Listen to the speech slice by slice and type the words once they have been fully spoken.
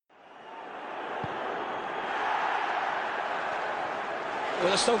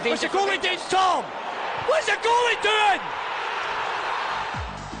What's the goalie doing, Tom? What's the goalie doing?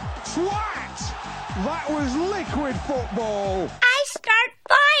 Twat! That was liquid football. I start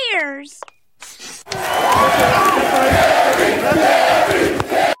fires.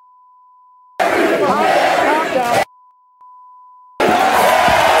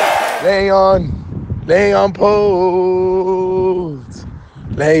 Lay on poles.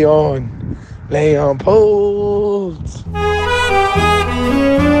 Lay on poles.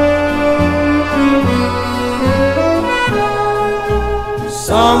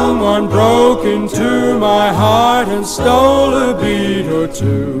 Someone broke into my heart and stole a beat or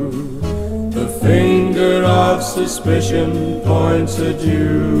two. The finger of suspicion points at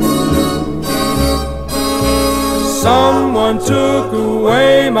you. Someone took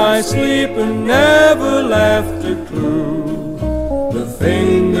away my sleep and never left a clue. The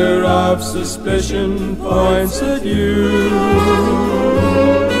finger of suspicion points at you.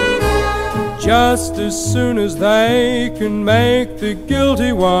 Just as soon as they can make the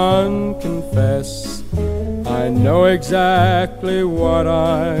guilty one confess, I know exactly what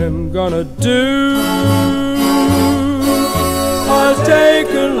I'm gonna do. I'll take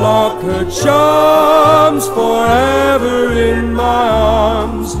and lock her charms forever in my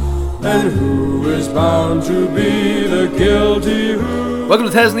arms. And who is bound to be the guilty who? Welcome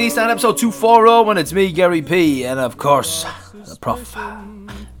to Tftes and East and episode 240, and it's me, Gary P, and of course, the Prof.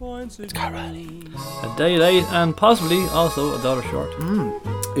 It's Carly. A day late and possibly also a dollar short.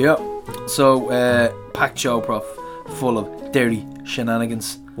 Yeah. So, packed show, Prof. Full of dirty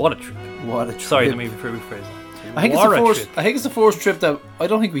shenanigans. What a trip. What a trip. Sorry, let me rephrase that. I think it's the first trip that I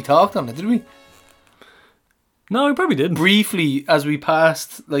don't think we talked on it, did we? No, we probably didn't. Briefly, as we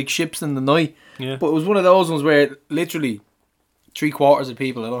passed like ships in the night. Yeah. But it was one of those ones where literally 3/4 of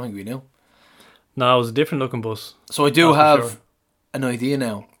people I don't think we knew. No, it was a different looking bus. So I do have an idea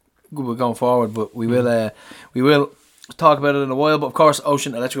now. We're going forward, but we will talk about it in a while. But of course,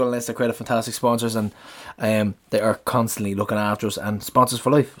 Ocean Electrical and Leicester Credit, fantastic sponsors, and they are constantly looking after us and sponsors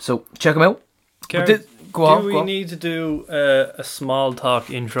for life. So check them out. Karen, go on. We need to do a small talk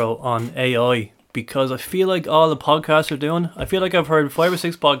intro on AI? Because I feel like all the podcasts are doing. I feel like I've heard 5 or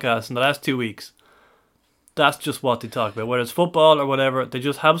 6 podcasts in the last 2 weeks. That's just what they talk about, whether it's football or whatever. They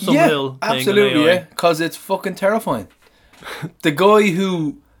just have some little thing. Absolutely, yeah, because it's fucking terrifying. The guy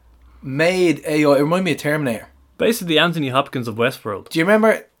who made AI, it reminded me of Terminator. Basically, Anthony Hopkins of Westworld. Do you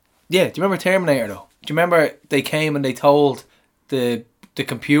remember? Yeah, do you remember Terminator though? Do you remember they came and they told the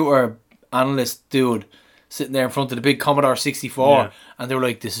computer analyst dude sitting there in front of the big Commodore 64, and they were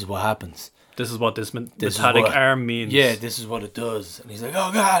like, "This is what happens. This is what this metallic arm means. Yeah, this is what it does." And he's like,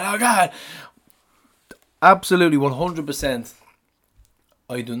 "Oh God." Absolutely, 100%.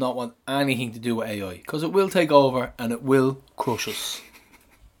 I do not want anything to do with AI because it will take over and it will crush us.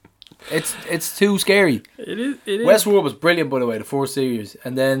 It's too scary. It is. Westworld was brilliant, by the way, the 4th series,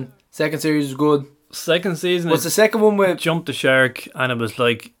 and then second series was good. Second season was the second one with jumped the shark, and it was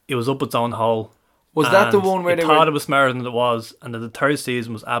like it was up its own hole. Was that the one where they thought it was smarter than it was, and then the third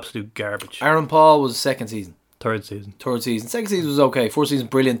season was absolute garbage. Aaron Paul was second season. Third season. Second season was okay. Fourth season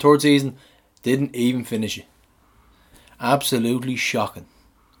brilliant. Third season didn't even finish it. Absolutely shocking.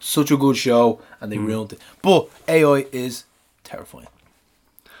 Such a good show, and they ruined it. But AI is terrifying.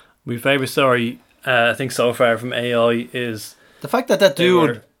 My favourite story, I think, so far from AI is the fact that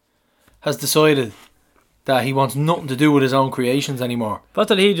dude has decided that he wants nothing to do with his own creations anymore. But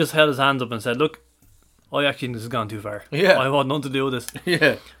that he just held his hands up and said, "Look, I actually think this has gone too far. Yeah, I want nothing to do with this."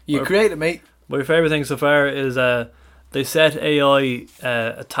 Yeah, you create it, mate. My favourite thing so far is they set AI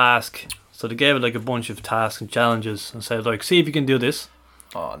a task. So they gave it like a bunch of tasks and challenges and said, like, see if you can do this.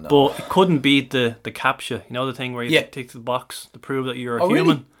 Oh no! But it couldn't beat the CAPTCHA. You know, the thing where you tick the box to prove that you're a human.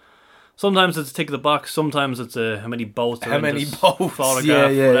 Really? Sometimes it's a tick the box. Sometimes it's how many boats. How many boats?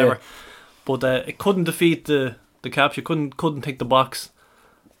 Photograph, whatever. Yeah. But it couldn't defeat the CAPTCHA. Couldn't tick the box.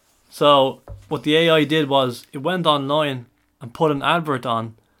 So what the AI did was it went online and put an advert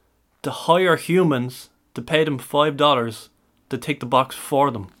on to hire humans to pay them $5 to tick the box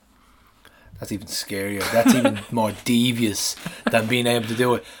for them. That's even scarier. That's even more devious than being able to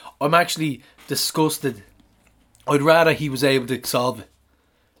do it. I'm actually disgusted. I'd rather he was able to solve it.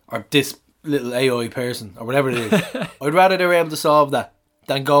 Or this little AI person, or whatever it is. I'd rather they were able to solve that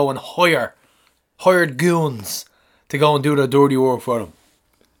than go and hired goons to go and do their dirty work for them.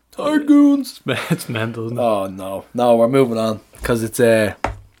 Hired goons. It's mental, isn't it? Oh no, we're moving on because it's gonna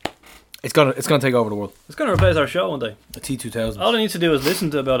take over the world. It's gonna replace our show one day. The T2000. All I need to do is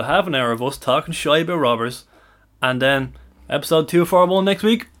listen to about half an hour of us talking shy about robbers, and then episode 241 next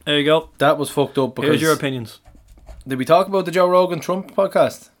week. There you go. That was fucked up. Because here's your opinions. Did we talk about the Joe Rogan Trump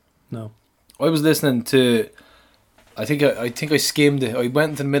podcast? No. I was listening to. I think I skimmed it. I went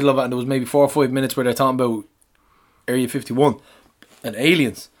into the middle of it, and there was maybe 4 or 5 minutes where they're talking about Area 51 and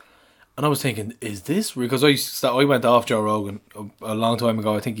aliens. And I was thinking, is this real? Because I went off Joe Rogan a long time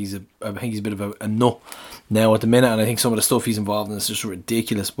ago. I think he's a bit of a nut now at the minute, and I think some of the stuff he's involved in is just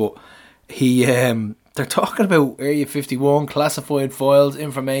ridiculous. But they're talking about Area 51, classified files,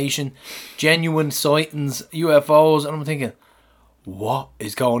 information, genuine sightings, UFOs, and I'm thinking, what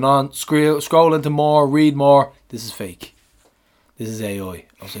is going on? Scroll into more, read more. This is fake. This is AI.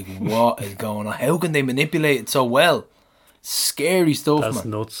 I was like, what is going on? How can they manipulate it so well? Scary stuff, That's man.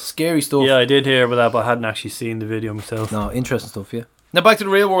 nuts. Scary stuff. Yeah, I did hear about that, but I hadn't actually seen the video myself. No, interesting stuff, yeah. Now back to the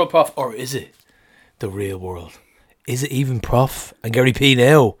real world, Prof. Or is it the real world? Is it even Prof and Gary P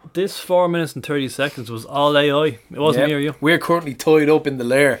now? This 4 minutes and 30 seconds was all AI. It wasn't me or you. We're currently tied up in the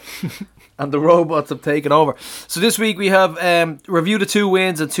lair. And the robots have taken over. So this week we have reviewed the 2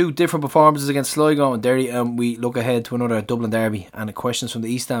 wins and 2 different performances against Sligo and Derry, and we look ahead to another Dublin derby and questions from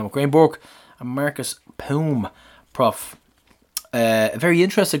the East Stand with Graham Burke and Markus Poom. Prof. Very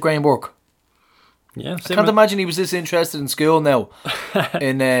interested, Graham Burke. Yeah, I can't imagine he was this interested in school now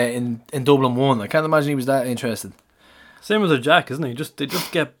in Dublin 1. I can't imagine he was that interested. Same as a Jack, isn't he? They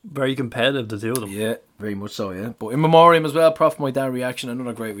just get very competitive, the two of them. Yeah, very much so, yeah. But in memoriam as well, Prof. My dad reaction,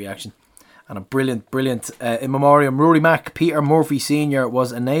 another great reaction. And a brilliant in memoriam, Rory Mack, Peter Murphy Sr.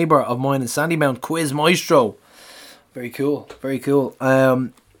 was a neighbour of mine in Sandymount, quiz maestro. Very cool, very cool.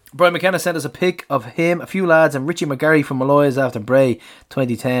 Brian McKenna sent us a pic of him, a few lads, and Richie McGarry from Malloy's after Bray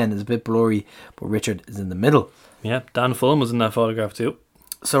 2010 is a bit blurry, but Richard is in the middle. Yeah, Dan Fulham was in that photograph too.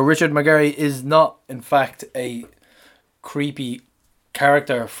 So Richard McGarry is not, in fact, a creepy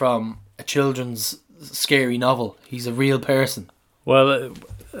character from a children's scary novel. He's a real person. Well,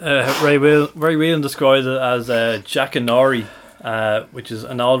 Ray Whelan described it as Jack and Nori, which is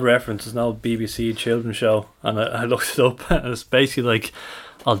an old reference. It's an old BBC children's show, and I looked it up, and it's basically like,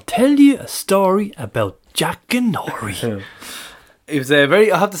 I'll tell you a story about Jack and Nori. It was I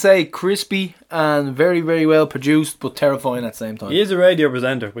have to say, crispy and very, very well produced, but terrifying at the same time. He is a radio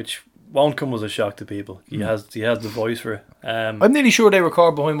presenter, which won't come as a shock to people. He has the voice for it. I'm nearly sure they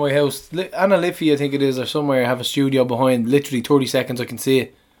record behind my house. Anna Liffey, I think it is, or somewhere, have a studio behind. Literally 30 seconds, I can see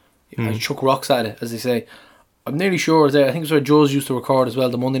it. I chuck rocks at it, as they say. I'm nearly sure it's there. I think it's where Jules used to record as well,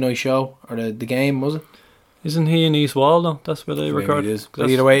 the Monday night show, or the game, was it? Isn't he in East Wall though? That's where they record. It is.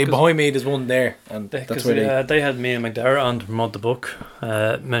 Either way, behind me there's one there, and that's where they had me and McDara on to promote the book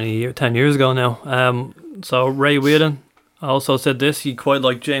 10 years ago now. So Ray Whelan also said this: he quite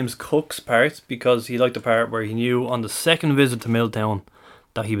liked James Cook's part because he liked the part where he knew on the second visit to Milltown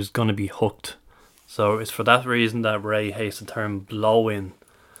that he was going to be hooked. So it's for that reason that Ray hates the term blow-in.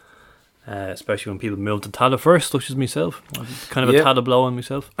 Especially when people move to Tala first, such as myself. I'm kind of a Tala blow-in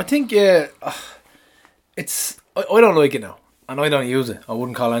myself. I think I don't like it now, and I don't use it. I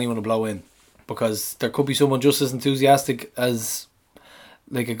wouldn't call anyone a blow-in, because there could be someone just as enthusiastic as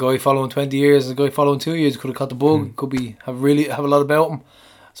like a guy following 20 years, and a guy following 2 years could have caught the bug. Could be have a lot about him.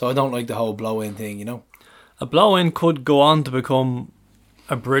 So I don't like the whole blow-in thing, you know. A blow-in could go on to become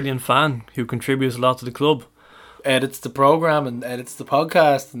a brilliant fan who contributes a lot to the club. Edits the program and edits the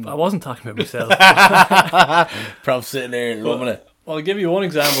podcast. And I wasn't talking about myself. Prof sitting there loving it. Well, I'll give you one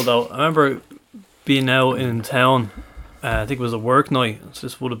example though. I remember being out in town. I think it was a work night. So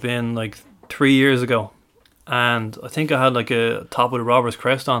this would have been like 3 years ago, and I think I had like a top with a Robbers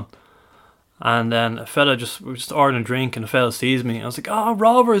crest on. And then a fella we were just ordering a drink, and a fella sees me. I was like, "Oh,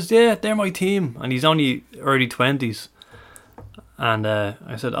 Robbers, yeah, they're my team." And he's only early 20s. And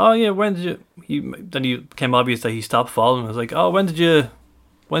I said, "Oh yeah, when did you?" Then he became obvious that he stopped following. I was like, "Oh, when did you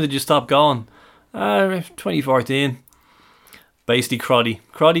stop going?" 2014. Basically,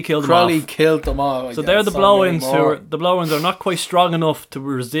 Crotty killed them off. Crotty killed them off. So they're the blow-ins the blow-ins are not quite strong enough to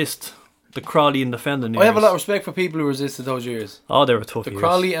resist the Crowley and the Fendon years. I have a lot of respect for people who resisted those years. Oh, they were tough years. The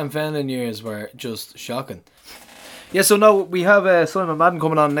Crowley and Fendon years were just shocking. Yeah, so now we have Simon Madden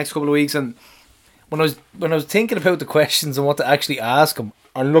coming on the next couple of weeks, and when I was thinking about the questions and what to actually ask him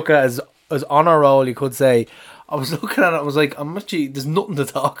and look at as honour roll, you could say, I was looking at it, I was like, there's nothing to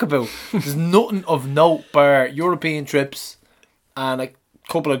talk about. There's nothing of note bar European trips and a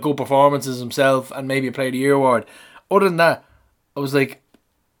couple of good performances himself and maybe a Player of the Year award. Other than that, I was like,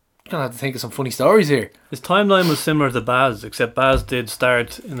 I'm going to have to think of some funny stories here. His timeline was similar to Baz, except Baz did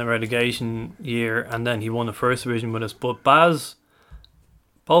start in the relegation year and then he won the first division with us. But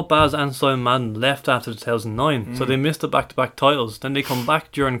both Baz and Simon Madden left after 2009, so they missed the back-to-back titles. Then they come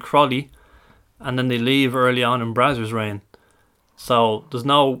back during Crowley, and then they leave early on in Brazzers' reign. So there's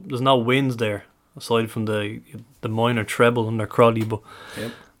no wins there. aside from the minor treble under Crawley, but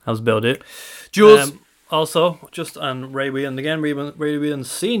Yep. that was about it. Jules. Also, just on Ray Whelan again, Ray Whelan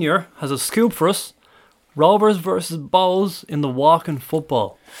Senior has a scoop for us. Rovers versus Bows in the walking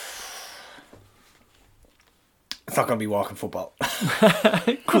football. It's not going to be walking football.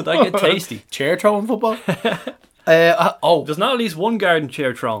 Could that get tasty? Chair throwing football? There's not at least one garden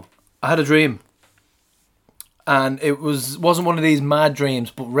chair thrown. I had a dream. And it wasn't one of these mad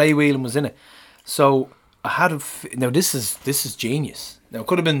dreams, but Ray Whelan was in it. So I had now this is genius. Now it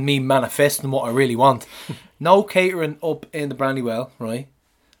could have been me manifesting what I really want. No catering up in the Brandywell, right?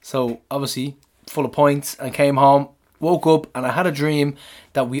 So obviously full of points, and came home, woke up, and I had a dream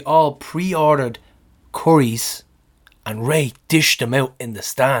that we all pre-ordered curries, and Ray dished them out in the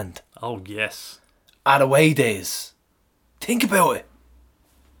stand Oh yes. at away days. Think about it.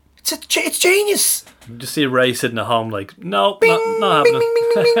 It's genius. You just see Ray sitting at home like, no, Bing, not bing, happening.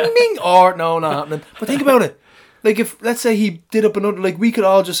 bing, bing, bing, bing, bing. Or no, not happening. But think about it. Like if let's say he did up another, like we could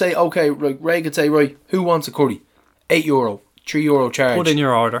all just say, okay, like Ray could say, right, who wants a curry? €8, €3 charge. Put in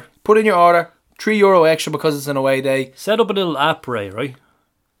your order. Put in your order. €3 extra because it's an away day. Set up a little app, Ray, right?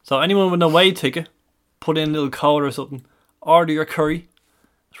 So anyone with an away ticket, put in a little code or something, order your curry.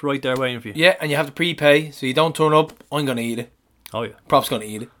 It's right there waiting for you. Yeah, and you have to prepay, so you don't turn up. I'm gonna eat it. Oh yeah. Prop's gonna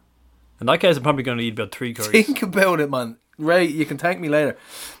eat it. In that case, I'm probably going to eat about 3 curries. Think about it, man. Ray, you can thank me later,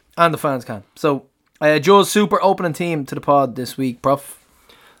 and the fans can. So, Joe's super opening team to the pod this week, Prof.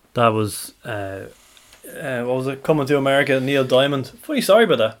 That was what was it? Coming to America, Neil Diamond. Funny story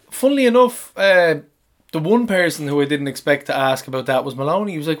about that. Funnily enough, the one person who I didn't expect to ask about that was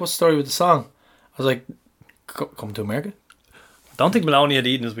Maloney. He was like, what's the story with the song? I was like, Coming to America? I don't think Maloney had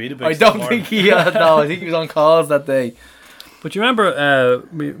eaten his Weetabix. I don't think he had, no. I think he was on calls that day. But you remember,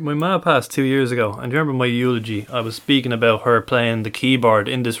 my ma passed 2 years ago, and you remember my eulogy? I was speaking about her playing the keyboard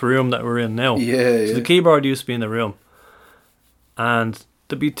in this room that we're in now. Yeah, So the keyboard used to be in the room. And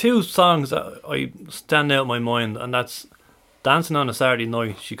there'd be 2 songs that I stand out in my mind, and that's Dancing on a Saturday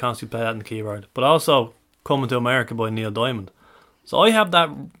Night. She constantly played that on the keyboard. But also Coming to America by Neil Diamond. So I have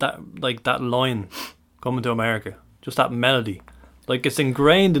that line, Coming to America. Just that melody. Like, it's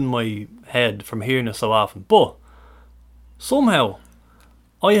ingrained in my head from hearing it so often. But somehow,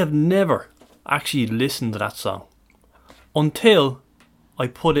 I have never actually listened to that song until I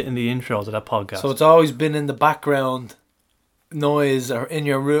put it in the intro to that podcast. So it's always been in the background noise or in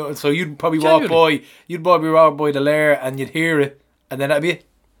your room. So you'd probably Genuinely. walk by the lair and you'd hear it, and then that'd be it.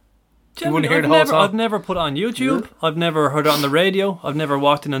 You wouldn't hear the whole song. I've never put it on YouTube. I've never heard it on the radio. I've never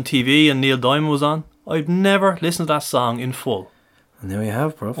walked in on TV and Neil Diamond was on. I've never listened to that song in full. And there you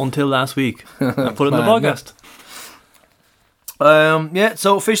have, bro. Until last week. I put it in the podcast. Yeah,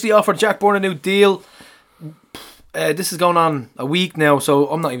 so officially offered Jack Bourne a new deal. This is going on a week now, so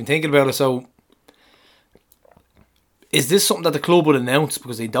I'm not even thinking about it. So, is this something that the club would announce?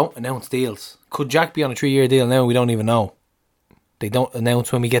 Because they don't announce deals. Could Jack be on a 3-year deal now? We don't even know. They don't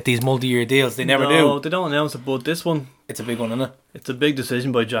announce when we get these multi-year deals. They never do. No, they don't announce it, but this one, It's a big one, isn't it? it's a big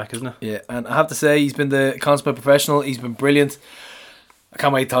decision by Jack, isn't it? Yeah, and I have to say, he's been the consummate professional. He's been brilliant. I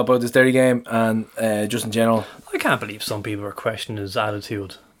can't wait to talk about this Derry game and just in general. I can't believe some people are questioning his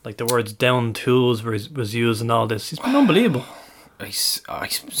attitude. Like the words down tools was used and all this. He's been unbelievable. He's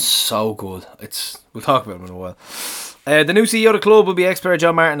so good. We'll talk about him in a while. The new CEO of the club will be ex-player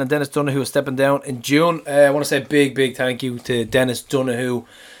John Martin and Dennis Donoghue are stepping down in June. I want to say a big thank you to Dennis Donoghue,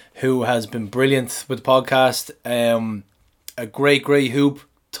 who has been brilliant with the podcast. A great hoop,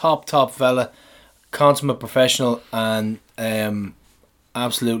 top fella, consummate professional, and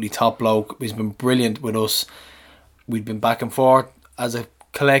absolutely top bloke. He's been brilliant with us. We've been back and forth as a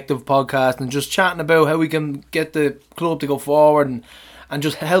collective podcast and just chatting about how we can get the club to go forward and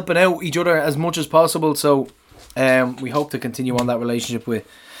just helping out each other as much as possible. So we hope to continue on that relationship with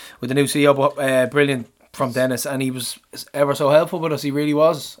the new CEO. But brilliant from Dennis, and he was ever so helpful with us. He really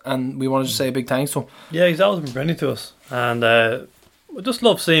was, and we want to just say a big thanks to him. Yeah, he's always been brilliant to us, and I just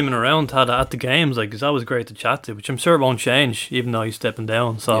love seeing him around at the games. Like, he's always great to chat to, which I'm sure won't change even though he's stepping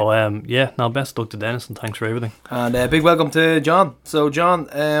down. So best luck to Dennis, and thanks for everything. And big welcome to John. So John,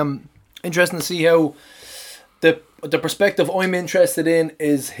 interesting to see how the perspective I'm interested in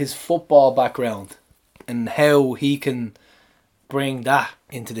is his football background and how he can bring that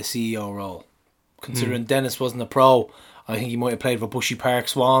into the CEO role. Considering Dennis wasn't a pro, I think he might have played for Bushy Park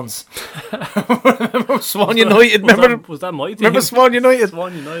Swans. Remember Swan United? Was that my team? Remember Swan United?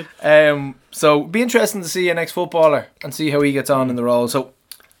 Swan United. So be interesting to see an ex-footballer and see how he gets on in the role. So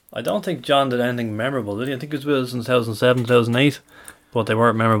I don't think John did anything memorable, did he? I think it was with us in 2007, 2008, but they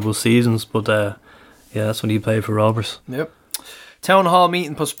weren't memorable seasons. But that's when he played for Rovers. Yep. Town hall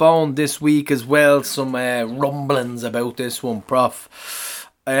meeting postponed this week as well. Some rumblings about this one, Prof.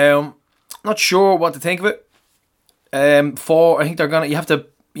 Not sure what to think of it. I think they're gonna.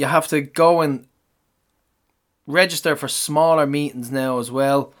 You have to go and register for smaller meetings now as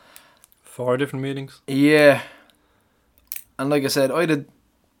well. 4 different meetings. Yeah, and like I said, I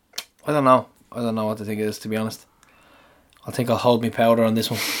don't know what to think of this, to be honest. I think I'll hold my powder on this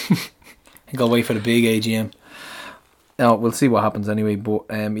one. I think I'll wait for the big AGM. Now we'll see what happens anyway. But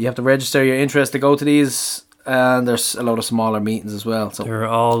you have to register your interest to go to these, and there's a lot of smaller meetings as well. So they're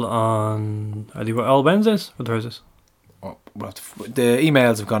all on. Are they all Wednesdays or Thursdays? The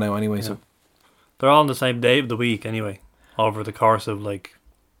emails have gone out anyway, yeah. So they're all on the same day of the week anyway, over the course of like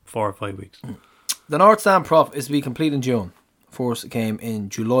 4 or 5 weeks. The North Stand, Prof, is to be complete in June. First it came in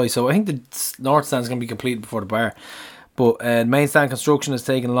July, so I think the North Stand is going to be completed before the bar. But main stand construction has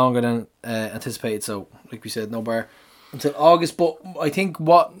taken longer than anticipated. So, like we said, no bar until August. But I think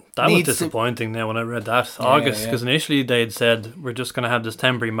what that was disappointing. Now when I read that August, because initially they had said we're just going to have this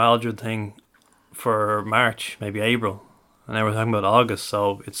temporary Maldred thing for March, maybe April, and now we're talking about August.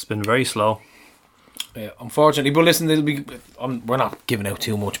 So it's been very slow. Yeah, unfortunately, but listen, we're not giving out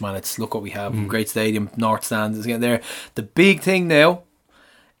too much, man. It's look what we have. Great stadium, North Stand is getting there. The big thing now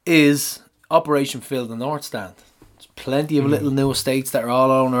is Operation Fill the North Stand. There's plenty of little new estates that are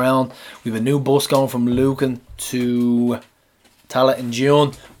all on around. We have a new bus going from Lucan to Tallaght in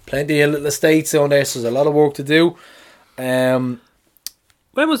June. Plenty of little estates on there, so there's a lot of work to do. When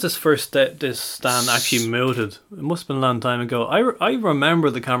was this this stand actually mooted? It must have been a long time ago. I remember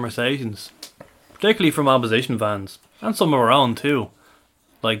the conversations, particularly from opposition fans and some of our own too.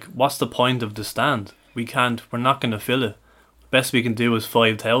 Like, what's the point of the stand? We're not going to fill it. Best we can do is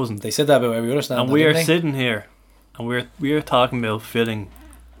 5,000. They said that about every other stand, and we're sitting here and we're talking about filling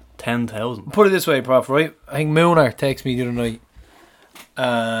 10,000. Put it this way, Prof, right? I think Mooner texted me the other night.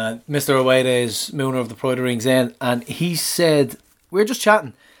 Mr. Oweda is Mooner of the Pride of Rings End, and he said, we were just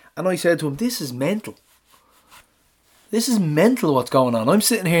chatting, and I said to him, this is mental. This is mental what's going on. I'm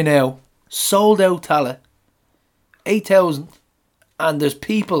sitting here now, sold out Tallaght, 8,000, and there's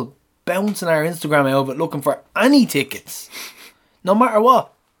people bouncing our Instagram out of it looking for any tickets, no matter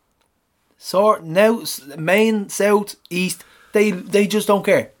what. So now, main, south, east, they just don't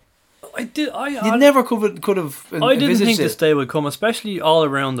care. You never could have. I didn't think this day would come, especially all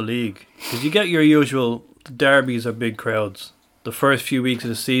around the league, because you get your usual. The derbies are big crowds. The first few weeks of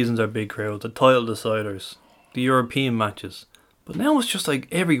the seasons are big crowds. The title deciders, the European matches. But now it's just like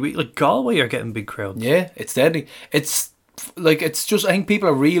every week. Like Galway are getting big crowds. Yeah, it's deadly. It's just. I think people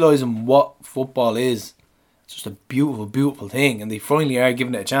are realising what football is. It's just a beautiful, beautiful thing, and they finally are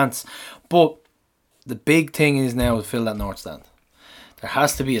giving it a chance. But the big thing is now to fill that North Stand. There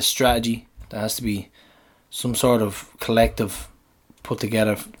has to be a strategy. There has to be some sort of collective put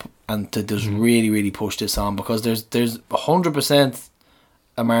together, and to just really, really push this on, because there's 100%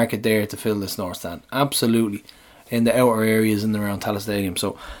 a market there to fill this North Stand. Absolutely, in the outer areas in and around Tallaght Stadium.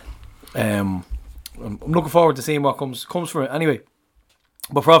 So, I'm looking forward to seeing what comes from it. Anyway,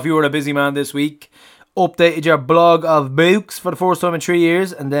 but Prof, you were a busy man this week. Updated your blog of books for the first time in 3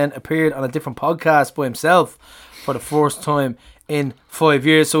 years, and then appeared on a different podcast by himself for the first time in 5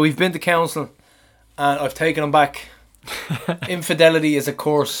 years. So we've been to council, and I've taken him back. Infidelity is a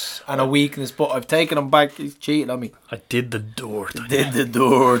curse and a weakness, but I've taken him back. He's cheating on me. I did the dirt.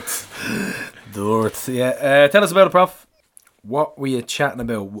 Dirt. Yeah. Tell us about it, Prof. What were you chatting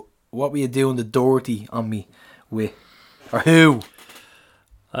about? What were you doing the dirty on me with? Or who?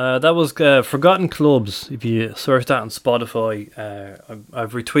 That was Forgotten Clubs. If you search that on Spotify,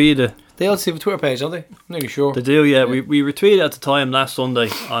 I've retweeted. They also have a Twitter page, don't they? I'm nearly sure. They do, yeah. We retweeted at the time last Sunday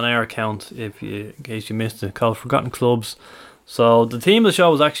on our account, in case you missed it, called Forgotten Clubs. So the theme of the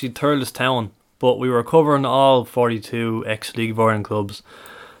show was actually Thurles Town, but we were covering all 42 ex-League of Ireland clubs.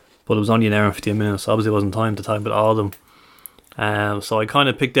 But it was only an hour and 15 minutes, so obviously it wasn't time to talk about all of them. So I kind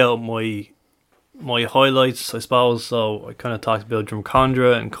of picked out my highlights, I suppose. So I kind of talked about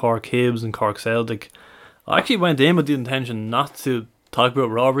Drumcondra and Cork Hibs and Cork Celtic. I actually went in with the intention not to talk about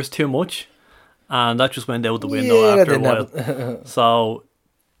Rovers too much, and that just went out the window after a while. So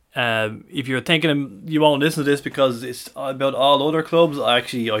if you're thinking you won't listen to this because it's about all other clubs, I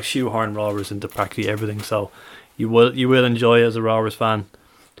shoehorn Rovers into practically everything, so you will enjoy it as a Rovers fan.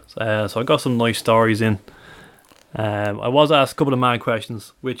 So I got some nice stories in. I was asked a couple of mad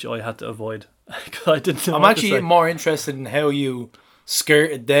questions which I had to avoid. I didn't know. I'm actually more interested in how you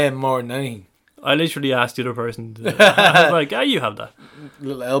skirted them more than anything. I literally asked the other person. I was like, you have that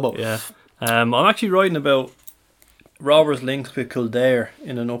little elbow. Yeah. I'm actually writing about Rovers links with Kildare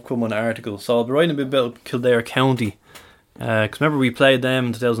in an upcoming article. So I'll be writing a bit about Kildare County Because remember we played them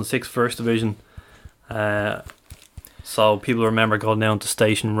in 2006 First Division. So people remember going down to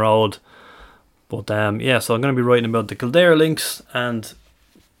Station Road. But so I'm going to be writing about the Kildare Lynx, and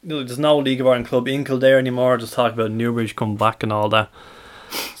there's no League of Ireland club in Kildare anymore. Just talk about Newbridge coming back and all that.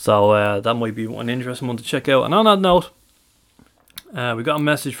 So that might be one interesting one to check out. And on that note, we got a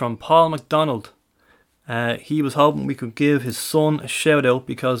message from Paul McDonald. He was hoping we could give his son a shout out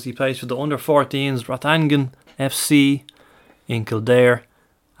because he plays for the under-14s Rathangan FC in Kildare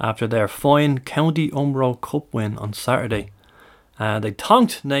after their fine County Umbro Cup win on Saturday. They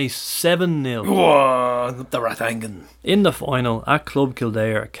tonked Naas 7-0. Whoa, the Rathangan. In the final at Club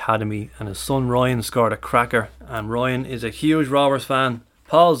Kildare Academy, and his son Ryan scored a cracker, and Ryan is a huge Rovers fan.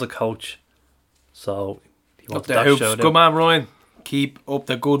 Paul's the coach, so he wants that hoops. shout out. Good man, Ryan. Keep up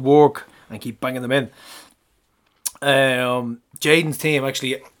the good work and keep banging them in. Jaden's team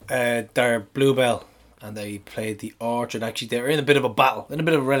actually, they're Bluebell, and they played the Orchard. Actually, they're in a bit of a battle, in a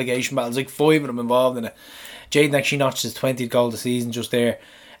bit of a relegation battle. There's like 5 of them involved in it. Jaden actually notched his 20th goal of the season just there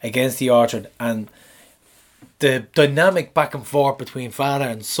against the Orchard, and the dynamic back and forth between father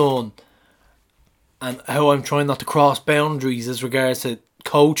and son, and how I'm trying not to cross boundaries as regards to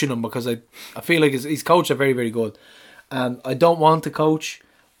coaching him, because I feel like his coach are very, very good, and I don't want to coach,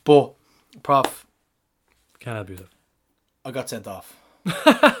 but Prof, Can't help yourself. I got sent off.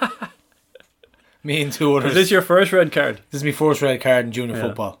 Me and 2 others. Is this your first red card? This is my first red card in junior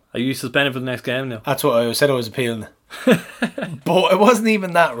football. Are you suspended for the next game now? That's what I said I was appealing. But it wasn't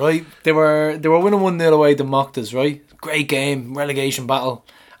even that, right? They were winning 1-0 away to Tftes, right? Great game, relegation battle,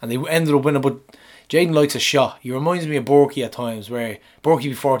 and they ended up winning. But Jaden likes a shot. He reminds me of Burke at times, where Burke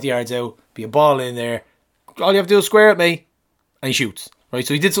be 40 yards out, be a ball in there, all you have to do is square at me, and he shoots, right?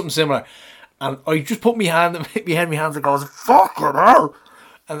 So he did something similar, and I just put my hand behind my hands and goes, "Fucking hell!"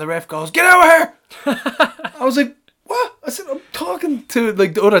 And the ref goes, "Get out of here!" I was like, "What?" I said, "I'm talking to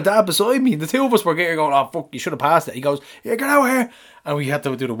like the other dad beside me." And the 2 of us were getting going, "Oh fuck, you should have passed it." He goes, "Yeah, get out of here!" And we had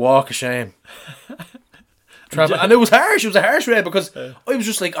to do the walk of shame. And it was harsh. It was a harsh red, because I was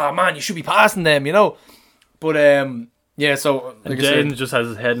just like, "Oh man, you should be passing them," you know. But yeah. So And like Jaden just has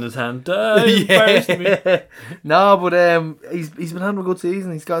his head in his hand. Embarrassed me. No, but he's been having a good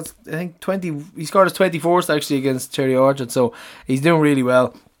season. He's got, I think, 20. He scored his 21st actually against Cherry Orchard, so he's doing really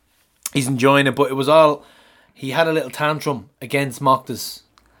well. He's enjoying it. But it was all, he had a little tantrum against Moctus,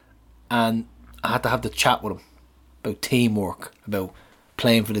 and I had to have the chat with him about teamwork, about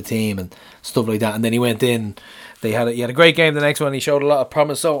playing for the team and stuff like that. And then he went in. He had a great game the next one. He showed a lot of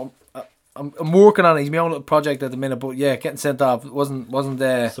promise. So I'm working on it. He's my own little project at the minute, but yeah, getting sent off wasn't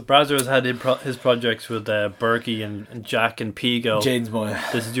there. So Brazzer has had his projects with Berkey and Jack and Pigo. Jaden's mine.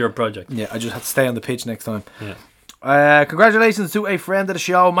 This is your project. Yeah, I just have to stay on the pitch next time. Yeah. Congratulations to a friend of the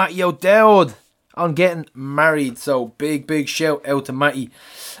show, Matty O'Dowd, on getting married. So big shout out to Matty,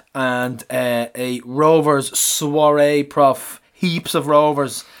 and a Rovers soiree, Prof. Heaps of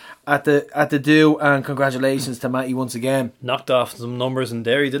Rovers at the do, and congratulations to Matty once again. Knocked off some numbers in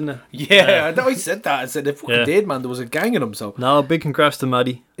Derry, didn't it? Yeah, I said that. I said it fucking did, man. There was a gang of them. So no, big congrats to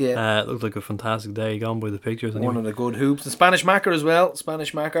Maddie. Yeah, it looked like a fantastic day. Gone by the pictures. Anyway. One of the good hoops. The Spanish Macker as well.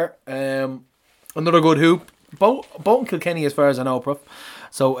 Spanish Macker. Another good hoop. Both in Kilkenny, as far as I know, Prof.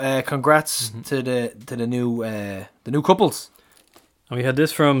 So congrats to the new couples. And we had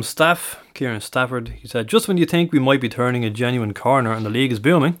this from Kieran Stafford. He said, "Just when you think we might be turning a genuine corner and the league is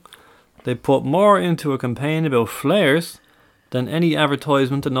booming, they put more into a campaign about flares than any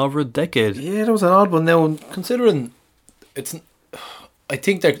advertisement in over a decade." Yeah, that was an odd one. Now, considering I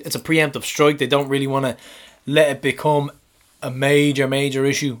think that it's a preemptive strike. They don't really want to let it become a major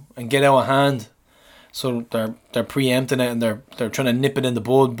issue and get out of hand. So they're preempting it, and they're trying to nip it in the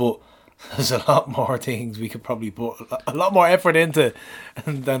bud. But there's a lot more things we could probably put a lot more effort into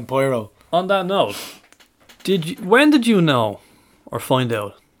than Pyro. On that note, when did you know or find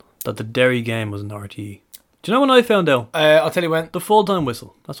out that the Derry game was an RTE? Do you know when I found out? I'll tell you when. The full-time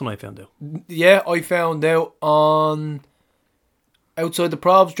whistle. That's when I found out. Yeah, I found out on outside the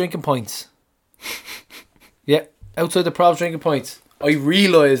Probs drinking points. Yeah, outside the Probs drinking points. I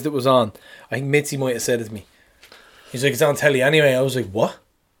realised it was on. I think Mitzi might have said it to me. He's like, "It's on telly anyway." I was like, "What?"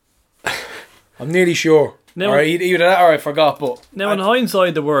 I'm nearly sure. Now, or either that or I forgot. But now, in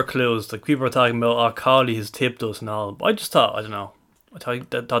hindsight, there were clues. Like, people were talking about, "Oh, Collie has tipped us and all." I just thought, I don't know. I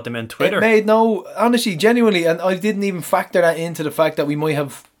thought they meant Twitter. It made no, honestly, genuinely, and I didn't even factor that into the fact that we might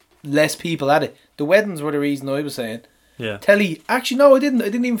have less people at it. The weddings were the reason I was saying. Yeah. Telly, actually, no, I didn't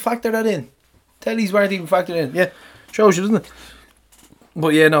even factor that in. Tellys weren't even factored in. Yeah, shows you, doesn't it?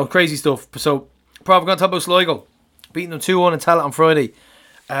 But yeah, no, crazy stuff. So, probably going to talk about Sligo. Beating them 2-1 in Tallaght on Friday.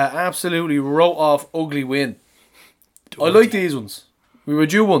 Absolutely wrote off ugly win. I like these ones. We were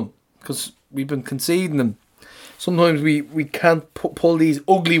due one because we've been conceding them. Sometimes we can't pull these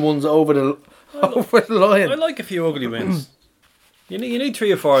ugly ones over the line. I like a few ugly wins. You need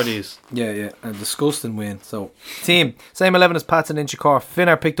 3 or 4 of these. Yeah, a disgusting win. So, team, same 11 as Pats and Inchicore.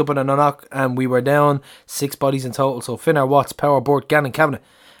 Finnar picked up on a knock, and we were down 6 bodies in total. So, Finnar, Watts, Power, Bort, Gannon, Kavanagh,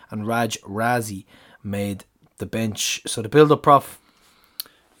 and Raj Razi made the bench. So, the build-up, Prof.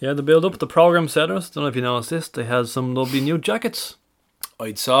 Yeah, the build-up, the program setters. Don't know if you noticed this. They had some lovely new jackets.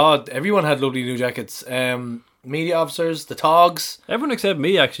 I saw everyone had lovely new jackets. Media officers, the Togs. Everyone except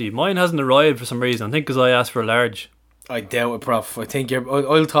me, actually. Mine hasn't arrived for some reason. I think because I asked for a large. I doubt it, Prof. I think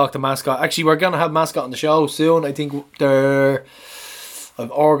I'll talk to Mascot. Actually, we're going to have Mascot on the show soon. I think I've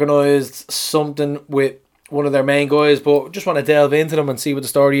organised something with one of their main guys, but just want to delve into them and see what the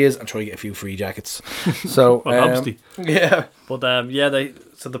story is and try to get a few free jackets. So, well, obviously. Yeah. But,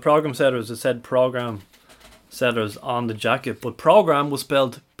 so the program setters, it said program setters on the jacket, but program was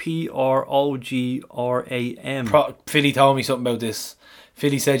spelled Program. Philly told me something about this.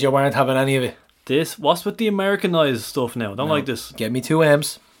 Philly said you weren't having any of it. This, what's with the Americanized stuff now? Don't like this. Get me 2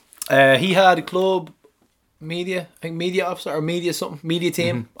 M's. He had a club media, I think media officer or media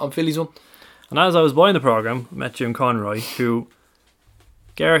team on Philly's one. And as I was buying the program, I met Jim Conroy, who,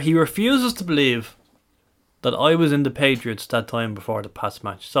 he refuses to believe that I was in the Patriots that time before the Pats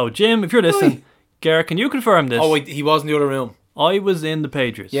match. So Jim, if you're listening, Gare, can you confirm this? Oh, wait, he was in the other room. I was in the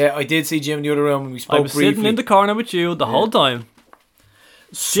Patriots. Yeah, I did see Jim in the other room and we spoke briefly. I was sitting in the corner with you the whole time.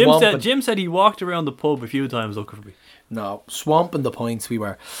 Jim said he walked around the pub a few times looking for me. No, swamping the points we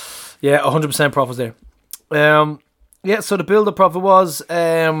were. Yeah, 100% profit there. So the build-up profit was,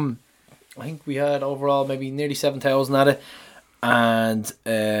 I think we had overall maybe nearly 7,000 at it. And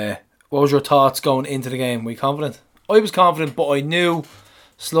what was your thoughts going into the game? Were you confident? I was confident, but I knew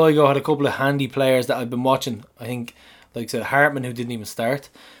Sligo had a couple of handy players that I'd been watching. I think like Hartman, who didn't even start.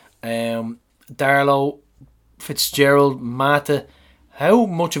 Darlow, Fitzgerald, Mata. How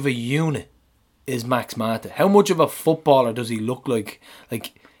much of a unit is Max Mata? How much of a footballer does he look like?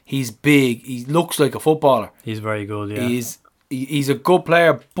 Like, he's big. He looks like a footballer. He's very good, yeah. He's a good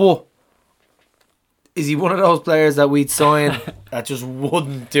player, but is he one of those players that we'd sign that just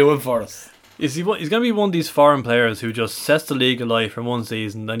wouldn't do it for us? He's going to be one of these foreign players who just sets the league alight for one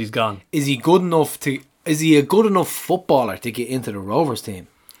season, then he's gone. Is he a good enough footballer to get into the Rovers team?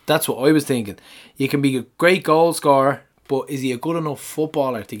 That's what I was thinking. You can be a great goal scorer, but is he a good enough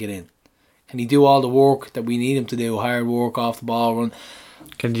footballer to get in? Can he do all the work that we need him to do? Hard work, off the ball run.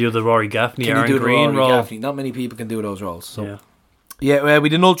 Can he do the Rory Gaffney, Can Aaron he do Green the Rory role? Gaffney? Not many people can do those roles. So yeah, we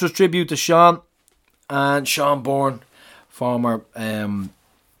did an ultras tribute to Sean and Sean Bourne, former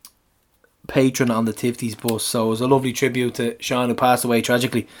patron on the Tftes bus. So it was a lovely tribute to Sean, who passed away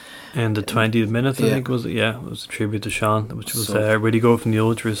tragically. In the 20th minute, I think was it? Yeah, it was a tribute to Sean, which was really good from the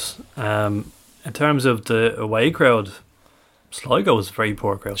ultras. In terms of the away crowd, Sligo was a very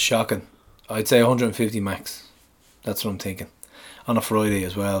poor crowd. Shocking. I'd say 150 max. That's what I'm thinking. On a Friday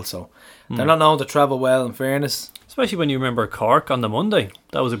as well, so they're not known to travel well, in fairness. Especially when you remember Cork on the Monday.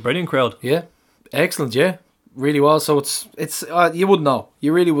 That was a brilliant crowd. Yeah, excellent, yeah. Really was. So it's you wouldn't know.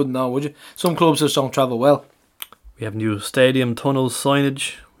 You really wouldn't know, would you? Some clubs just don't travel well. We have new stadium tunnel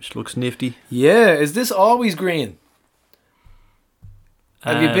signage, which looks nifty. Yeah, is this always green?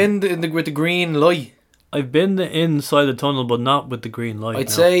 Have you been with the green light? I've been inside the tunnel, but not with the green light. I'd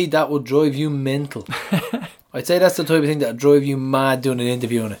say that would drive you mental. I'd say that's the type of thing that would drive you mad doing an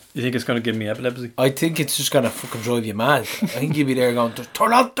interview on it. You think it's going to give me epilepsy? I think it's just going to fucking drive you mad. I think you'd be there going,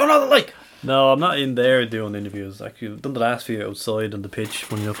 turn on the light. No, I'm not in there doing interviews. Actually, I've done the last few outside on the pitch,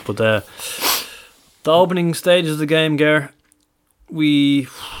 funny enough. But the opening stages of the game, Ger, we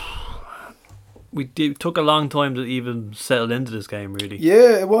took a long time to even settle into this game, really.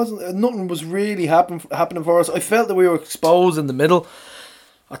 Yeah, it wasn't. Nothing was really happening for us. I felt that we were exposed in the middle.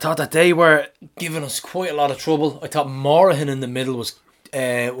 I thought that they were giving us quite a lot of trouble. I thought Morahan in the middle was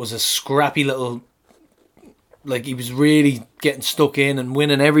a scrappy little, like he was really getting stuck in and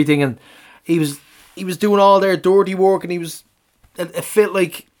winning everything, and he was doing all their dirty work, and it felt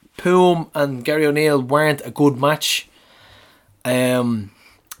like Poom and Gary O'Neill weren't a good match.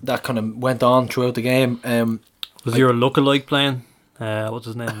 That kind of went on throughout the game. Was your lookalike playing? What's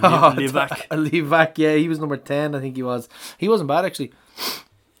his name? Levac. Levac, yeah, he was number 10, I think he was. He wasn't bad, actually.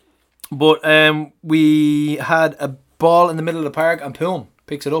 But we had a ball in the middle of the park, and Poom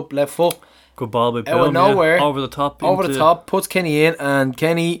picks it up, left foot. Good ball by Poom. Out of nowhere. Yeah. Over the top, puts Kenny in, and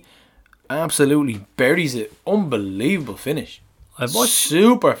Kenny absolutely buries it. Unbelievable finish.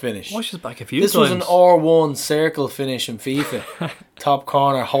 Super finish. Watch this back a few times. This was an R1 circle finish in FIFA. Top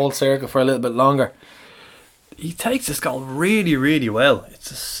corner, hold circle for a little bit longer. he takes this goal really, really well.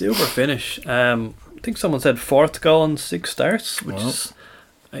 It's a super finish. I think someone said 4th goal in 6 starts, which is...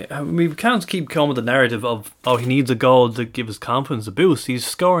 I mean, we can't keep coming with the narrative of, oh, he needs a goal to give his confidence a boost. He's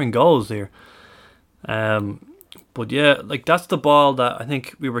scoring goals here. But yeah, like that's the ball that I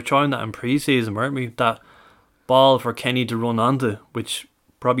think we were trying that in pre-season, weren't we? That ball for Kenny to run onto, which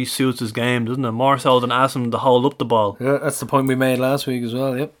probably suits his game, doesn't it? More so than ask him to hold up the ball. Yeah, that's the point we made last week as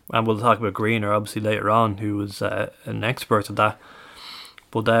well, yep. And we'll talk about Greener, obviously, later on, who was an expert at that.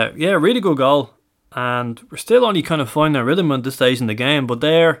 But yeah, really good goal. And we're still only kind of finding our rhythm at this stage in the game, but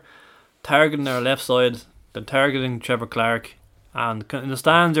they're targeting our left side. They're targeting Trevor Clark, and in the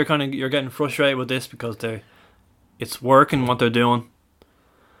stands you're getting frustrated with this because it's working what they're doing,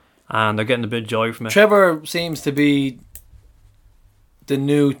 and they're getting a bit of joy from it. Trevor seems to be the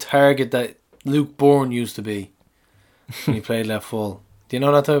new target that Luke Bourne used to be when he played left full. Do you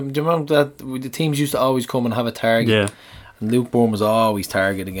know that? Do you remember that the teams used to always come and have a target? Yeah. And Luke Bourne was always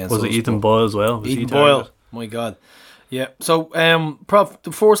targeted against. Was it Ethan Boyle as well? Ethan Boyle. My God. Yeah. So,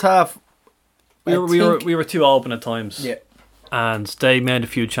 the first half, we were too open at times. Yeah. And they made a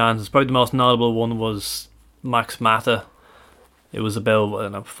few chances. Probably the most notable one was Max Mata. It was about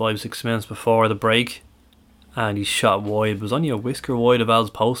 5-6 minutes before the break, and he shot wide. It was only a whisker wide of Al's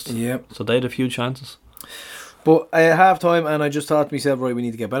post. Yeah. So they had a few chances. But at half time, and I just thought to myself, right, we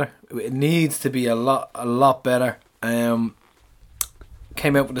need to get better. It needs to be a lot better.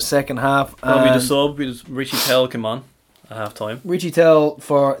 Came out for the second half. Well, we just Richie Tell came on at half time. Richie Tell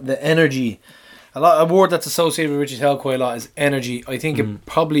for the energy. A word that's associated with Richie Tell quite a lot is energy. I think it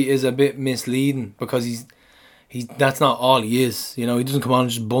probably is a bit misleading because he's that's not all he is. You know, he doesn't come on and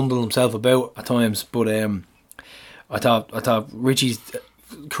just bundle himself about at times. But I thought Richie's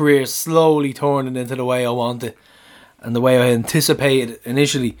career slowly turning into the way I wanted and the way I anticipated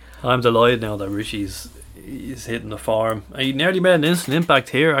initially. I'm delighted now that Richie's hitting the form. He nearly made an instant impact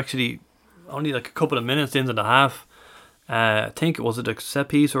here, actually, only like a couple of minutes into the half. I think it was a set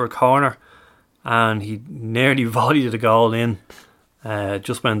piece or a corner, and he nearly volleyed the goal in.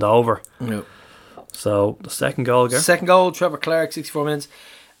 Just went over. Yep. So the second goal, Trevor Clark, 64 minutes.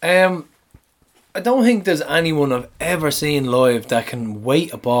 I don't think there's anyone I've ever seen live that can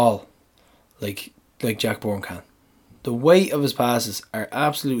weight a ball like Jack Bourne can. The weight of his passes are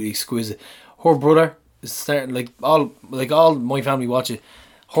absolutely exquisite. Her brother is starting, all my family watch it.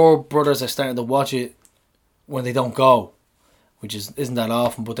 Her brothers are starting to watch it when they don't go, which isn't that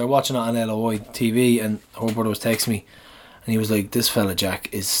often, but they're watching it on LOI TV, and her brother was texting me, and he was like, "This fella Jack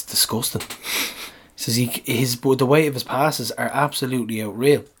is disgusting." He says the weight of his passes are absolutely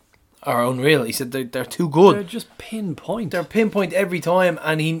unreal. He said they're too good. They're just pinpoint. They're pinpoint every time,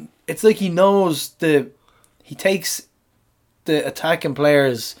 and it's like he knows he takes the attacking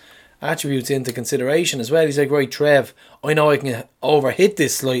players' attributes into consideration as well. He's like, right, Trev, I know I can overhit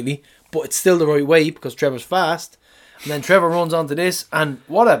this slightly, but it's still the right way because Trevor's fast. And then Trevor runs onto this, and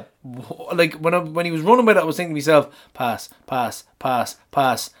when he was running with it, I was thinking to myself, pass,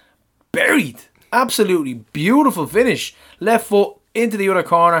 buried. Absolutely beautiful finish. Left foot into the other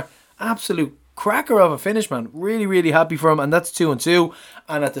corner. Absolute cracker of a finish, man. Really, really happy for him, and that's 2-2.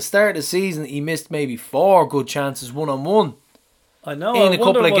 And at the start of the season, he missed maybe 4 good chances 1-on-1. I know. In a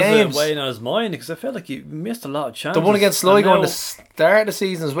couple of games, weighing on his mind because I felt like he missed a lot of chances. The one against Sligo on the start of the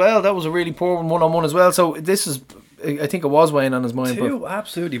season as well. That was a really poor 1-on-1 as well. So this is, I think, it was weighing on his mind. Two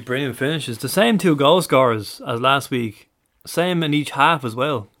absolutely brilliant finishes. The same 2 goal scorers as last week. Same in each half as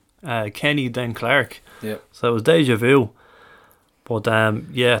well. Kenny then Clark. Yeah. So it was deja vu. But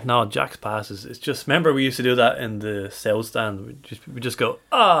Jack's passes. It's just, remember we used to do that in the South stand. We just go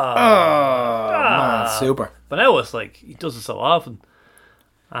man, super. But now it's like he does it so often.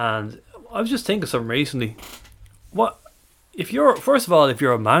 And I was just thinking something recently. If you're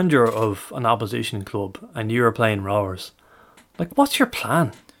a manager of an opposition club and you're playing Rovers, like, what's your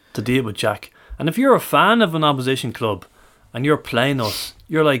plan to deal with Jack? And if you're a fan of an opposition club and you're playing us,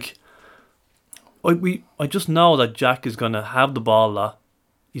 you're like, I just know that Jack is going to have the ball a lot.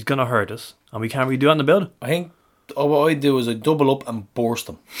 He's going to hurt us, and we can't really do anything about it. I think what I do is I double up and burst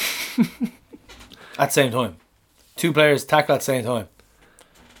them at the same time. 2 players tackle at the same time.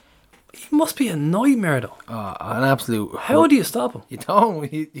 He must be a nightmare, though. An absolute. How do you stop him? You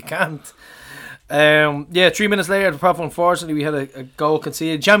don't. You can't. 3 minutes later, unfortunately, we had a goal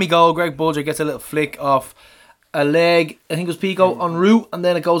conceded. Jammy goal. Greg Bulger gets a little flick off a leg, I think it was Pico, en route, and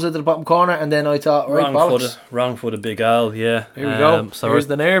then it goes into the bottom corner, and then I thought, wrong footed Big Al, yeah. Here we go. So here's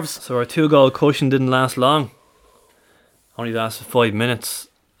the nerves. So our 2-goal cushion didn't last long. Only lasted 5 minutes,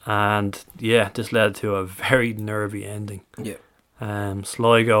 and this led to a very nervy ending. Yeah.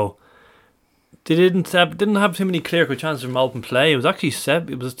 Sligo They didn't have too many clear-cut chances from open play. It was actually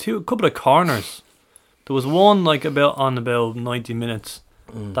a couple of corners. There was one about 90 minutes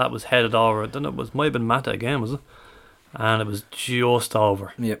that was headed over. Then might have been Mata again, was it? And it was just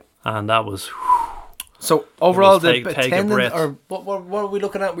over. Yep. And that was. So overall, the take a attendance, breath. or what are we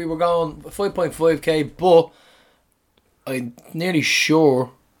looking at? We were going 5.5k, but I'm nearly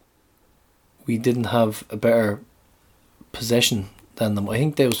sure we didn't have a better possession than them. I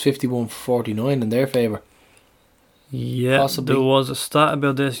think there was 51-49 in their favour. Yeah, Possibly. there was a stat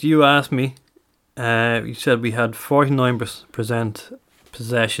about this. You asked me. You said we had 49%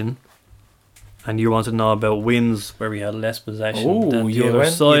 possession, and you wanted to know about wins where we had less possession than the other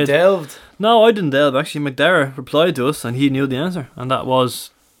side. You delved. No, I didn't delve. Actually, McDara replied to us, and he knew the answer, and that was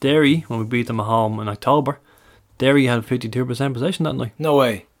Derry when we beat them at home in October. Derry had 52% possession that night. No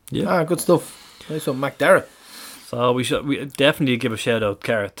way. Yeah. Good stuff. Nice one, McDara. So we definitely give a shout out,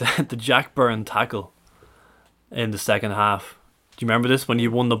 Carrot, the Jack Byrne tackle in the second half. Do you remember this when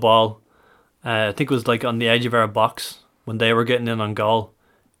you won the ball? I think it was on the edge of our box when they were getting in on goal.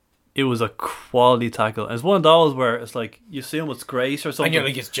 It was a quality tackle. And it's one of those where it's you assume it's Grace or something. And you're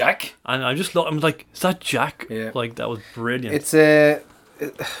like, it's Jack. And I'm like, is that Jack? Yeah. That was brilliant. It's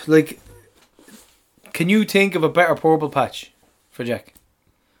can you think of a better purple patch for Jack?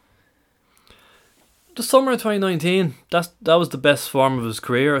 The summer of 2019, that was the best form of his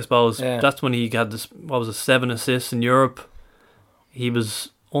career, I suppose. Yeah. That's when he had 7 assists in Europe. He was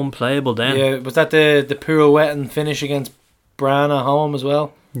unplayable then. Yeah, was that the pirouette and finish against Bran at home as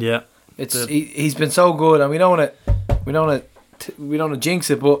well? Yeah. He's been so good, and we don't want to jinx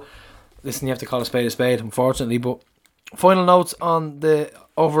it, but listen, you have to call a spade, unfortunately. But final notes on the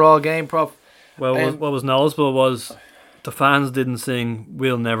overall game, Prof. Well, what was noticeable was the fans didn't sing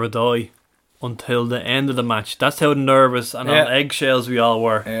 "We'll Never Die" until the end of the match. That's how nervous and on eggshells we all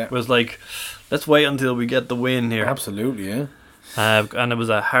were. Yeah. It was let's wait until we get the win here. Absolutely, yeah. And it was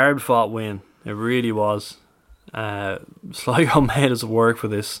a hard fought win. It really was. Sligo made us work for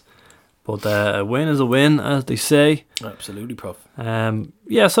this, but a win is a win, as they say. Absolutely, Prof.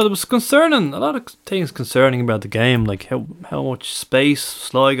 Yeah, so it was concerning. A lot of things concerning about the game, like how much space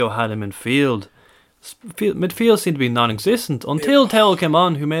Sligo had in midfield. Midfield seemed to be non-existent until Towell came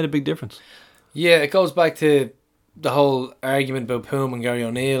on, who made a big difference. Yeah, it goes back to the whole argument about Poom and Gary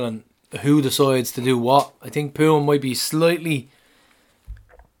O'Neill and who decides to do what. I think Poom might be slightly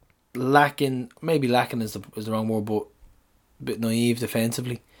lacking. Maybe lacking is the wrong word, but a bit naive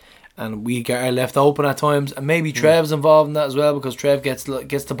defensively. And we get our left open at times, and maybe Trev's involved in that as well, because Trev gets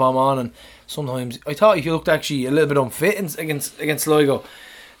the bomb on, and sometimes I thought he looked actually a little bit unfit against Sligo.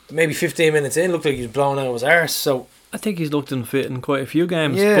 Maybe 15 minutes in, looked like he was blowing out of his arse. So I think he's looked unfit in quite a few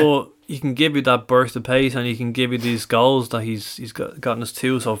games, yeah. But he can give you that burst of pace, and he can give you these goals that he's gotten us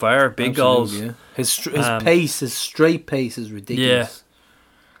to so far. Big goals. Yeah. His pace, his straight pace is ridiculous.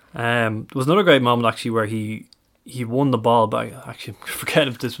 Yeah. There was another great moment actually where he won the ball back. Actually, I forget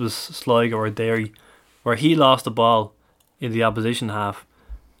if this was Sligo or Derry, where he lost the ball in the opposition half,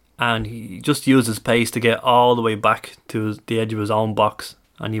 and he just used his pace to get all the way back to the edge of his own box,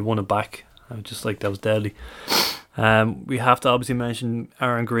 and he won it back. I was just like, that was deadly. We have to obviously mention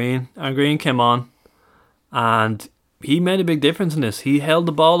Aaron Green. Aaron Green came on, and he made a big difference in this. He held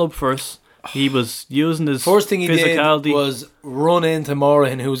the ball up first. He was using his first thing he physicality. did was run into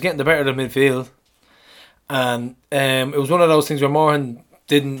Morahan, who was getting the better of the midfield. And it was one of those things where Morahan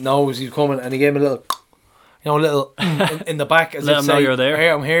didn't know he was coming, and he gave him a little in the back, as let if him say, know you're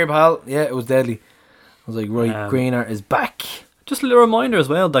there. I'm here, pal. Yeah, it was deadly. I was like, right, Greener is back. Just a little reminder as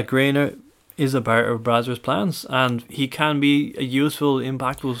well that Greener is a part of Brazzers' plans, and he can be a useful,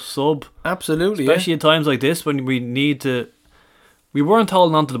 impactful sub. Absolutely, especially at times like this when we need to. We weren't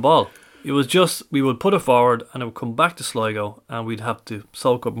holding on to the ball. It was just we would put it forward, and it would come back to Sligo, and we'd have to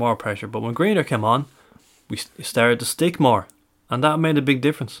soak up more pressure. But when Greener came on, we started to stick more, and that made a big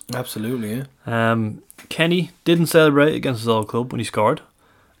difference. Absolutely, yeah. Kenny didn't celebrate against his old club when he scored,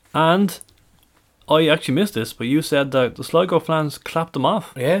 and I actually missed this, but you said that the Sligo fans clapped him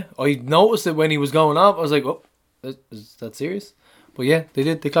off. Yeah, I noticed it when he was going off. I was like, oh, is that serious? But yeah, they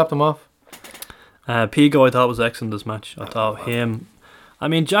did. They clapped him off. Pigo, I thought, was excellent this match. I thought him. I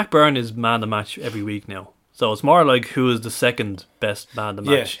mean, Jack Byrne is man of the match every week now, so it's more like who is the second best man of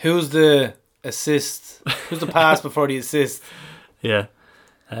the match. Yeah, who's the assist? Who's the pass before the assist? Yeah.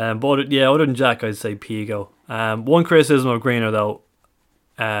 But yeah, other than Jack, I'd say Pigo. One criticism of Greener though,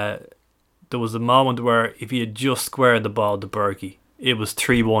 there was a moment where if he had just squared the ball to Burke, it was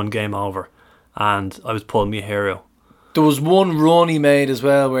 3-1 game over, and I was pulling my hair out. There was one run he made as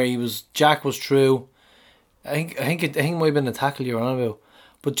well where Jack was through. I think it might have been a tackle you're on about,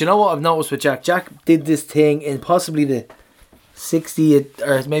 But do you know what I've noticed with Jack? Jack did this thing in possibly the 60th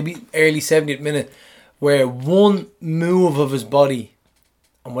or maybe early 70th minute where one move of his body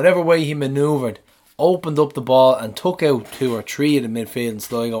and whatever way he manoeuvred opened up the ball and took out 2 or 3 of the midfield in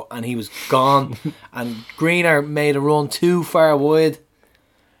Sligo, and he was gone. And Greener made a run too far wide,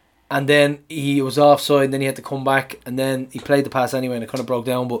 and then he was offside, and then he had to come back, and then he played the pass anyway, and it kind of broke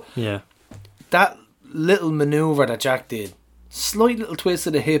down. But Yeah. that little manoeuvre that Jack did, slight little twist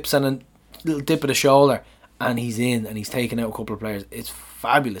of the hips and a little dip of the shoulder, and he's in, and he's taken out a couple of players. It's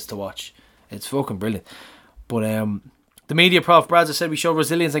fabulous to watch. It's fucking brilliant. But the media prof Bradza said we showed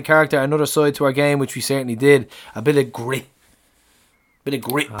resilience and character, another side to our game, which we certainly did. A bit of grit.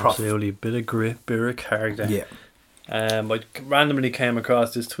 Prof. Absolutely. Bit of grit, bit of character. Yeah. I randomly came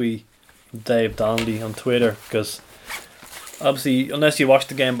across this tweet from Dave Donnelly on Twitter, because obviously, unless you watch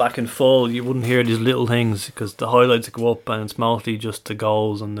the game back in full, you wouldn't hear these little things, because the highlights go up and it's mostly just the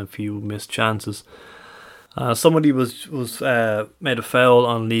goals and a few missed chances. Somebody was made a foul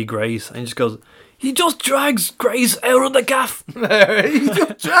on Lee Grace, and he just goes, "He just drags Grace out of the gaff." He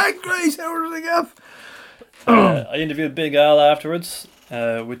just dragged Grace out of the gaff. I interviewed Big Al afterwards,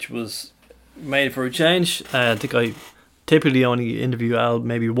 which was made for a change. I think I typically only interview Al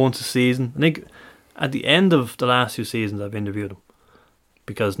maybe once a season. I think at the end of the last 2 seasons I've interviewed him,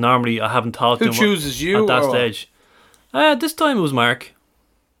 because normally I haven't talked to him. Who chooses you at that or stage? This time it was Mark.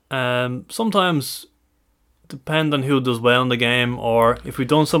 Sometimes depend on who does well in the game, or if we've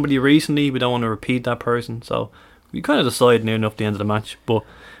done somebody recently, we don't want to repeat that person. So we kind of decide near enough the end of the match. But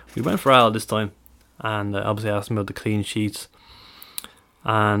we went for Al this time, and obviously asked him about the clean sheets.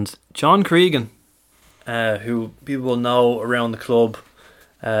 And John Cregan, who people will know around the club,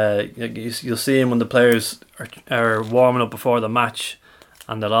 you'll see him when the players are warming up before the match,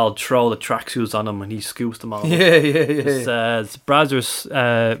 and they'll all throw the tracksuits on him and he scoops them all. Yeah. It's Brazzer's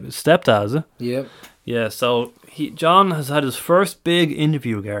stepdad, is it? Yep. Yeah, so John has had his first big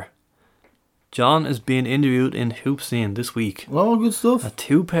interview, Gar. John is being interviewed in Hoop Scene this week. Oh, good stuff. A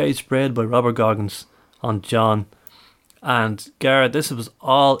 2-page spread by Robert Goggins on John. And Garrett, this was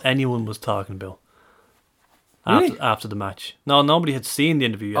all anyone was talking about after the match. No, nobody had seen the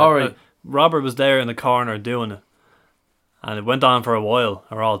interview yet. All right. Robert was there in the corner doing it, and it went on for a while.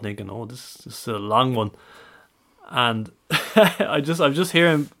 We're all thinking, "Oh, this is a long one." And I'm just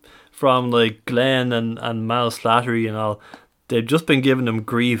hearing from like Glenn and Mal Slattery and all. They've just been giving him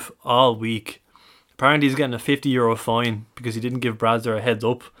grief all week. Apparently he's getting a €50 fine because he didn't give Bradzer a heads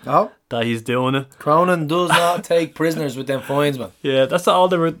up that he's doing it. Cronin does not take prisoners with them fines, man. Yeah, that's all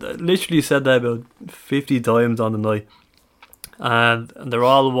they were. Literally said that about 50 times on the night. And they're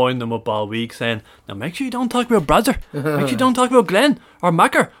all winding him up all week, saying, "Now make sure you don't talk about Bradzer. Make sure you don't talk about Glenn or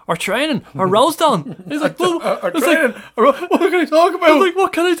Macker or training or Rosedon." He's like, "Well, or training. What can I talk about?" I was like,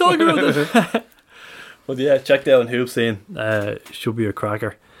 "What can I talk about?" But yeah, check that out in Hoop Scene. Should be a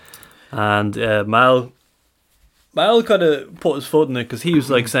cracker. And Mal kind of put his foot in it, because he was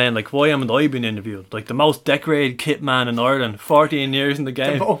like saying, like, "Why haven't I been interviewed? Like the most decorated kit man in Ireland, 14 years in the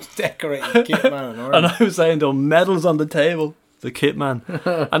game." The most decorated kit man in Ireland. And I was saying to him, medals on the table, the kit man.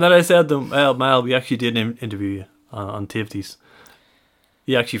 And then I said to him, "Well, Mal, we actually did interview you on Tftes."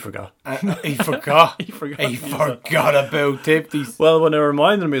 He actually forgot. He forgot. He forgot. He forgot about Tftes. Well, when I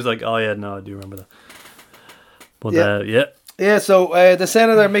reminded him, he was like, "Oh yeah, no, I do remember that." But yeah. Yeah, so the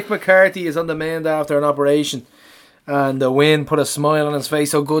Senator, Mick McCarthy, is on the mend after an operation. And the win put a smile on his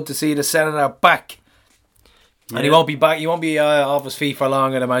face. So good to see the Senator back. Yeah. And he won't be back. He won't be off his feet for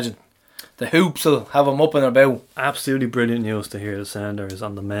long, I'd imagine. The hoops will have him up and about. Absolutely brilliant news to hear the Senator is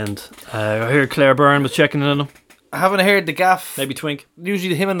on the mend. I hear Claire Byrne was checking in on him. I haven't heard the gaff. Maybe Twink.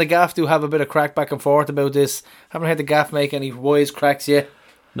 Usually him and the gaff do have a bit of crack back and forth about this. Haven't heard the gaff make any wise cracks yet.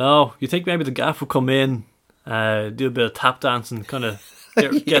 No, you think maybe the gaff will come in, do a bit of tap dancing, kind of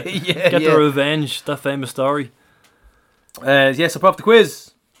get the revenge, that famous story. So pop the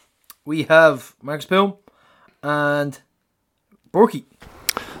quiz. We have Markus Poom and Burke.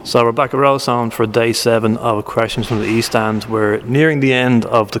 So we're back at Row Sound for day 7 of questions from the East End. We're nearing the end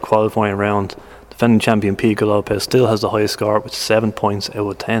of the qualifying round. Defending champion Pico Lopez still has the highest score with 7 points out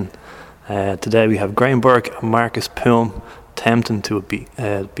of 10. Today we have Graham Burke and Markus Poom attempting to beat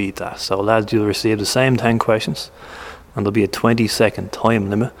that. So lads, you'll receive the same 10 questions, and there'll be a 20-second time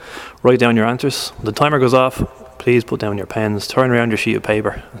limit. Write down your answers. When the timer goes off, please put down your pens, turn around your sheet of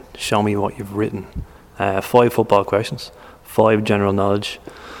paper and show me what you've written. 5 football questions, 5 general knowledge.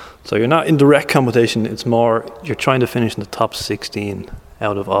 So you're not in direct competition, it's more you're trying to finish in the top 16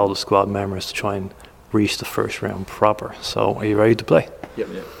 out of all the squad members to try and reach the first round proper. So are you ready to play? Yep.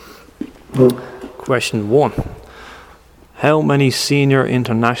 Question 1. How many senior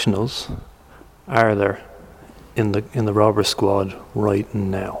internationals are there in the Rovers squad right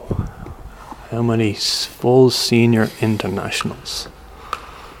now? How many full senior internationals?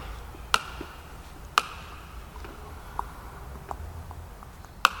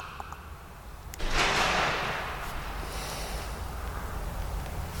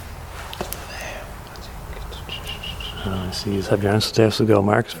 I see you have your answer there, so go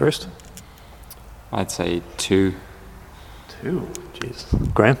Marcus first. I'd say 2. 2?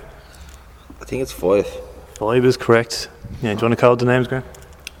 Jeez. Graham? I think it's 5. 5 is correct. Yeah, do you want to call out the names, Graham?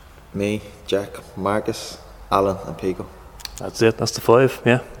 Me, Jack, Marcus, Alan and Pico. That's it, that's the 5,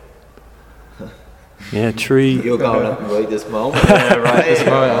 yeah. Yeah, 3. You're going up right this moment. Yeah, right this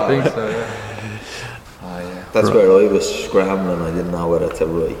moment, I think so, yeah. Oh, yeah. That's where I was scrambling, I didn't know whether to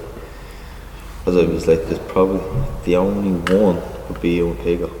write. Because I was like, there's probably the only one would be you and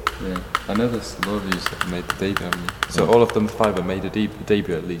Pico. Yeah, I know there's a lot of yous that made the debut. So all of them 5 have made a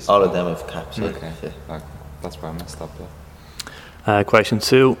debut at least. All of them have caps. Okay, Yeah. that's where I messed up there. Question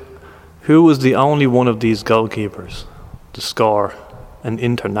 2. Who was the only one of these goalkeepers to score an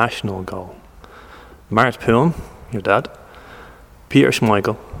international goal? Mart Poom, your dad, Peter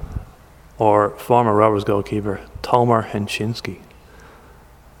Schmeichel, or former Rovers goalkeeper Tomer Henshinski?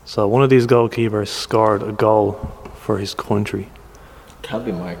 So one of these goalkeepers scored a goal for his country. Can't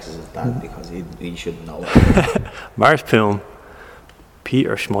be Marcus' dad because he should know. Mart Poom,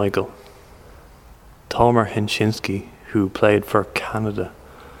 Peter Schmeichel, Tomer Henshinski, who played for Canada.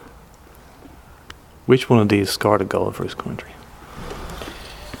 Which one of these scored a goal for his country?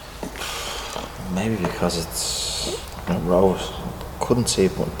 Maybe because it's Rose. Couldn't see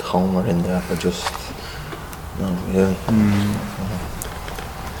putting Tomer in there for just no really.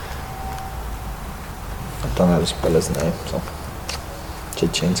 I don't know how to spell his name, so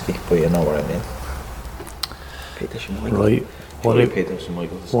Chichinski, but you know what I mean. Peter Schmeichel. Right. Peter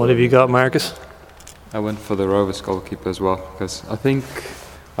Schmeichel. What have you got, Marcus? I went for the Rovers goalkeeper as well because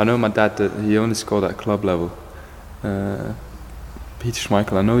I know my dad that he only scored at club level. Peter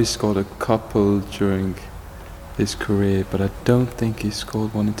Schmeichel, I know he scored a couple during his career, but I don't think he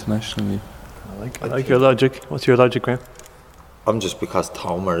scored one internationally. I like your logic. What's your logic, Graham? I'm just because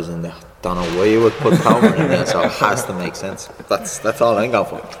Tomer is in there. Don't know why you would put Tomer in there, so it has to make sense. That's all I'm going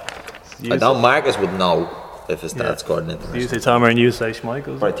for. I know Marcus would know if his dad scored an international. You say Tomer and you say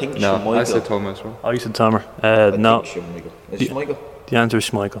Schmeichel? But I think No, Schmeichel. I said Tomer as well. Oh, you said Tomer. No. Is it Schmeichel? The answer is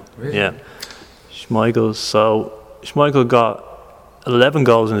Schmeichel. Really? Yeah. Schmeichel. So Schmeichel got 11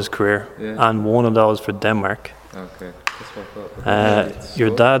 goals in his career, and one of those for Denmark. Okay, that's what I thought.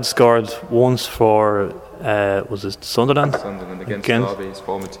 Your dad scored once for was it Sunderland? Sunderland against Derby, his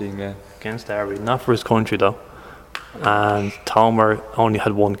former team, yeah. Against Derby, not for his country though. And Tomer only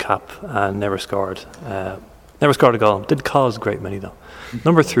had one cap and never scored a goal. Did cause a great many though.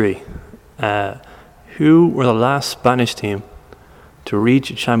 Number 3, who were the last Spanish team to reach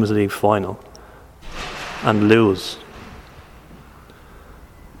a Champions League final and lose?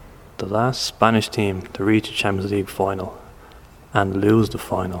 The last Spanish team to reach a Champions League final and lose the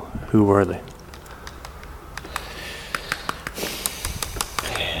final. Who were they?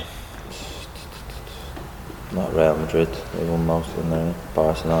 Not Real Madrid. They won most of them.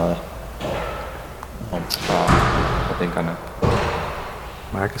 Barcelona. I think I know.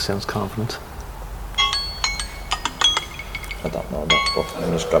 Marcus sounds confident. I don't know that, but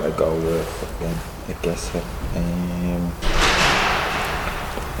I'm just gonna go with again. I guess it.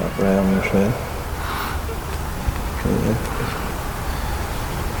 Not Real Madrid.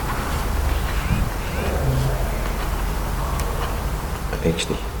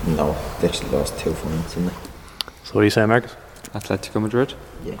 Actually, no. They actually lost 2 points, didn't they? So what do you say, Marcus? Atletico Madrid?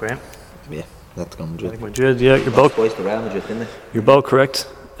 Yeah. Graham? Yeah, that's going Madrid. Madrid, yeah, you're both. Twice to Real Madrid, didn't they? You're both correct.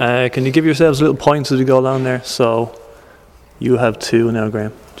 Can you give yourselves little points as you go down there? So you have 2 now,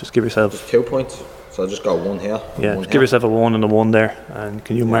 Graham. Just give yourself. 2 points. So I'll just go 1 here. Yeah, one just give yourself a 1 and a 1 there, and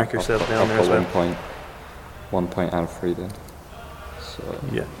can you mark yourself down there I'll as put well? 1 point and 3 then. So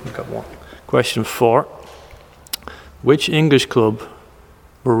Yeah, you've got 1. Question 4: which English club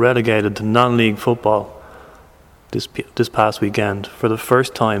were relegated to non-league football this past weekend for the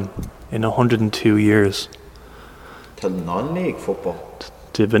first time in 102 years? To non-league football.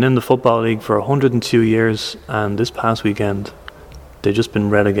 They've been in the Football League for 102 years, and this past weekend they've just been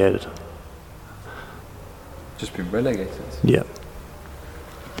relegated. just been relegated. Yeah.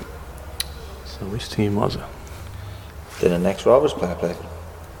 So which team was it? Did the next Rovers play?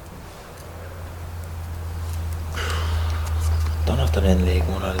 Don't know if they're in League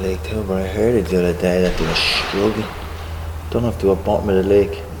 1 or League 2, but I heard it the other day that they were struggling. Don't know if they were bottom of the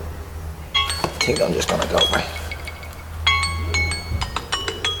league. I think I'm just gonna go, right?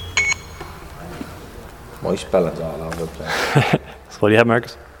 My spelling's all over the place. So what do you have,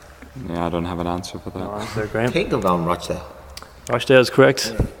 Marcus? Yeah, I don't have an answer for that. No answer, I Graham. think I'm going Rochdale. Rochdale is correct.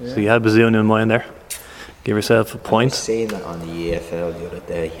 So you had Bazzoon in mind there. Give yourself a I point. seen that on the EFL the other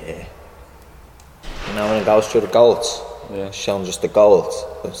day. You know when it goes through the goals? Yeah. Showing just the goals.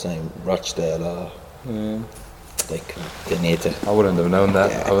 I'm saying Rochdale or they need to. I wouldn't have known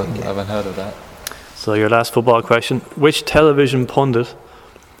that. Yeah, I haven't heard of that. So your last football question. Which television pundit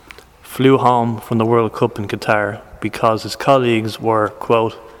flew home from the World Cup in Qatar because his colleagues were,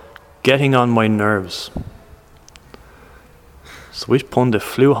 quote, getting on my nerves? So which pundit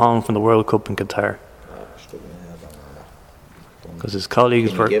flew home from the World Cup in Qatar because his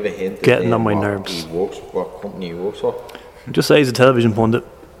colleagues were getting on my nerves? What company he works for? Just say he's a television pundit.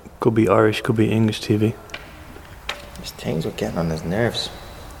 Could be Irish, could be English TV. His things were getting on his nerves.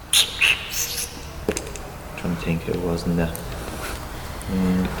 Trying to think who it was in there.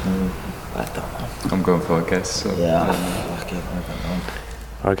 I don't know. I'm going for a guess. So. Yeah, I don't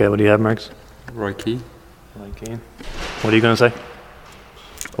know. Okay, what do you have, Marcus? Roy Keane. Roy Keane. What are you going to say?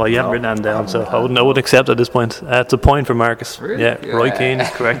 Well, you haven't written that down, so I would accept at this point. It's a point for Marcus. Really? Yeah, Roy Keane is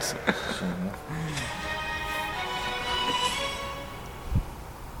correct.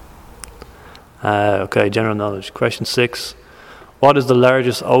 Okay, general knowledge. Question 6. What is the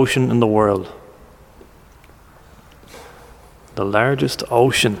largest ocean in the world? The largest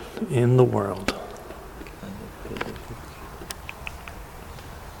ocean in the world.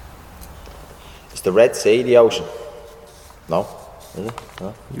 Is the Red Sea the ocean? No? Is it?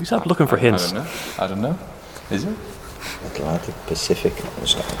 No? You stop looking for hints. I don't know. Is it? Atlantic, Pacific. I'm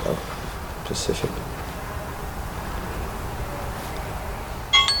just gonna go Pacific.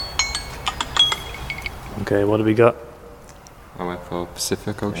 Okay, what have we got? I went for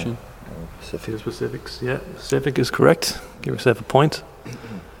Pacific Ocean. Pacific. Pacifics, yeah. Pacific is correct. Give yourself a point.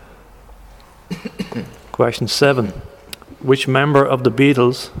 Question 7. Which member of the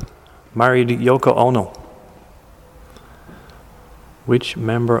Beatles married Yoko Ono? Which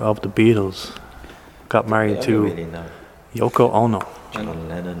member of the Beatles got married to really know. Yoko Ono? John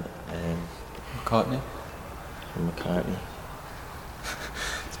Lennon McCartney. and McCartney.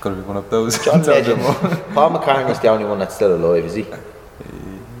 It's got to be one of those. John Legend. Paul McCartney's the only one that's still alive, is he?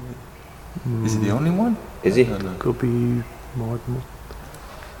 Is he the only one? Is he? Could be more than one.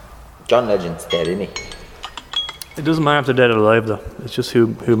 John Legend's dead, isn't he? It doesn't matter if they're dead or alive, though. It's just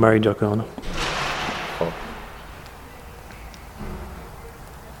who married Yoko Ono. Oh.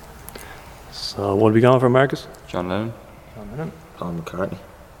 So what are we going for, Marcus? John Lennon. John Lennon. Paul McCartney.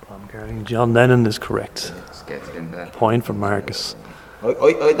 Paul McCartney. John Lennon is correct. Let's get it in there. Point for Marcus.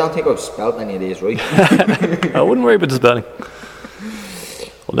 I don't think I've spelled any of these right. I wouldn't worry about the spelling.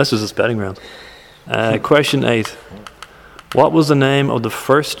 Unless there's a spelling round. Question 8. What was the name of the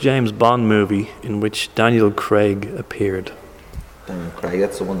first James Bond movie in which Daniel Craig appeared? Daniel Craig,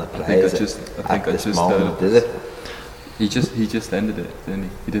 that's the one that plays I think I just moment, did it? He just ended it, didn't he?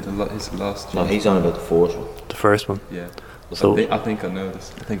 He did his last. No, he's on about the fourth one. The first one. Yeah. So- I think I know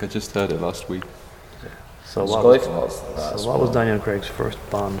this. I think I just heard it last week. So Skyfall. what was Daniel Craig's first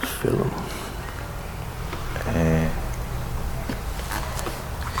Bond film?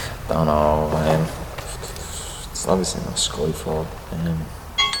 Don't know. It's obviously not Skyfall. I'm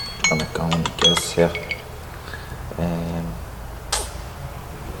gonna go and guess here.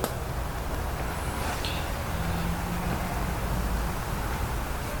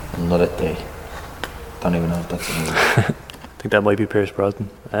 Another Day. Don't even know if that's a movie. I think that might be Pierce Brosnan.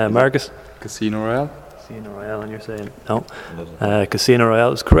 Marcus? Casino Royale. Casino Royale, and you're saying no. Casino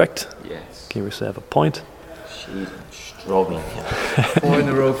Royale is correct. Yes. Give yourself a point. Jeez, I'm struggling here. 4 in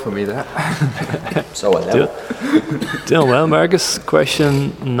a row for me. That. So I know. Doing well, Marcus.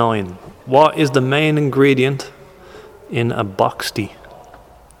 Question 9. What is the main ingredient in a boxty?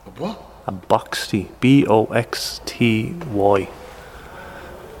 What? A boxty. Boxty.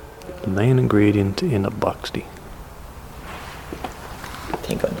 The main ingredient in a boxty. I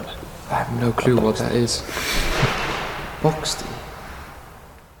think I know it. I have no clue what that is. Boxty.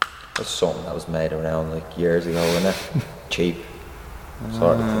 That's something that was made around like years ago, wasn't it? Cheap.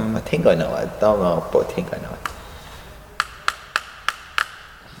 Sort of thing. I think I know it. I don't know, but I think I know it.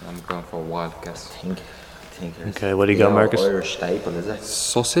 I'm going for a wild guess. I think it's Okay, what do you got, Marcus? Irish staple, is it?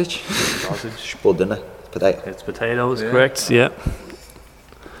 Sausage. Spud, isn't it? Potato. It's potatoes, correct? Yeah.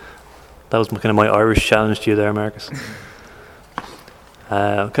 That was kind of my Irish challenge to you there, Marcus.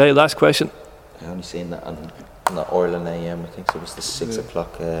 Okay, last question. I only seen that on the Ireland AM. I think it was the 6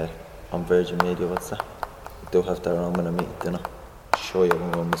 o'clock on Virgin Media. What's that? They do have their own when I meet dinner. Sure, your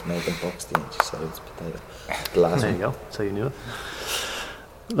one was making boxty and she said it's potato. The last There one. you go. So you knew it.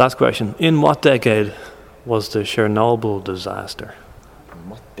 Last question. In what decade was the Chernobyl disaster? In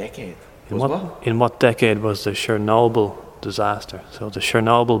what decade? In what decade was the Chernobyl disaster? So the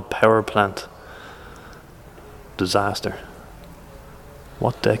Chernobyl power plant disaster.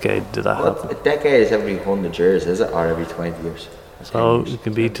 What decade did that happen? A decade is every 100 years, is it? Or every 20 years? So it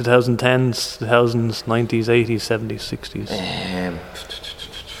can be 2010s, 2000s, 90s, 80s, 70s, 60s.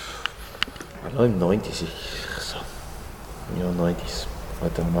 Well, I'm 90s. So, 90s. I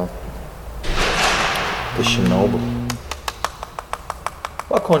don't know. The Chernobyl.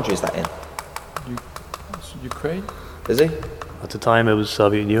 What country is that in? Ukraine? Is it? At the time it was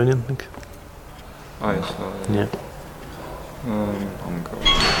Soviet Union, I think. Yeah.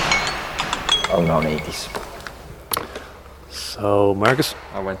 I'm going 80s. So, Marcus?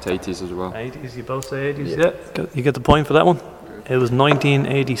 I went 80s as well. 80s, you both say 80s? Yeah. You get the point for that one. It was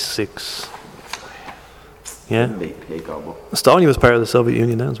 1986. Yeah. Estonia was part of the Soviet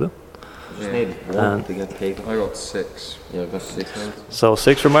Union then as well. Just needed one to get paid. I got 6. Yeah, I got 6. So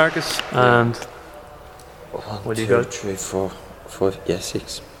 6 for Marcus, and what do you got? 3, 4, 5. Yeah,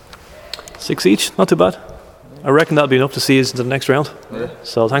 6. 6 each, not too bad. I reckon that'll be enough to see us into the next round. Yeah.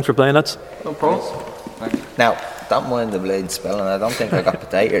 So thanks for playing, lads. No problem. Now, don't mind the blade spelling. I don't think I got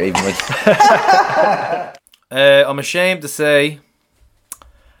potato even with. I'm ashamed to say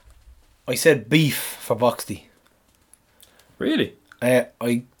I said beef for Boxty. Really? I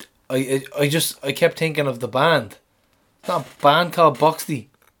kept thinking of the band. It's not a band called Boxty.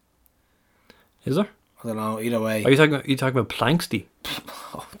 Is there? I don't know, either way. Are you talking about Planksty?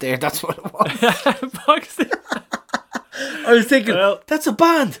 Oh, there, that's what it was. Boxty. I was thinking, that's a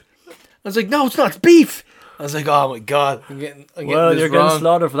band. I was like, no, it's not, it's beef. I was like, oh my god, I'm getting this you're wrong. getting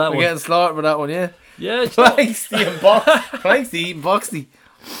slaughtered for that one. I'm getting slaughtered for that one, yeah. Yeah, Planksty and Planksty eating Boxty.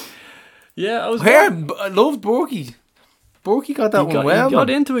 Yeah, I loved Borky. Borky got that one well. He got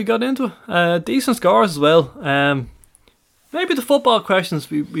into it. Decent scores as well. Maybe the football questions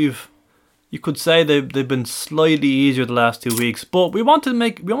you could say they've been slightly easier the last 2 weeks, but we want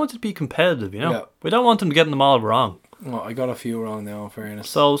to be competitive, Yeah. We don't want them getting them all wrong. Well, I got a few wrong now, in fairness.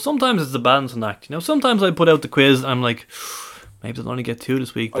 So sometimes it's a balancing act, Sometimes I put out the quiz and I'm like, maybe they'll only get 2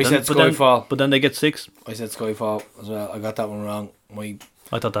 this week. I said Skyfall. But then they get 6. I said Skyfall as well. I got that one wrong. My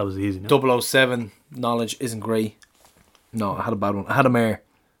I thought that was easy. 007 knowledge isn't great. No, I had a bad one. I had a mare.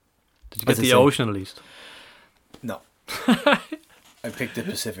 Did you get the ocean at least? No. I picked the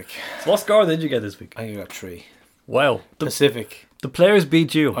Pacific. So what score did you get this week? I think I got 3. Wow. Pacific. The players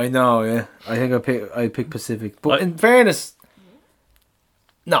beat you. I know, yeah. I think I picked Pacific. But in fairness,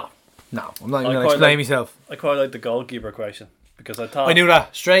 no. I'm not even going to explain myself. I quite like the goalkeeper question because I knew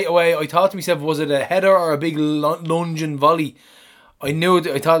that straight away. I thought to myself, was it a header or a big lunging volley? I knew it.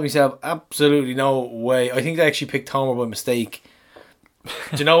 I thought to myself, absolutely no way. I think they actually picked Homer by mistake.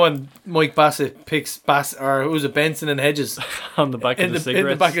 Do you know when Mike Bassett picks or who was it, Benson and Hedges on the back of the cigarettes? In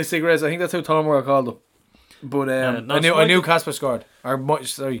the back of the cigarettes. I think that's how Tomer called them. But I knew Casper scored. Or Peter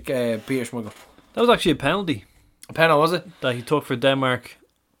Schmeichel. That was actually a penalty. A penalty, was it? That he took for Denmark.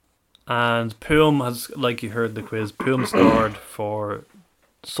 And Poom has, like you heard the quiz, Poom scored for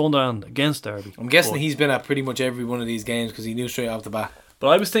Sunderland against Derby. I'm guessing he's been at pretty much every one of these games because he knew straight off the bat. But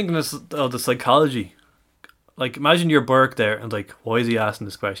I was thinking of the psychology. Like, imagine you're Burke there and like, why is he asking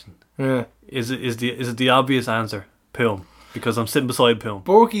this question? Yeah. Is it the obvious answer? Poom. Because I'm sitting beside Poom.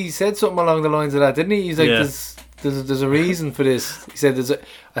 Borky said something along the lines of that, didn't he? He's like, there's a reason for this. He said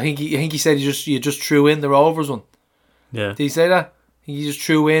I think he said you just threw in the Rovers one. Yeah. Did he say that? He just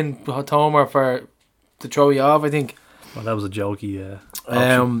threw in Tomer to throw you off, I think. Well, that was a jokey. Yeah.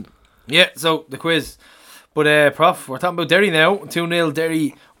 So the quiz, but Prof, we're talking about Derry now. 2-0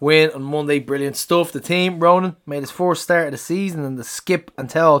 Derry win on Monday. Brilliant stuff. The team, Ronan, made his first start of the season, and the skip and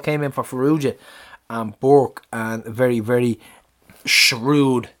tell came in for Farrugia and Burke, and a very, very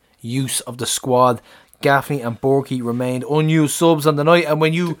shrewd use of the squad. Gaffney and Borky remained unused subs on the night, and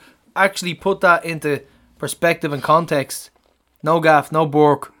when you actually put that into perspective and context, no Gaff, no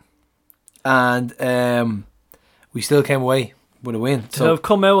Burke, and we still came away with a win. To have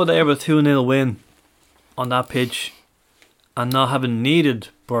come out there with a 2-0 win on that pitch and not having needed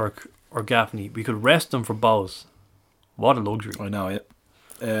Burke or Gaffney, we could rest them for Bowes. What a luxury. I know, yeah.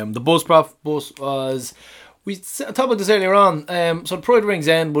 The bus was, we talked about this earlier on, so the Pride Rings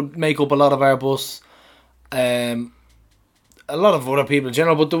End would make up a lot of our bus, a lot of other people in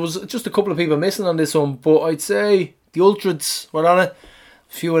general, but there was just a couple of people missing on this one. But I'd say the Ultrades were on it,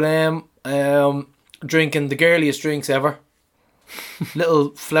 a few of them drinking the girliest drinks ever.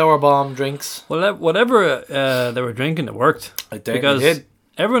 Little flower bomb drinks. Well, whatever they were drinking, it worked. It did.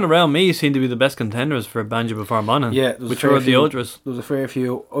 everyone around me seemed to be the best contenders for Banjo before Monaghan. Yeah, there was which a fair were the few. Ultras. There was a fair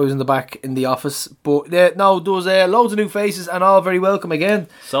few. I was in the back in the office, but no, there was loads of new faces and all very welcome again.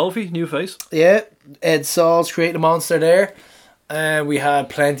 Sophie, new face. Yeah, Ed Saul's creating a monster there. We had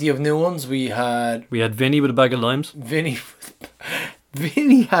plenty of new ones. We had Vinny with a bag of limes. Vinny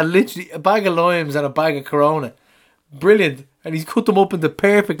had literally a bag of limes and a bag of Corona. Brilliant. And he's cut them up into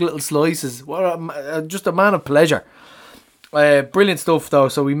perfect little slices. What just a man of pleasure. Brilliant stuff though.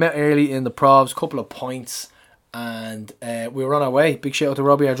 So we met early in the Provs, couple of pints, and we were on our way. Big shout out to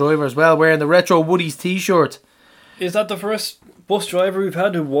Robbie, our driver, as well, wearing the retro Woody's t-shirt. Is that the first bus driver we've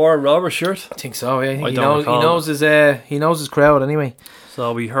had who wore a robber shirt? I think so. Yeah, I don't recall. He knows his crowd anyway.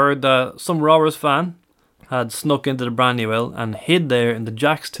 So we heard that some Robbers fan had snuck into the Brandywell and hid there in the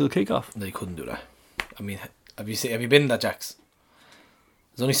Jacks till kickoff. They couldn't do that. I mean, have you been in that Jacks?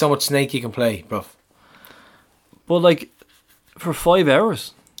 There's only so much snake you can play, bruv. But like, for 5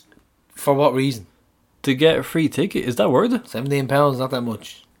 hours For what reason? to get a free ticket, is that worth it? £17, not that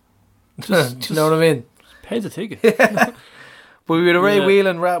much. Do you know what I mean? Pay the ticket. But we had a Ray Yeah.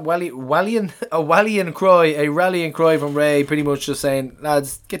 Whelan rallying cry from Ray, pretty much just saying,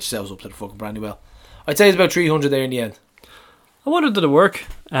 lads, get yourselves up to the fucking Brandywell. I'd say it's about 300 there in the end. I wondered did it work.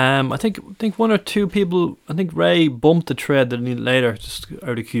 I think one or two people. I think Ray bumped the tread later, just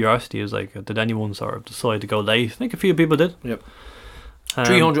out of curiosity. He was like, did anyone sort of decide to go late? I think a few people did. Yep.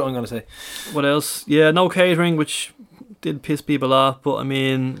 300, I'm gonna say. What else? Yeah, no catering, which did piss people off. But I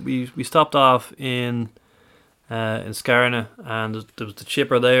mean, we stopped off in Scarna, and there was the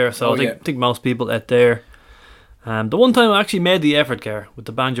chipper there. So I think most people ate there. The one time I actually made the effort, Gar, with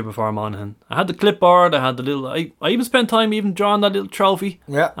the banjo before Monaghan. I had the clipboard, I had the little... I even spent time even drawing that little trophy.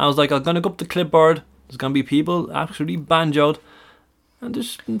 Yeah. I was like, I'm going to go up the clipboard. There's going to be people actually banjoed.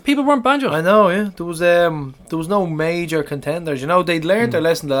 And people weren't banjoed. I know, yeah. There was no major contenders. You know, they'd learned their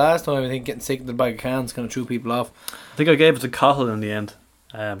lesson the last time. I think getting sick of the bag of cans kind of threw people off. I think I gave it to Cahill in the end.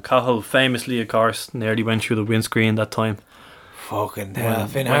 Cahill famously, of course, nearly went through the windscreen that time. Fucking hell,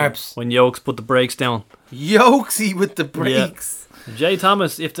 Finn Harps. When Yokes put the brakes down. Yokesy with the brakes. Yeah. Jay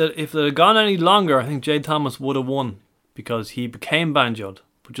Thomas, if it had gone any longer, I think Jay Thomas would have won because he became banjoed,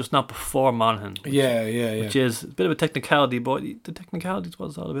 but just not before Monaghan. Which Which is a bit of a technicality, but the technicality is what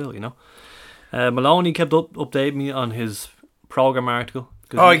it's all about, you know. Maloney kept updating me on his program article.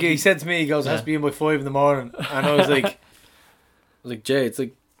 Oh, he said to me, he goes, it has to be in by 5 in the morning. And I was like, Jay, it's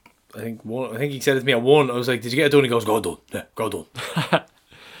like, I think he said it to me at 1. I was like, did you get it done? He goes, go done. Yeah, go done.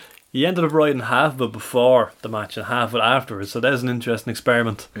 He ended up writing half of it before the match and half of it afterwards. So that's an interesting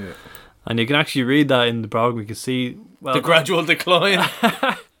experiment. Yeah. And you can actually read that in the program. You can see the gradual decline.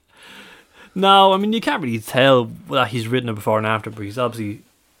 No, I mean, you can't really tell that he's written it before and after, but he's obviously,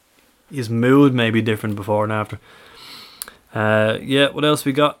 his mood may be different before and after. What else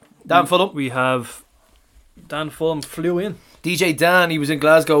we got? Dan Fulham. We have Dan Fulham flew in. DJ Dan, he was in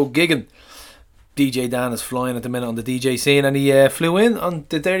Glasgow gigging. DJ Dan is flying at the minute on the DJ scene, and he flew in on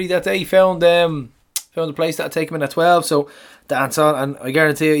the Derry that day. He found a place that would take him in at 12. So dance on, and I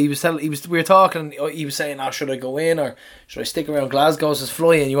guarantee you, we were talking. And he was saying, "Oh, should I go in or should I stick around Glasgow?" I says,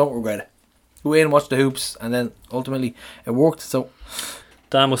 "Fly in, you won't regret it. Go in, watch the hoops," and then ultimately it worked. So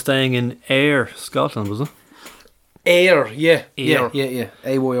Dan was staying in Ayr, Scotland, was it? Ayr, Ayr.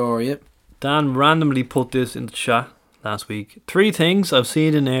 AYR, yeah. Dan randomly put this in the chat last week. 3 things I've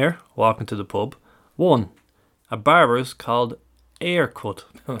seen in Ayr walking to the pub. 1, a barber's called Ayr Cut.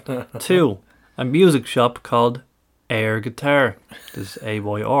 2, a music shop called Ayr Guitar. This is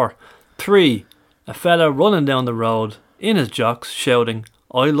AYR. 3, a fella running down the road in his jocks shouting,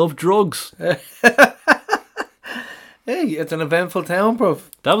 "I love drugs." Hey, it's an eventful town, bruv.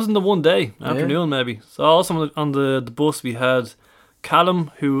 That was in the one day, afternoon maybe. So also on the bus we had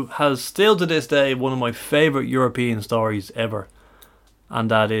Callum, who has still to this day one of my favourite European stories ever. And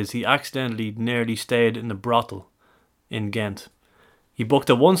that is, he accidentally nearly stayed in a brothel in Ghent. He booked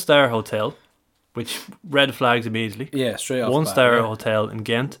a 1-star hotel, which red flags immediately. Yeah, straight off. 1-star hotel in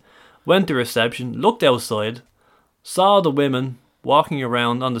Ghent. Went to reception, looked outside, saw the women walking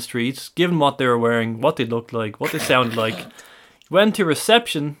around on the streets, given what they were wearing, what they looked like, what they sounded like. Went to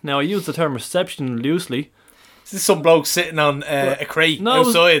reception. Now I use the term reception loosely. Is this some bloke sitting on a crate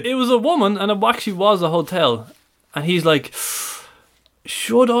outside? It was a woman, and it actually was a hotel. And he's like,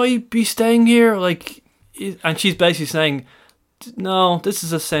 "Should I be staying here?" And she's basically saying, "No, this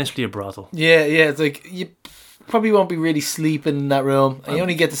is essentially a brothel." Yeah, it's like, you probably won't be really sleeping in that room, and you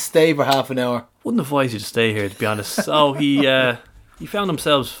only get to stay for half an hour. Wouldn't advise you to stay here, to be honest. So he found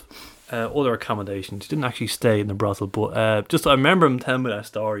himself other accommodations. He didn't actually stay in the brothel, but I remember him telling me that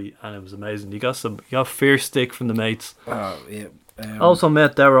story, and it was amazing. He got fierce stick from the mates. Oh yeah, Also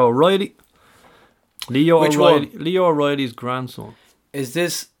met Darragh O'Reilly. Which one? Leo O'Reilly's grandson. Is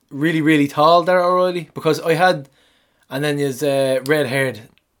this really, really tall, Darragh O'Reilly? Because I had... And then there's red-haired,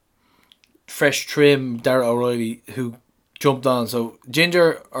 fresh trim Darragh O'Reilly who jumped on. So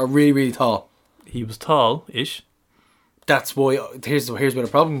Ginger are really, really tall. He was tall-ish. That's why... Here's where the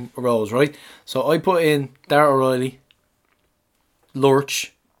problem arose, right? So I put in Darragh O'Reilly,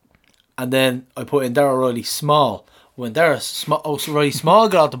 Lurch, and then I put in Darragh O'Reilly small. When Darragh O'Reilly small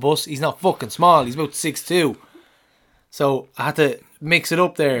got off the bus, he's not fucking small. He's about 6'2". So I had to mix it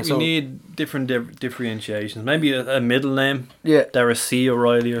up there. We need different differentiations. Maybe a middle name. Yeah. Darragh C.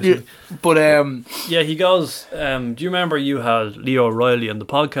 O'Reilly or something. Yeah. But yeah, he goes. Do you remember you had Leo O'Reilly on the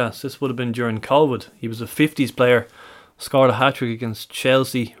podcast? This would have been during COVID. He was a 50s player, scored a hat trick against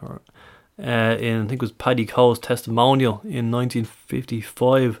Chelsea, in I think it was Paddy Cole's testimonial in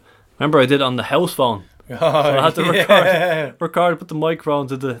 1955. Remember, I did it on the house phone. So I had to record, put the microphone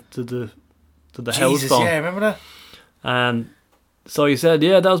to the house phone. Yeah, remember that? And so he said,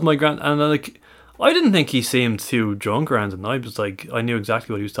 yeah, that was my grand. And I didn't think he seemed too drunk or anything. I was like, I knew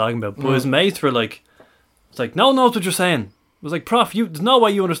exactly what he was talking about. But his mates were like, it's like, no one knows what you're saying. It was like, Prof, there's no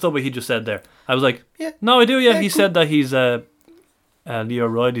way you understood what he just said there. I was like, yeah, no, I do. Yeah, he said that he's Leo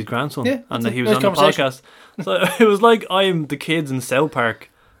O'Reilly's grandson, and that he was on the podcast. So it was like I'm the kids in South Park,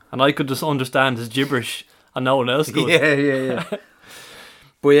 and I could just understand his gibberish, and no one else could. Yeah.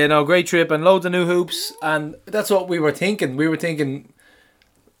 But yeah, no, great trip and loads of new hoops, and that's what we were thinking. We were thinking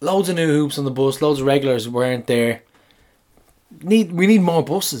loads of new hoops on the bus, loads of regulars weren't there. We need more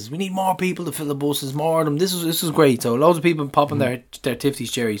buses. We need more people to fill the buses, more of them. This was great. So loads of people popping their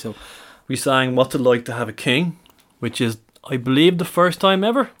Tftes cherry. So we sang "What's It Like to Have a King," which is, I believe, the first time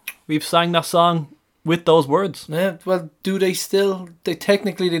ever we've sang that song with those words. Yeah. Well, do they still? They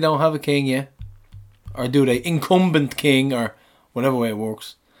don't have a king yet, or do they? Incumbent king or whatever way it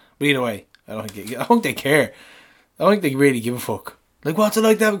works. But either way, I don't think they care. I don't think they really give a fuck. Like, what's it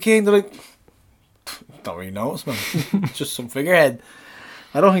like to have a king? They're like, don't really notice, man. It's just some figurehead.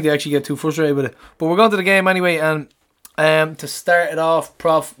 I don't think they actually get too frustrated with it. But we're going to the game anyway, and to start it off,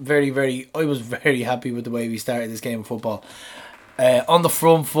 Prof, I was very happy with the way we started this game of football. On the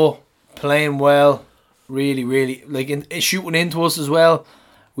front foot, playing well, really, really, shooting into us as well.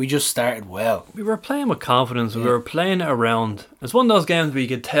 We just started well. We were playing with confidence. Yeah. We were playing around. It's one of those games where you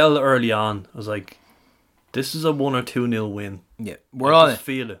could tell early on. I was like, this is a 1 or 2-0 win. Yeah, we're on it.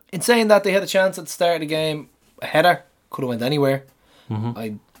 Feel it. In saying that, they had a chance at the start of the game. A header. Could have went anywhere. Mm-hmm.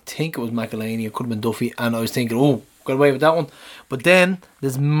 I think it was McElhaney. It could have been Duffy. And I was thinking, got away with that one. But then,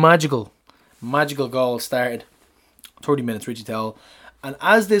 this magical goal started. 30 minutes, Richie Towell. And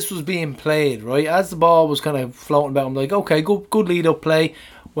as this was being played, right, as the ball was kind of floating about, I'm like, okay, good lead-up play.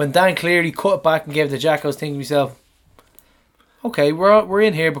 When Dan Cleary cut it back and gave it to Jack, I was thinking to myself, okay, we're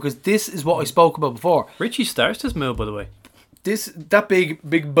in here because this is what I spoke about before. Richie starts this move, by the way. That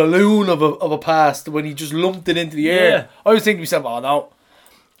big balloon of a pass when he just lumped it into the air. I was thinking to myself, oh no.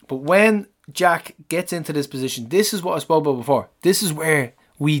 But when Jack gets into this position, this is what I spoke about before. This is where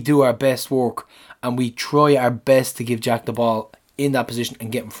we do our best work and we try our best to give Jack the ball in that position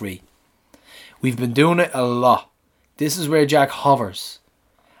and get him free. We've been doing it a lot. This is where Jack hovers.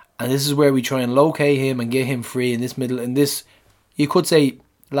 And this is where we try and locate him and get him free in this middle, in this, you could say,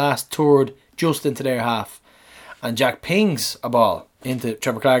 last third, just into their half. And Jack pings a ball into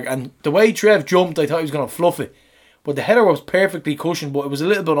Trevor Clark. And the way Trev jumped, I thought he was going to fluff it. But the header was perfectly cushioned, but it was a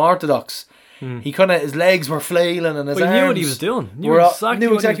little bit unorthodox. He his legs were flailing and his arms. He knew what he was doing. Knew exactly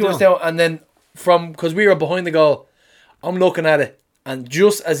what he was doing. And then because we were behind the goal, I'm looking at it. And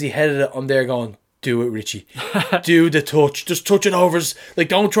just as he headed it, I'm there going, do it, Richie. Do the touch. Just touch it over his...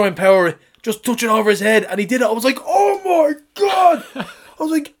 don't try and power it. Just touch it over his head. And he did it. I was like, oh my God. I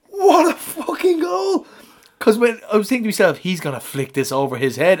was like, what a fucking goal. Because when I was thinking to myself, he's going to flick this over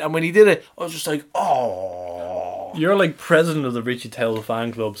his head. And when he did it, I was just like, oh. You're like president of the Richie Towell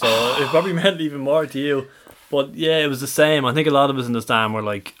fan club. So it probably meant even more to you. But yeah, it was the same. I think a lot of us in the stand were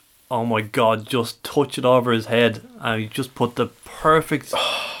like, oh my God, just touch it over his head. And he just put the perfect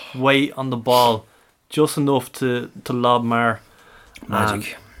weight on the ball. Just enough to lob Mar.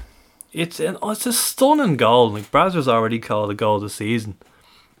 Magic. It's a stunning goal. Like Brazzers already called a goal of the season.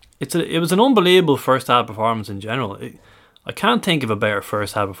 It was an unbelievable first half performance in general. I can't think of a better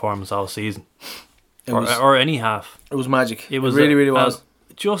first half performance all season, or any half. It was magic. It really was.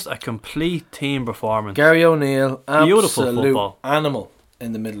 Just a complete team performance. Gary O'Neill, beautiful absolute football animal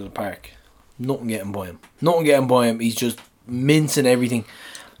in the middle of the park. Nothing getting by him. He's just mincing everything.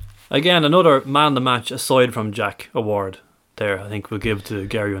 Again, another man of the match aside from Jack award there. I think we'll give it to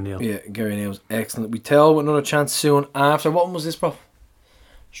Gary O'Neill. Yeah, Gary O'Neill was excellent. We tell with another chance soon after. What one was this, bro?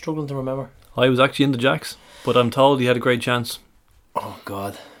 Struggling to remember. I was actually in the Jacks, but I'm told he had a great chance. Oh,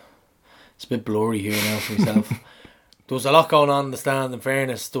 God. It's a bit blurry here now for myself. There was a lot going on in the stand, in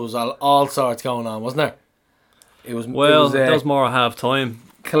fairness. There was all sorts going on, wasn't there? It was that was more half time.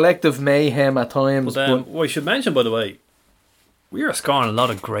 Collective mayhem at times. But we should mention, by the way, we are scoring a lot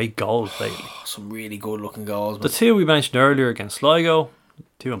of great goals lately. Some really good looking goals. The two we mentioned earlier against Sligo,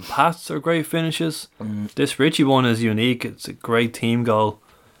 two on Pats are great finishes. This Richie one is unique. It's a great team goal.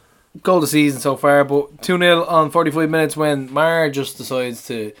 Goal of the season so far, but 2-0 on 45 minutes when Mar just decides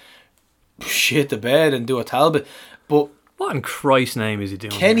to shit the bed and do a Talbot. But what in Christ's name is he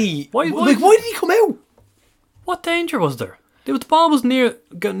doing? Kenny, why did he come out? What danger was there? The ball was near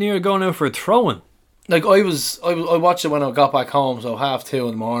going out for a throw-in. Like I watched it when I got back home, so 2:30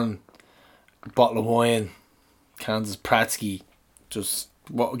 in the morning, bottle of wine, Kansas Pratsky, just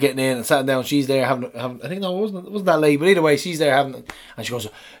getting in and sat down. She's there having. I think no, it wasn't that late, but either way, she's there having. And she goes,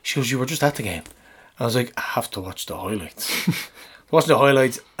 you were just at the game. And I was like, I have to watch the highlights. Watching the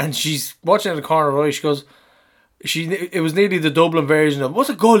highlights, and she's watching in the corner of her eye. She goes, it was nearly the Dublin version of what's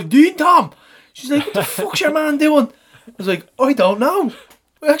a goal doing, Tom? She's like, what the fuck's your man doing? I was like, I don't know.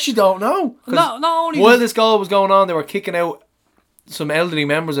 I actually don't know. Not only while this goal was going on, they were kicking out some elderly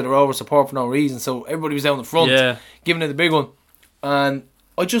members of the Rovers support for no reason. So everybody was down the front, giving it the big one. And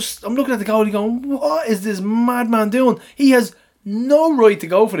I'm looking at the goalie going, what is this madman doing? He has no right to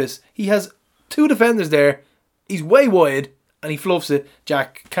go for this. He has two defenders there. He's way wide, and he fluffs it.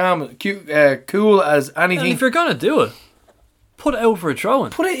 Jack, calm, cool as anything. And if you're gonna do it, put it out for a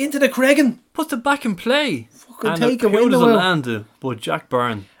throw-in. Put it into the Cregan. Put it back in play. And take it doesn't land, but Jack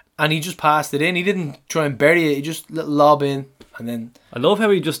Byrne. And he just passed it in. He didn't try and bury it. He just little lob in, and then. I love how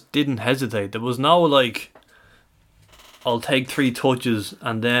he just didn't hesitate. There was no like, I'll take 3 touches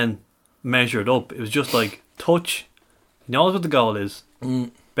and then measure it up. It was just like touch. He knows what the goal is.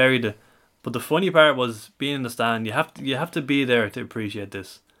 Buried it. But the funny part was being in the stand. You have to be there to appreciate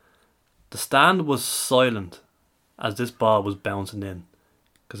this. The stand was silent as this ball was bouncing in.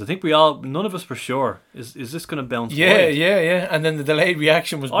 Because I think none of us were sure. Is this going to bounce wide? Yeah. And then the delayed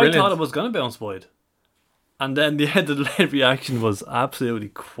reaction was brilliant. I thought it was going to bounce wide. And then the delayed reaction was absolutely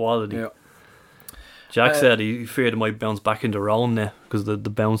quality. Yeah. Jack said he feared it might bounce back into Rowan there because of the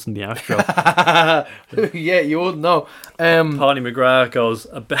bounce in the Astro. Yeah, you wouldn't know. Paulie McGrath goes,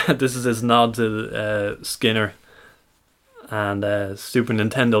 this is his nod to Skinner and Super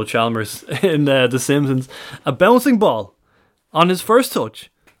Nintendo Chalmers in The Simpsons. A bouncing ball on his first touch.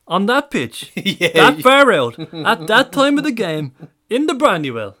 On that pitch, that far out, at that time of the game, in the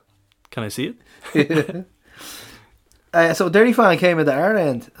Brandywell. Can I see it? So Derry fan came at our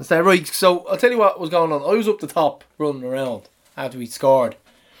end and said, right, so I'll tell you what was going on. I was up the top running around after we scored.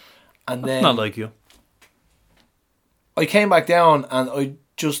 And then not like you. I came back down and I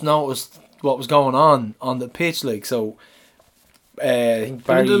just noticed what was going on the pitch. Like, so I think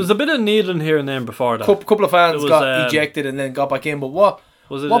Barry, there was a bit of needling here and there before that. Couple of fans got ejected and then got back in. But what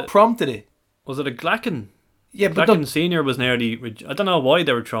prompted it? Was it a Glacken? Yeah, but Glacken Senior was nearly. I don't know why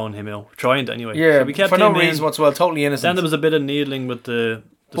they were throwing him out. Trying to anyway. Yeah, so we kept for no reason whatsoever. Totally innocent. Then there was a bit of needling with the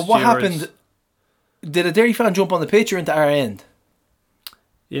but what happened? Did a Derry fan jump on the pitch or into our end?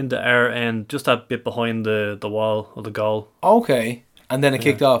 Into our end, just that bit behind the wall of the goal. Okay, and then it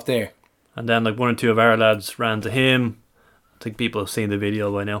kicked off there. And then like 1 or 2 of our lads ran to him. I think people have seen the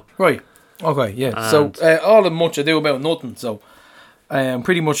video by now. Right. Okay. Yeah. And so all the much ado about nothing. So.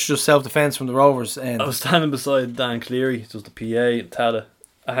 Pretty much just self-defence from the Rovers. And I was standing beside Dan Cleary, just the PA, Tada,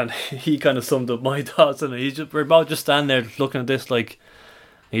 and he kind of summed up my thoughts. And we're both just standing there looking at this like,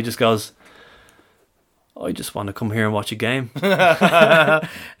 he just goes, I just want to come here and watch a game. And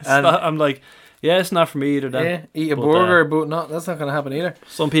I'm like, yeah, it's not for me either then. Yeah, eat a burger, but that's not going to happen either.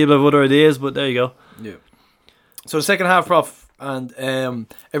 Some people have other ideas, but there you go. Yeah. So the second half, Prof, and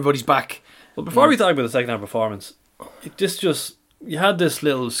everybody's back. Well, before we talk about the second half performance, you had this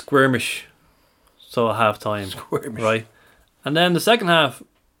little skirmish, so at half time, right? And then the second half,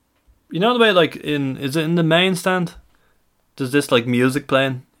 you know the way like is it in the main stand? There's this like music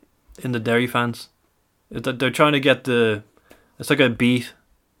playing in the Derry fans. They're trying to get it's like a beat.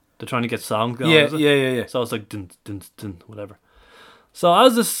 They're trying to get songs going. Yeah. So it's like dun dun dun whatever. So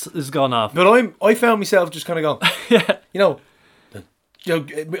as this is going off, but I found myself just kind of going, yeah,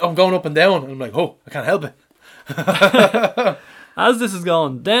 I'm going up and down, and I'm like, oh, I can't help it. As this is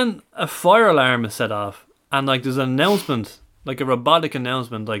going, then a fire alarm is set off, and like there's an announcement, like a robotic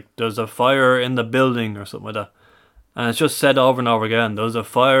announcement, like there's a fire in the building or something like that, and it's just said over and over again. There's a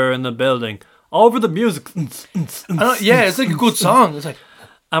fire in the building. over the music. Yeah, it's like a good song. It's like,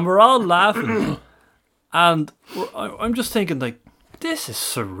 And we're all laughing. And I'm just thinking, like, this is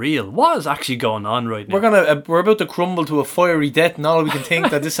surreal. What is actually going on right now? we're about to crumble to a fiery death, and all we can think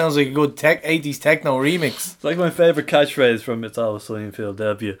that this sounds like a good 80s techno remix. It's like my favourite catchphrase from It's Always Sunny in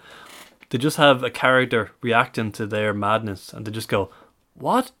Philadelphia. They just have a character reacting to their madness, and they just go,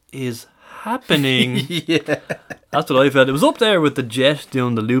 "What is happening?" Yeah. That's what I felt. It was up there with the Jet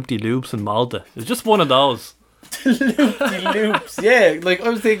doing the loop-de-loops in Malta. It was just one of those. Loops. Yeah, like I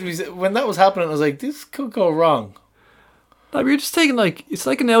was thinking when that was happening, I was like, this could go wrong. Like, we were just taking, like, it's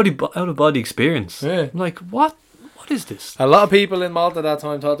like an out-of-body experience. Yeah. I'm like, what is this? A lot of people in Malta that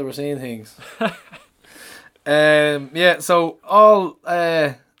time thought they were seeing things. Yeah, so all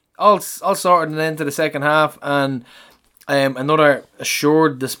sorted and into the second half, and another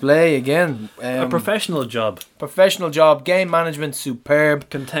assured display again. A professional job. Game management superb.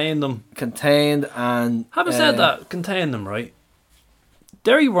 Contained them. Contained and... Having said that, contained them, right?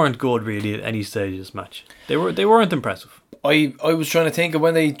 Derry weren't good really at any stage of this match. They weren't impressive. I was trying to think of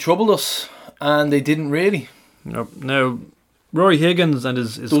when they troubled us, and they didn't really. Now, Rory Higgins and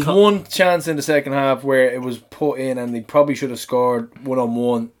his there was one chance in the second half where it was put in, and they probably should have scored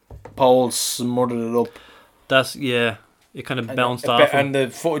 1-on-1. Paul smothered it up. It kind of bounced off. And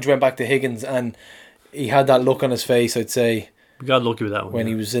the footage went back to Higgins, and he had that look on his face, I'd say. We got lucky with that one. When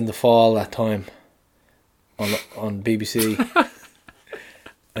he was in the fall that time on BBC.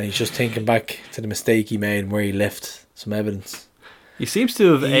 And he's just thinking back to the mistake he made and where he left some evidence. He seems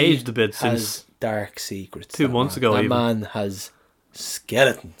to have aged a bit since dark secrets. 2 months ago. That man has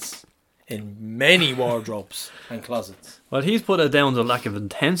skeletons in many wardrobes and closets. Well, he's put it down to lack of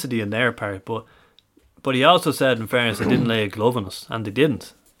intensity in their part, but he also said, in fairness, they didn't lay a glove on us, and they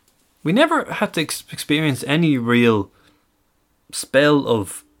didn't. We never had to experience any real spell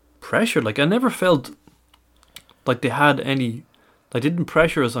of pressure. Like, I never felt like they had any... They didn't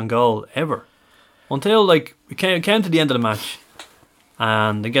pressure us on goal ever. Until, like, we came to the end of the match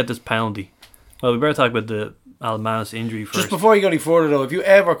and they get this penalty. Well, we better talk about the Almanis injury first. Just before you go any further, though, if you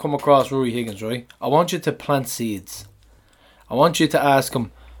ever come across Rory Higgins, right, I want you to plant seeds. I want you to ask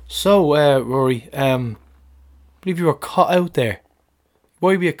him, so, Rory, I believe you were caught out there.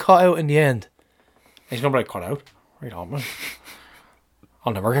 Why were you caught out in the end? And he's going to be like, caught out? Right on, man.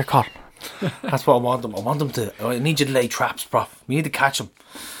 I'll never get caught. That's what I want them. I need you to lay traps, prof. We need to catch them.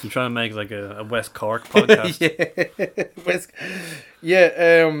 You're trying to make like a West Cork podcast.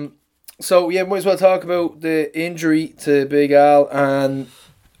 So might as well talk about the injury to Big Al and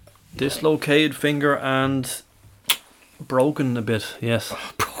dislocated finger and broken a bit. Yes,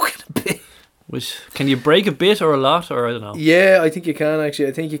 broken a bit. Which, can you break a bit or a lot, or I don't know? Yeah, I think you can actually.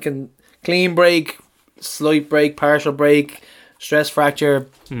 I think you can clean break, slight break, partial break. Stress fracture,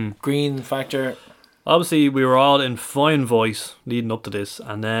 green fracture. Obviously, we were all in fine voice leading up to this,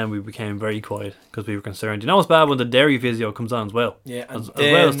 and then we became very quiet because we were concerned. You know, it's bad when the Derry physio comes on as well. Yeah, as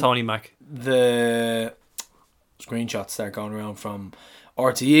well as Tony Mack. The screenshots start going around from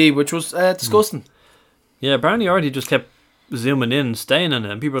RTE, which was disgusting. Yeah, apparently RTE just kept zooming in, staying in it,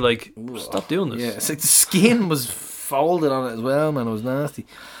 and people were like, "Stop doing this." Yeah, it's like the skin was folded on it as well, man. It was nasty.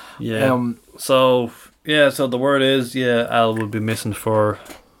 Yeah. So the word is, Al will be missing for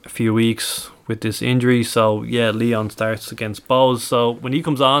a few weeks with this injury. So, Leon starts against Bowes. So, when he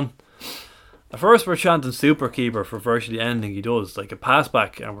comes on, at first we're chanting super keeper for virtually anything he does. Like a pass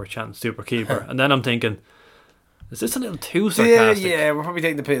back, and we're chanting super keeper. And then I'm thinking, is this a little too sarcastic? Yeah, we're probably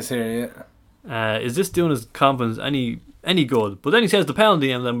taking the piss here, is this doing his confidence any good? But then he says the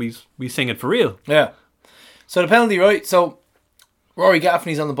penalty, and then we sing it for real. Yeah. So, the penalty, right? So, Rory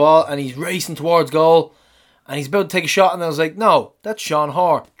Gaffney's on the ball and he's racing towards goal and he's about to take a shot, and I was like, no, that's Sean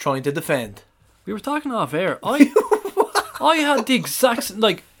Hoare trying to defend. We were talking off air. I had the exact,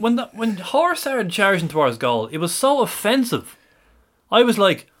 like, when Hoare started charging towards goal, it was so offensive. I was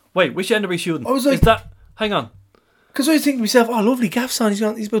like, wait, which end are we shooting? I was like, hang on. Because I was thinking to myself, oh, lovely, Gaff's on, he's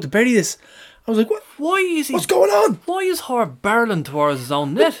about to bury this. I was like, what? Why is he? What's going on? Why is Hoare barreling towards his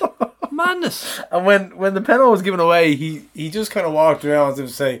own net? Madness. And when the penalty was given away, he just kind of walked around and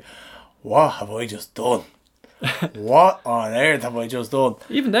say, what have I just done? What on earth have I just done?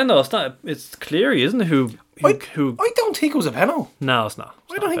 Even then, though, it's Cleary, isn't it? Who? I don't think it was a penalty. No, it's not.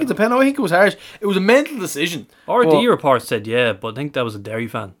 I don't think it's a penalty. I think it was harsh. It was a mental decision. RD report said but I think that was a Derry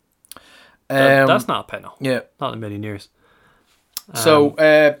fan. That's not a penalty. Yeah, not in a million years. So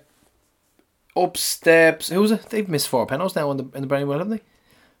up steps. Who was it? They've missed 4 penalties now in the Brennywell, haven't they?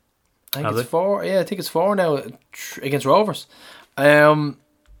 I think it's 4. Yeah, I think it's 4 now against Rovers.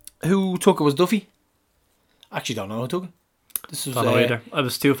 Who took it was Duffy. Actually, don't know who took it. This was Don't know either. I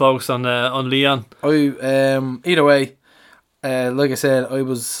was too focused on Leon. Either way, like I said, I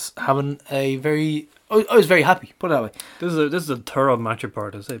was having I was very happy. Put it that way. This is a thorough match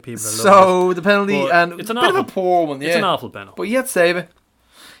report. I say people are loving So the penalty, But and it's an bit of a awful- poor one. Yeah, It's an awful penalty. but he had to save it.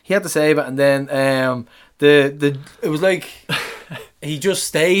 He had to save it, and then it was like he just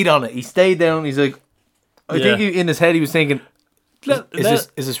stayed on it. He stayed down. He's like, I think in his head he was thinking, is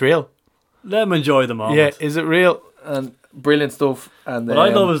this real? Let him enjoy the moment. Yeah, is it real? And brilliant stuff. And What I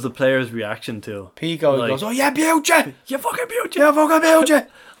love is the players' reaction to it. Pico like- goes, "Oh yeah, Bucha, You fucking beauty. yeah, fucking Bucha."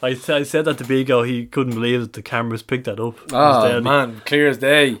 I said that to Bigo. He couldn't believe that the cameras picked that up. Oh Instead, man, clear as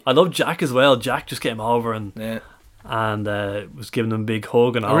day. I love Jack as well. Jack just came over and Yeah, was giving him a big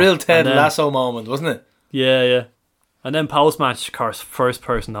hug and all. a real Ted And then- Lasso moment, wasn't it? Yeah. And then post match, Car's first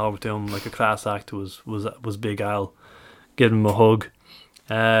person over to him like a class act was Big Al, giving him a hug.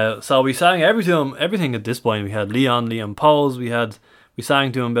 So we sang everything at this point. We had Liam Pauls. We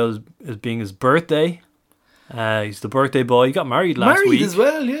sang to him about it being his birthday. He's the birthday boy. He got married last week. as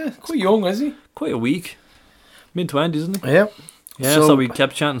well, yeah. Quite young, is he? Quite a week. Mid-20s, isn't he? Yeah. Yeah, so we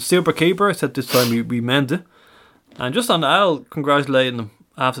kept chanting Super Keeper, except this time we meant it. And just on Al congratulating him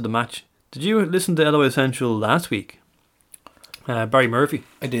after the match. Did you listen to LO Essential last week? Barry Murphy.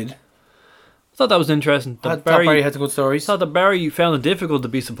 I did. I thought that was interesting. I thought Barry had some good stories. I thought that Barry found it difficult to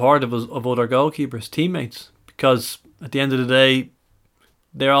be supportive of other goalkeepers, teammates, because at the end of the day,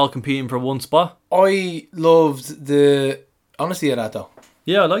 they're all competing for one spot. I loved the honesty of that, though.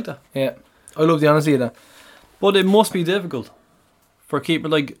 Yeah, I like that. Yeah, I love the honesty of that. But it must be difficult for a keeper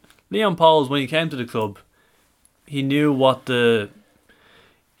like Leon Pauls. When he came to the club, he knew what the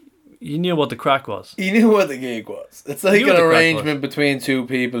crack was. He knew what the gig was. It's like an arrangement between two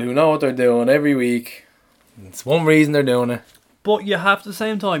people who know what they're doing every week. It's one reason they're doing it. But you have, at the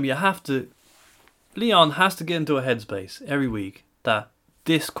same time, Leon has to get into a headspace every week that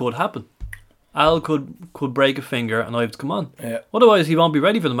this could happen. Al could break a finger and I have to come on. Yeah. Otherwise, he won't be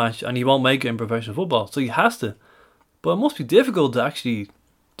ready for the match and he won't make it in professional football. So he has to. But it must be difficult to actually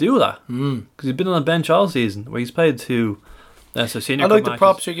do that. Because he's been on a bench all season where he's played two senior I like cup the matches.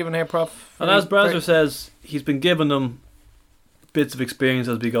 props you're giving here, Prof. And as Brazier says, he's been giving them bits of experience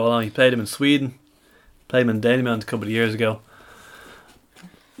as we go along. He played him in Sweden, played him in Denmark a couple of years ago.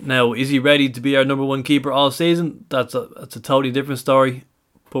 Now, is he ready to be our number one keeper all season? That's a totally different story.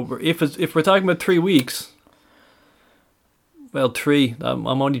 But if we're talking about 3 weeks, well, 3. I'm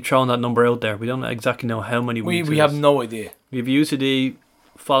only throwing that number out there. We don't exactly know how many weeks. We have no idea. We have UCD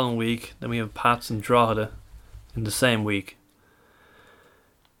following week, then we have Pats and Drogheda in the same week.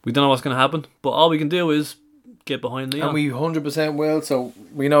 We don't know what's going to happen, but all we can do is get behind Leon. And we 100% will, so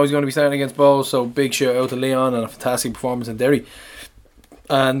we know he's going to be starting against Bow, so big shout out to Leon and a fantastic performance in Derry.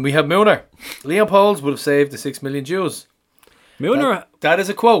 And we have Milner. Leon Pauls would have saved the 6 million Jews. Milner, that is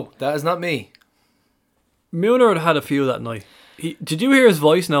a quote. That is not me. Milner had a few that night. Did you hear his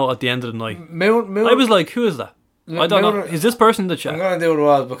voice now at the end of the night? Milner, I was like, who is that? I don't know. Is this person in the chat? I'm going to do it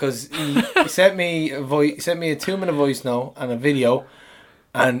all because he sent me a voice. He sent me a 2-minute voice now and a video,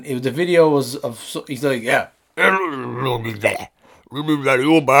 and the video was of. He's like, yeah. Remember that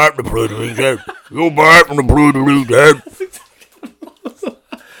you're back from the Premier League. You're back from the Premier League.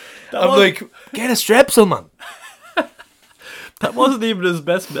 I'm like, get a strepsil, man. That wasn't even his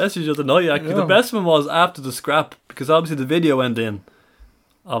best message of the night, actually. The best one was after the scrap, because obviously the video went in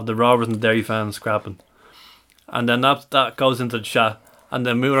of the Rovers and Derry fans scrapping. And then that goes into the chat. And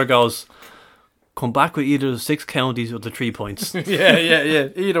then Mueller goes, come back with either the 6 counties or the 3 points. yeah.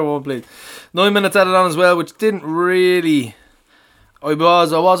 Either one, please. 9 minutes added on as well, which didn't really... I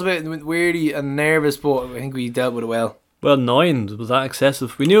was a bit weirdy and nervous, but I think we dealt with it well. Well, 9, was that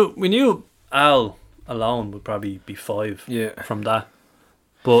excessive? We knew Al alone would probably be 5 from that.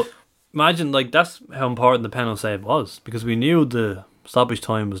 But imagine, that's how important the penalty save was, because we knew the stoppage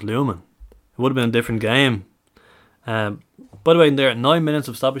time was looming. It would have been a different game. By the way, there 9 minutes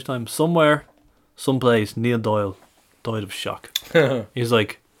of stoppage time, someplace, Neil Doyle died of shock. He's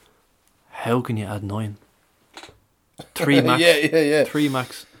like, how can you add 9? 3 max. Yeah. 3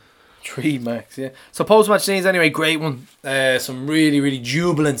 max. 3 max, yeah. So post-match scenes anyway, great one. Some really, really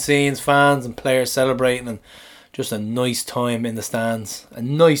jubilant scenes, fans and players celebrating, and just a nice time in the stands. That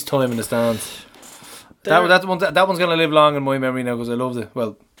one's going to live long in my memory now because I loved it.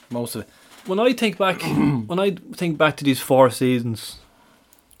 Well, most of it. When I think back to these 4 seasons,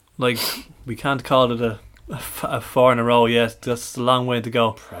 we can't call it a 4 in a row yet. That's a long way to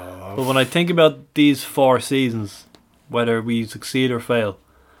go. But when I think about these 4 seasons, whether we succeed or fail,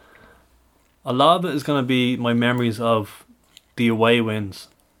 a lot of it is going to be my memories of the away wins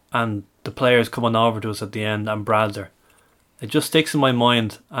and the players coming over to us at the end and Bradzer. It just sticks in my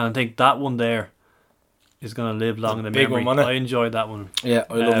mind, and I think that one there is going to live long in the big memory. one, wasn't it? I enjoyed that one. Yeah,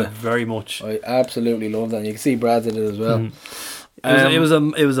 I love it very much. I absolutely love that. And you can see Brad did it as well.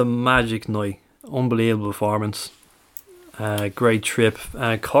 It was a magic night, unbelievable performance, great trip.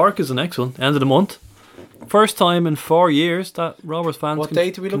 Cork is the next one, end of the month. First time in 4 years that Rovers fans What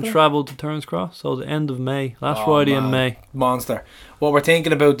date are we can looking at? travel to Turns Cross. So the end of May, last Friday in May. Monster. What we're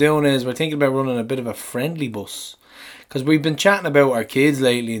thinking about doing is we're thinking about running a bit of a friendly bus, because we've been chatting about our kids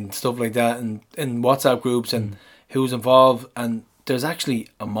lately and stuff like that, and in WhatsApp groups and who's involved, and there's actually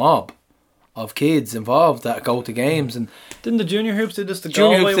a mob of kids involved that go to games. And Didn't the junior hoops did this? The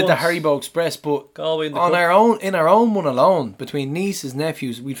junior Galway hoops did the ones? Haribo Express, but Galway in the on cup. our own one alone, between nieces,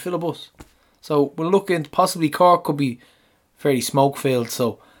 nephews, we'd fill a bus. So we're looking, possibly Cork could be fairly smoke filled,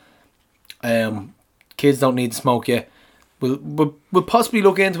 so kids don't need to smoke yet. We'll possibly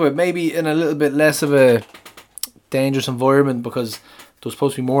look into it, maybe in a little bit less of a dangerous environment, because there's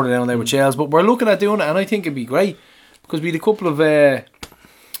supposed to be more down there with shells. But we're looking at doing it, and I think it'd be great, because we had a couple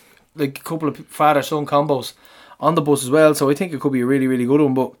of father son combos on the bus as well. So I think it could be a really, really good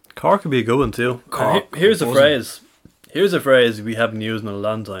one. But Cork could be a good one too. Cork, Here's a buzzing. phrase. Here's a phrase we haven't used in a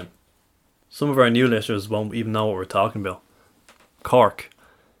long time. Some of our new listeners won't even know what we're talking about. Cork.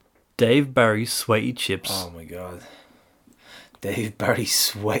 Dave Barry's sweaty chips. Oh my god, Dave Barry's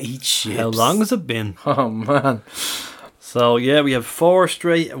sweaty chips. How long has it been? Oh man. So yeah, we have 4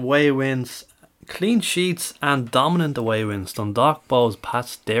 straight away wins, clean sheets and dominant away wins. Dundalk, Bows,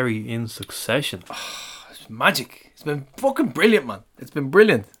 Pats, Derry in succession. It's magic. It's been fucking brilliant, man. It's been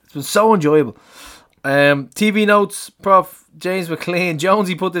brilliant. It's been so enjoyable. TV notes, Prof. James McLean.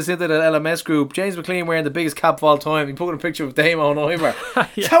 Jonesy put this into the LMS group. James McLean wearing the biggest cap of all time. He put a picture of Damon Eimer.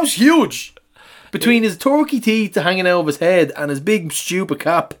 His house huge. Between his turkey teeth hanging out of his head and his big stupid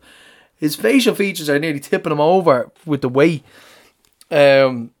cap, his facial features are nearly tipping him over with the weight.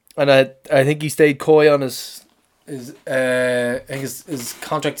 And I think he stayed coy on his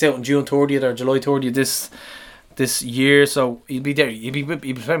contract's out on June 30th or July 30th this year, so he'll be there. He'll be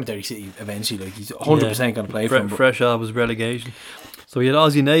playing with Derry City eventually. Like, he's 100% going to play for him. Fresh off his relegation. So we had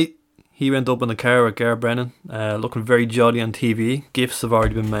Aussie Nate. He went up in the car with Gareth Brennan, looking very jolly on TV. Gifts have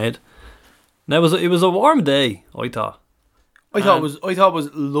already been made. Now it was a warm day, I thought. I thought it was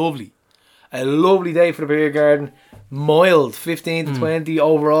lovely. A lovely day for the beer garden. Mild, 15 to 20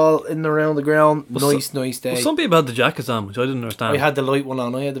 overall in and around the ground. Nice day. Well, some people had the jackets on, which I didn't understand. I had the light one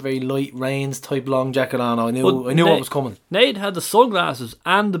on. I had the very light Rains type long jacket on. I knew what was coming. Nate had the sunglasses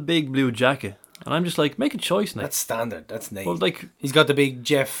and the big blue jacket, and I'm just like, make a choice, Nate. That's standard. That's Nate. Well, like, he's got the big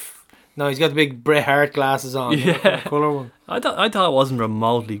Jeff. No, he's got the big Bret Hart glasses on. Yeah, colour one. I thought it wasn't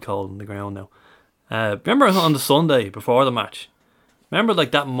remotely cold on the ground now. Remember on the Sunday before the match? Remember,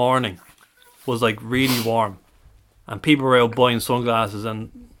 like, that morning was like really warm, and people were out buying sunglasses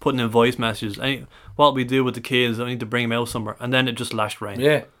and putting in voice messages. What we do with the kids, I need to bring them out somewhere, and then it just lashed rain.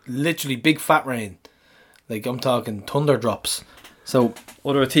 Yeah, literally big fat rain. Like, I'm talking thunder drops. So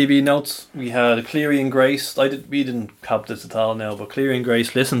other TV notes, we had Cleary and Grace. We didn't cop this at all now, but Cleary and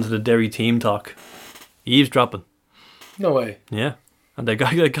Grace listened to the Derry team talk, eavesdropping. No way. Yeah, and they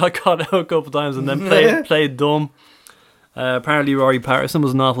got caught out a couple of times and then played dumb. Apparently Rory Patterson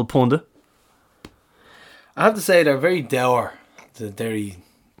was an awful pundit. I have to say they're very dour, the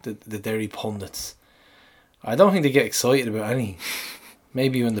Derry pundits. I don't think they get excited about any.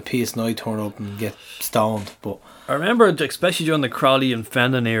 Maybe when the PSNI turn up and get stoned, but I remember, especially during the Crowley and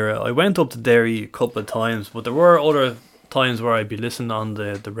Fendon era, I went up to Derry a couple of times, but there were other times where I'd be listening on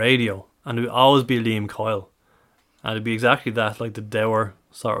the radio, and it would always be Liam Coyle, and it'd be exactly that, like the dour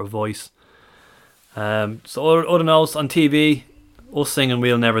sort of voice. So other notes on TV, us singing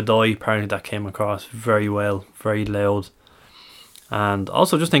We'll Never Die, apparently that came across very well, very loud. And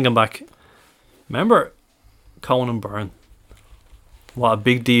also just thinking back, remember Conan Byrne? What a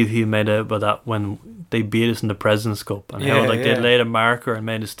big deal he made out about that when they beat us in the President's Cup, and how they laid a marker and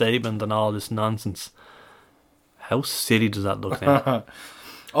made a statement and all this nonsense. How silly does that look now?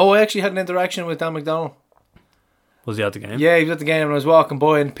 Oh, I actually had an interaction with Dan McDonnell. Was he at the game? Yeah, he was at the game and I was walking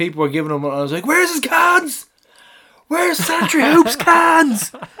by and people were giving him, and I was like, where's his cans? Where's Santry Hoops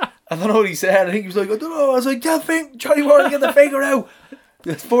cans? I don't know what he said. I think he was like, I don't know. I was like, Johnny Warren, get the finger out.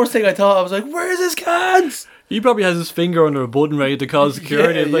 The first thing I thought, I was like, where's his cans? He probably has his finger under a button ready to call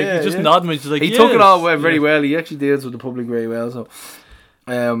security. He's just nodding. He's like, he took it all very well. He actually deals with the public very well.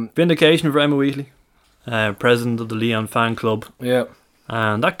 So, vindication for Emma Wheatley, president of the Leon fan club. Yeah,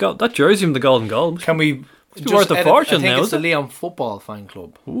 and that jersey from the Golden Goal. Can we? It's worth a fortune I think now. It's the Leon Football Fan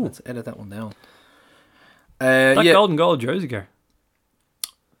Club. Ooh. Let's edit that one down. That Golden Goal jersey, Gar.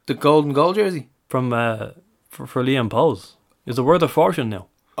 The Golden Goal jersey from for Liam Pose. is it worth a fortune now?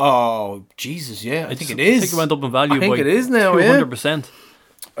 Oh, Jesus, yeah. I think it I is. think it went up in value I think by it is now, 200%.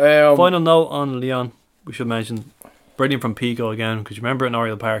 yeah. Final note on Leon, we should mention, brilliant from Pico again, because you remember in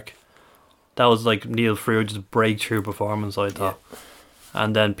Oriel Park, that was like Neil Fruge's breakthrough performance, I thought. Yeah.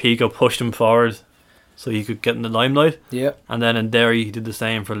 And then Pico pushed him forward so he could get in the limelight. Yeah. And then in Derry, he did the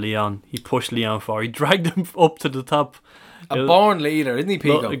same for Leon. He pushed Leon forward. He dragged him up to the top. A born leader, isn't he,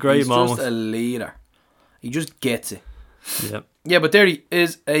 Pico? A great He's moment. just a leader. He just gets it. Yeah. Yeah, but Derry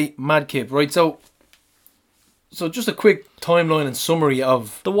is a mad kid, right? So just a quick timeline and summary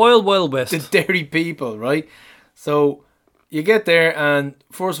of the Wild Wild West. The Derry people, right? So you get there, and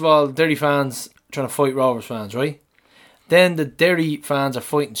first of all, Derry fans trying to fight Rovers fans, right? Then the Derry fans are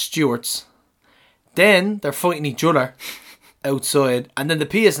fighting Stewarts. Then they're fighting each other outside, and then the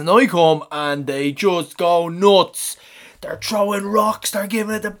PSNI come and they just go nuts. They're throwing rocks, they're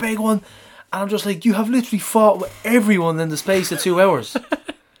giving it the big one. And I'm just like, you have literally fought with everyone in the space of 2 hours.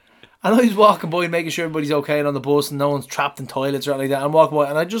 And I was walking by making sure everybody's okay and on the bus and no one's trapped in toilets or anything like that. I'm walking by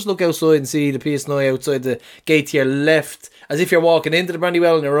and I just look outside and see the PSNI outside the gate to your left, as if you're walking into the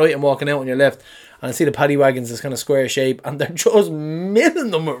Brandywell on your right and walking out on your left. And I see the paddy wagons, this kind of square shape, and they're just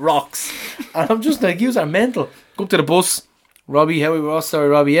milling them with rocks. And I'm just like, yous are mental. Go up to the bus. Robbie, how we were? Sorry,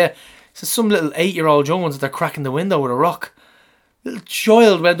 Robbie, yeah. So some little 8-year-old young ones that they're cracking the window with a rock. Little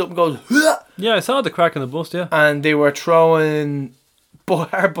child went up and goes, "Hua!" Yeah, I saw the crack in the bus, yeah. And they were throwing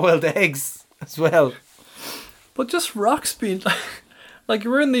hard-boiled eggs as well. But just rocks being... like,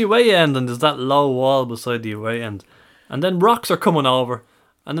 you're in the away end and there's that low wall beside the away end. And then rocks are coming over.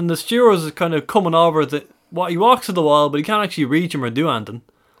 And then the stewards is kind of coming over. He walks to the wall, but he can't actually reach him or do anything.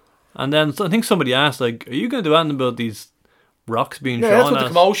 And then I think somebody asked, like, are you going to do anything about these rocks being thrown? Yeah, that's what the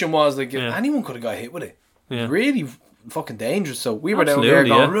commotion was. Like, anyone could have got hit with it. Yeah. Really fucking dangerous. So we were Absolutely, down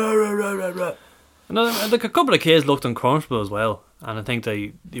there going, yeah. rah, rah, rah, rah, rah. And like a couple of kids looked uncomfortable as well. And I think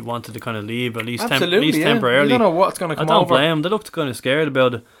they wanted to kind of leave, at least, temporarily. You don't know what's going to come over. I don't blame them. They looked kind of scared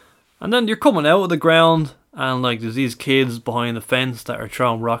about it. And then you're coming out of the ground, and like there's these kids behind the fence that are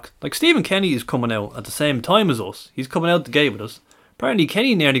throwing rocks. Like Stephen Kenny is coming out at the same time as us. He's coming out the gate with us. Apparently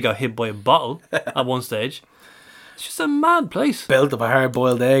Kenny nearly got hit by a bottle at one stage. It's just a mad place. Built up a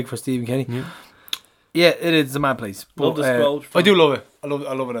hard-boiled egg for Stephen Kenny. Yeah, it is a mad place. Love But, the scroll. I do love it. I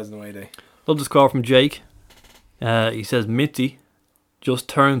love it as an away day. Love the score from Jake. He says Mitty just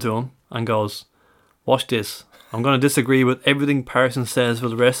turned to him and goes, watch this. I'm going to disagree with everything Parsons says for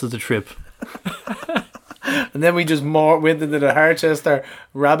the rest of the trip. And then we just went into the Harchester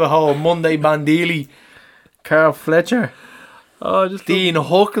rabbit hole. Monday Bandili, Carl Fletcher, Dean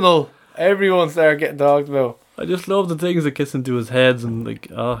Hucknall. Everyone started getting talked about. I just love the things that gets into his heads and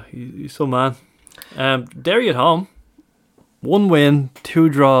like, he's so man. Derry at home, 1 win, 2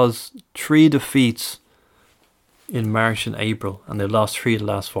 draws, 3 defeats in March and April, and they've lost 3 of the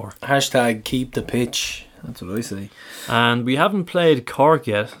last 4. Hashtag keep the pitch. That's what I say. And we haven't played Cork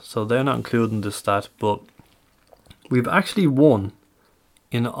yet, so they're not including this stat, but we've actually won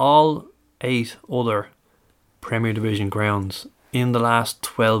in all 8 other Premier Division grounds in the last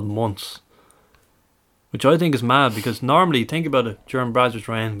 12 months. Which I think is mad, because normally, think about it, during Bradford's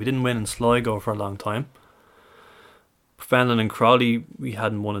reign, we didn't win in Sligo for a long time. Fenlon and Crawley, we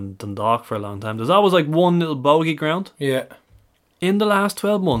hadn't won in Dundalk for a long time. There's always like one little bogey ground. Yeah. In the last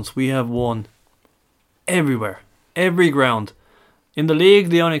 12 months, we have won everywhere. Every ground. In the league,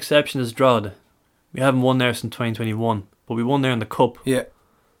 the only exception is Drogheda. We haven't won there since 2021, but we won there in the Cup. Yeah.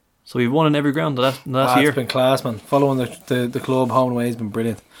 So we've won in every ground the last year. It's been class, man. Following the club home and away has been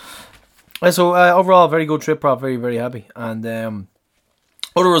brilliant. So overall, very good trip, Prop. Very, very happy. And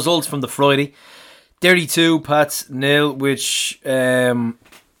other results from the Friday. Derry 2, Pats 0, which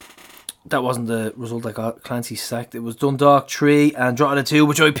that wasn't the result I got. Clancy sacked. It was Dundalk 3 and Drogheda 2,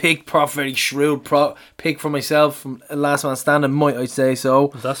 which I picked. Very shrewd pick for myself from last man standing, might I say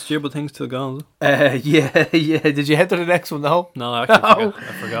so. Was that stupid things still going? Yeah. Did you head to the next one though? No, I actually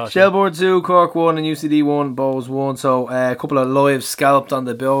forgot. Shelbourne 2, Cork 1 and UCD 1, Bows 1. So a couple of lives scalped on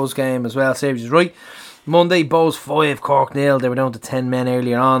the Bows game as well. Savage is right. Monday, Bows 5, Cork 0. They were down to 10 men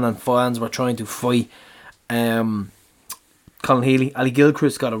earlier on and fans were trying to fight. Colin Healy, Ali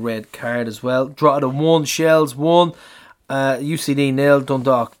Gilchrist got a red card as well. Drogheda 1, Shells 1, UCD 0,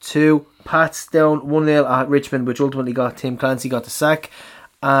 Dundalk 2. Pats down 1-0 at Richmond, which ultimately got Tim Clancy got the sack,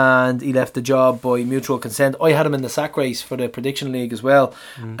 and he left the job by mutual consent. I had him in the sack race for the prediction league as well.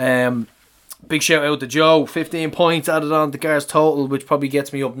 Big shout out to Joe. 15 points added on to Gar's total, which probably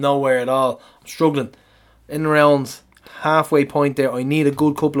gets me up nowhere at all. I'm struggling in around halfway point there. I need a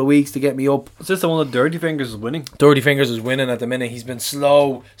good couple of weeks to get me up. Is this the one that Dirty Fingers is winning? Dirty Fingers is winning at the minute. He's been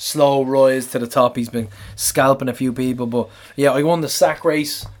slow rise to the top. He's been scalping a few people, but yeah, I won the sack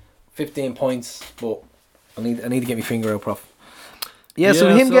race, 15 points. But I need to get my finger out, Prof. Yeah, so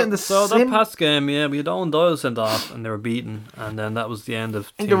him getting the that Pats game, we had Owen Doyle sent off and they were beaten, and then that was the end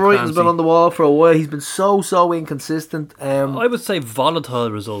of. I think the writing's been on the wall for a while. He's been so inconsistent. I would say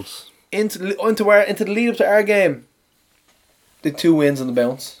volatile results. Into the lead up to our game, the 2 wins on the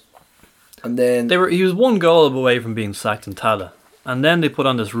bounce, and then he was 1 goal away from being sacked in Tala, and then they put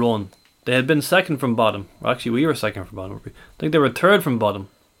on this run. They had been second from bottom. Well, actually, we were second from bottom. I think they were third from bottom.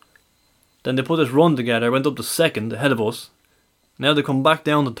 Then they put this run together, went up to second ahead of us. Now they come back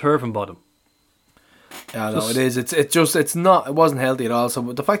down to third from bottom. Yeah, no, it is. It wasn't healthy at all. So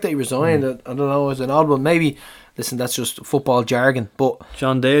the fact that he resigned, I don't know, is an odd one. Maybe, listen, that's just football jargon. But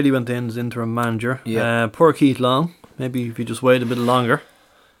John Daly went in as interim manager. Yeah. Poor Keith Long. Maybe if he just waited a bit longer.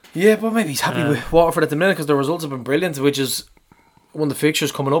 Yeah, but maybe he's happy with Waterford at the minute because the results have been brilliant. Which is one of the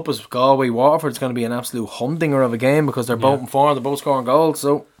fixtures coming up is Galway Waterford. It's going to be an absolute humdinger of a game because they're both in form. They're both scoring goals.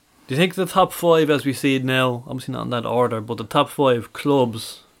 So. Do you think the top 5 as we see it now, obviously not in that order, but the top 5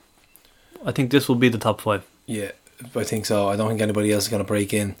 clubs, I think this will be the top 5. Yeah, I think so. I don't think anybody else is going to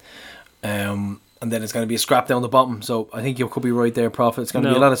break in. And then it's going to be a scrap down the bottom. So I think you could be right there, Prof. It's going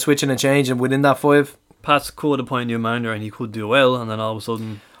to be a lot of switching and changing within that 5. Pats could appoint a new manager and he could do well, and then all of a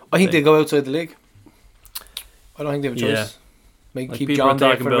sudden... I think they go outside the league. I don't think they have a choice. Maybe keep John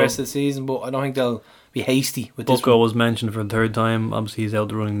there for the rest of the season, but I don't think they'll be hasty with this. Bucko was mentioned for the 3rd time. Obviously he's out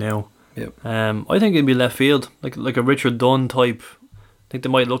the running now. Yep. I think it'd be left field, like a Richard Dunn type. I think they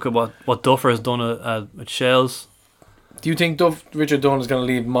might look at what Duffer has done at Shells. Do you think Richard Dunn is going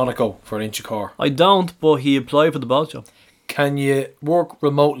to leave Monaco for an Inchicore? I don't, but he applied for the ball job. Can you work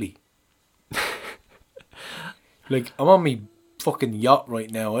remotely? Like, I'm on me fucking yacht right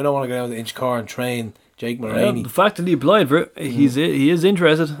now. I don't want to go down to Inchicore and train Jake Mulroney. The fact that he applied for it, he is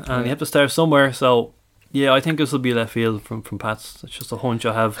interested, and you have to start somewhere. So yeah, I think this will be left field from Pats. It's just a hunch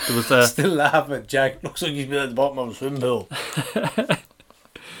I have. There was still laughing at Jack. Looks like he's been at the bottom of a swimming pool.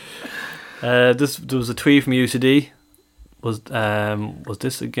 There was a tweet from UCD. Was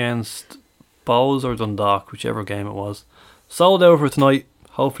this against Bowes or Dundalk, whichever game it was? Sold out for tonight.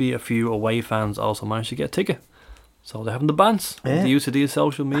 Hopefully a few away fans also managed to get a ticket. So they're having the bants. Yeah. The UCD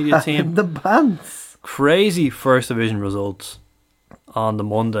social media team. The bants. Crazy first division results on the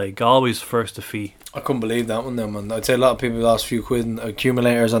Monday. Galway's first defeat. I couldn't believe that one, then, man. I'd say a lot of people lost a few quid in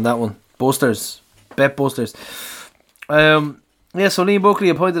accumulators on that one. Busters. Bet busters. Yeah, so Liam Buckley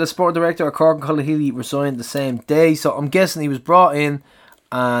appointed as sport director at Cork, and Colin Healy resigned the same day. So I'm guessing he was brought in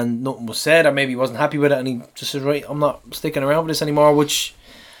and nothing was said, or maybe he wasn't happy with it and he just said, right, I'm not sticking around with this anymore, which...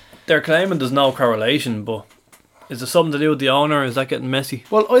 They're claiming there's no correlation, but is there something to do with the owner? Is that getting messy?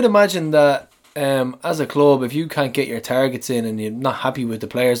 Well, I'd imagine that as a club, if you can't get your targets in and you're not happy with the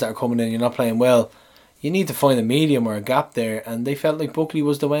players that are coming in, you're not playing well, you need to find a medium or a gap there, and they felt like Buckley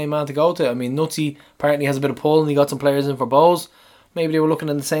was the way man to go to. I mean, Nutsy apparently has a bit of pull and he got some players in for Bowes. Maybe they were looking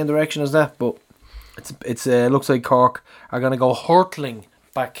in the same direction as that, but it's looks like Cork are going to go hurtling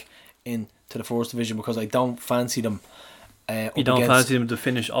back into the first division because I don't fancy them. You don't fancy them to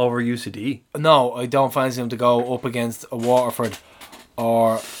finish over UCD? No, I don't fancy them to go up against a Waterford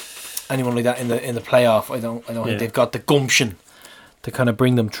or anyone like that in the playoff. I don't think they've got the gumption to kind of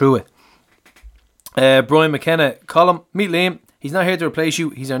bring them through it. Brian McKenna, Colin, meet Liam. He's not here to replace you.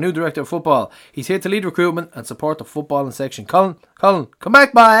 He's our new director of football. He's here to lead recruitment and support the footballing section. Colin, come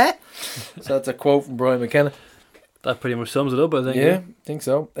back, boy. So that's a quote from Brian McKenna. That pretty much sums it up, I think. Yeah, I think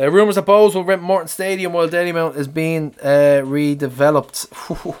so. Rumours that Bowes will rent Morton Stadium while Derrymount is being redeveloped.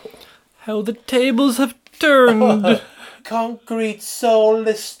 How the tables have turned. Concrete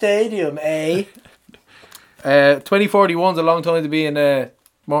soulless stadium, eh? 2041's a long time to be in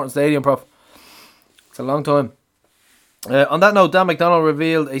Morton Stadium, Prof. It's a long time. On that note, Dan McDonnell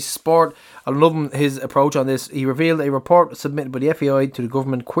revealed I'm loving his approach on this. He revealed a report submitted by the FAI to the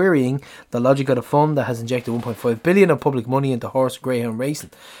government querying the logic of the fund that has injected 1.5 billion of public money into horse greyhound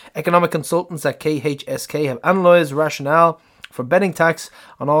racing. Economic consultants at KHSK have analysed rationale for betting tax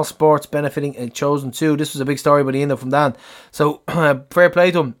on all sports benefiting a chosen two. This was a big story by the end from Dan. So fair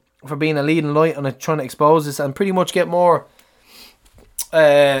play to him for being a leading light on it, trying to expose this and pretty much get more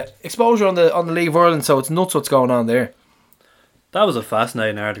exposure on the League of Ireland. So it's nuts what's going on there. That was a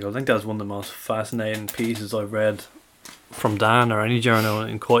fascinating article. I think that was one of the most fascinating pieces I've read from Dan or any journal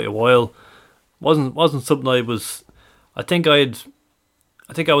in quite a while. Wasn't something I was. I think I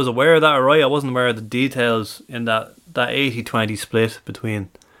was aware of that, alright. I wasn't aware of the details in that 80-20 split between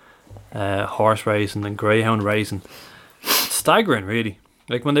horse racing and greyhound racing. staggering, really.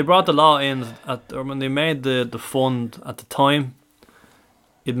 Like when they brought the law in, or when they made the fund at the time,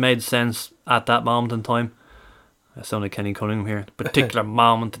 it made sense at that moment in time. I sound like Kenny Cunningham here. Particular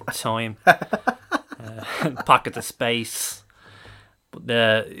moment in time. Pocket of space. But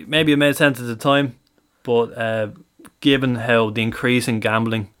maybe it made sense at the time, but given how the increase in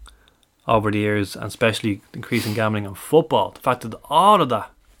gambling over the years, and especially the increase in gambling on football, the fact that all of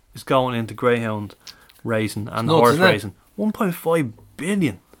that is going into greyhound racing and horse racing, 1.5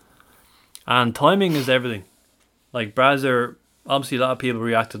 billion, and timing is everything. Like Brazzer, obviously a lot of people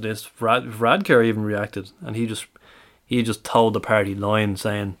reacted to this. Radker even reacted, and he just told the party line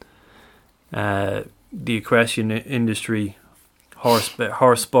saying, the equestrian industry,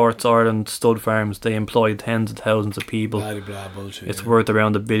 horse sports Ireland, stud farms, they employ tens of thousands of people. Blah, bullshit, it's worth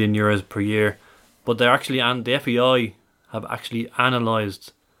around €1 billion per year. But they're actually, and the FEI have actually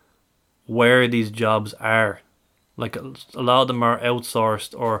analysed where these jobs are. Like a lot of them are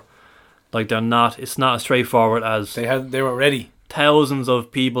outsourced, or like they're not. It's not as straightforward as they were ready. Thousands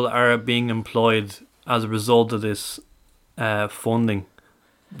of people are being employed as a result of this funding.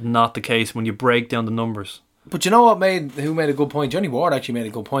 Not the case when you break down the numbers. But you know what who made a good point? Johnny Ward actually made a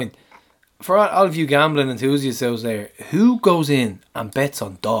good point. For all of you gambling enthusiasts out there, who goes in and bets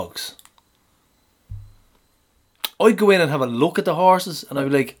on dogs? I'd go in and have a look at the horses, and I'd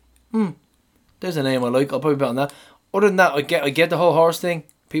be like, there's a name I like, I'll probably bet on that. Other than that, I get the whole horse thing.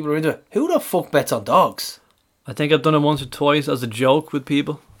 People are into it. Who the fuck bets on dogs? I think I've done it once or twice as a joke with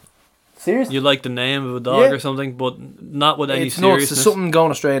people. Seriously? You like the name of a dog or something, but not with any seriousness. There's something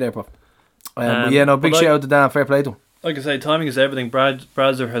going astray there, bro. Big shout out to Dan. Fair play to him. Like I say, timing is everything.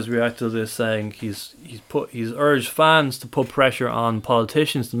 Brazzer has reacted to this, saying he's urged fans to put pressure on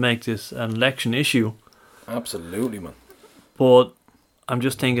politicians to make this an election issue. Absolutely, man. But I'm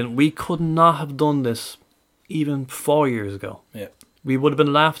just thinking, we could not have done this even 4 years ago. Yeah. We would have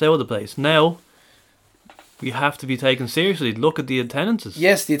been laughed out of the place. Now, we have to be taken seriously. Look at the attendances.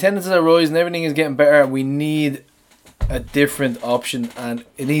 Yes, the attendances are rising. Everything is getting better. We need a different option, and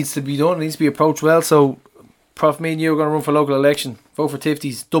it needs to be done. It needs to be approached well. So, Prof, me and you are going to run for local election. Vote for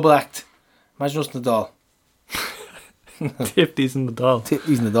Tftes. Double act. Imagine us in the doll. Tftes in the doll.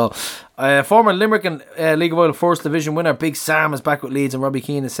 Tftes in the doll. Former Limerick and League of Ireland First Division winner Big Sam is back with Leeds, and Robbie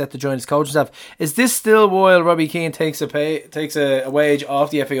Keane is set to join his coaching staff. Is this still while Robbie Keane takes a wage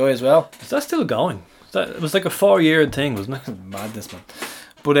off the FAI as well? Is that still going? It was like a 4-year thing, wasn't it? Madness, man.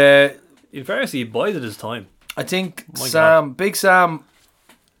 But in fairness, he bided his time. I think God. Big Sam,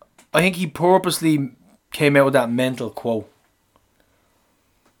 I think he purposely came out with that mental quote.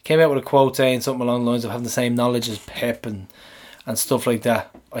 Came out with a quote saying something along the lines of having the same knowledge as Pep and stuff like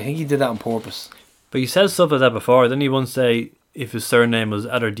that. I think he did that on purpose. But he said stuff like that before. Didn't he once say if his surname was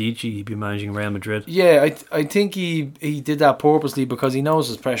Adardici, he'd be managing Real Madrid? Yeah, I think he did that purposely because he knows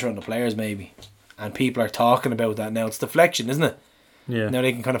there's pressure on the players maybe. And people are talking about that now. It's deflection, isn't it? Yeah. Now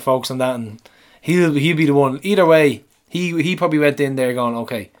they can kind of focus on that, and he'll be the one. Either way, he probably went in there going,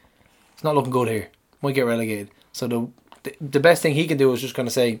 okay, it's not looking good here. Might get relegated. So the best thing he can do is just kind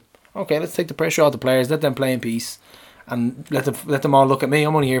of say, okay, let's take the pressure off the players, let them play in peace, and let them all look at me.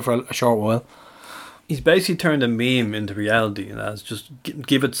 I'm only here for a short while. He's basically turned a meme into reality, and that's just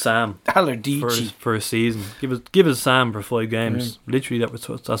give it Sam for a season. Give it Sam for 5 games. Literally,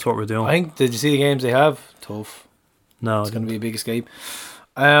 that's what we're doing. I think, did you see the games they have? Tough. No, it's going to be a big escape.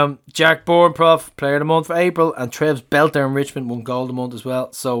 Jack Bourne, Prof, Player of the Month for April, and Trev's Belter in Richmond won Goal of the Month as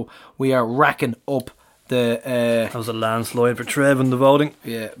well. So we are racking up the... that was a landslide for Trev in the voting.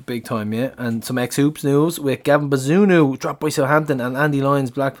 Yeah, big time, yeah. And some ex-hoops news with Gavin Bazunu dropped by Southampton and Andy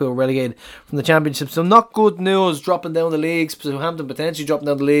Lyons Blackpool relegated from the Championship. So not good news, dropping down the leagues. Southampton potentially dropping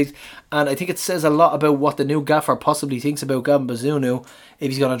down the leagues. And I think it says a lot about what the new gaffer possibly thinks about Gavin Bazunu if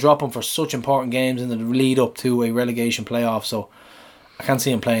he's going to drop him for such important games in the lead up to a relegation playoff. So I can't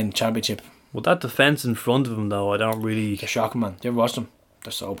see him playing Championship. Well, that defence in front of him, though, I don't really... They're shocking, man. Do you ever watch them?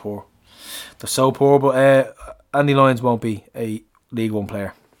 They're so poor. But Andy Lyons won't be a League One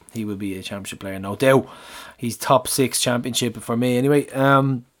player. He will be a Championship player, no doubt. He's top 6 Championship for me. Anyway,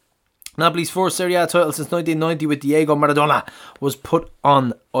 Napoli's first Serie A title since 1990 with Diego Maradona was put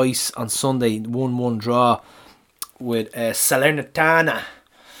on ice on Sunday. 1-1 draw with Salernitana.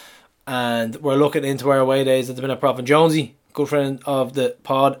 And we're looking into our away days at the minute. Prof and Jonesy, good friend of the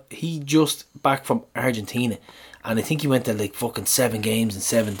pod, he just back from Argentina. And I think he went to like fucking 7 games in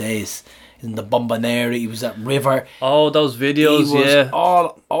 7 days. In the Bombonera, he was at River. Oh, those videos, he was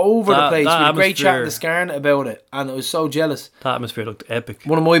all over the place. We had a great atmosphere. chat with Scarn about it, and I was so jealous. That atmosphere looked epic.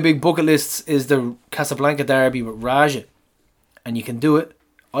 One of my big bucket lists is the Casablanca derby with Raja, and you can do it.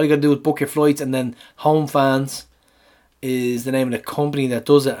 All you got to do is book your flights, and then home fans is the name of the company that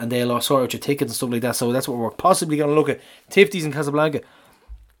does it, and they'll sort out your tickets and stuff like that. So that's what we're possibly going to look at. Tftes in Casablanca.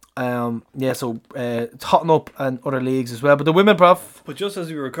 It's hotting up and other leagues as well. But the women, Prof. But just as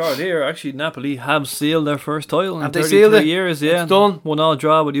we record here, actually Napoli have sealed their first title in Have they 33 sealed it? years. Yeah, It's done. 1-1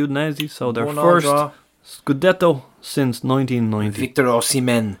 draw with Udinese, so their 1-1 first draw. Scudetto since 1990. Victor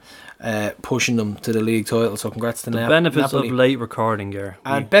Osimhen pushing them to the league title. So congrats to The benefits Napoli. of late recording, Gar.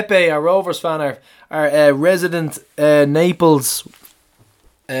 And Pepe, our Rovers fan, our resident Naples.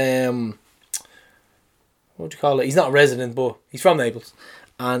 What do you call it? He's not a resident, but he's from Naples,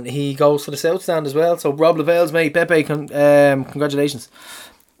 and he goes for the South Stand as well. So Rob Lavelles, mate, Pepe, congratulations.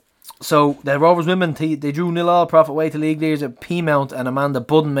 So the Rovers women, they drew 0-0 profit away to league leaders at Peamount, and Amanda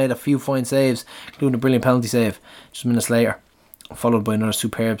Budden made a few fine saves, including a brilliant penalty save just minutes later, followed by another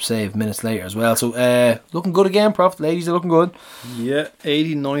superb save minutes later as well. So looking good again, Prof. Ladies are looking good. Yeah,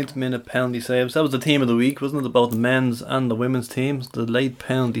 89th minute penalty saves. That was the team of the week, wasn't it? About the men's and the women's teams. The late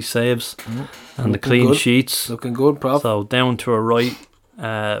penalty saves and the clean good. sheets. Looking good, Prof. So down to a right.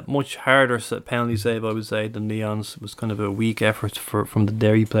 Much harder penalty save, I would say, than Leon's. It was kind of a weak effort from the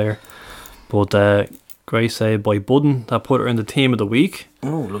Derry player. But great save by Budden. That put her in the team of the week.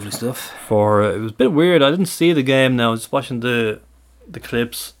 Oh, lovely stuff. It was a bit weird. I didn't see the game now. I was watching the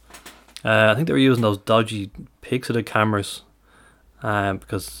clips. I think they were using those dodgy pixelated cameras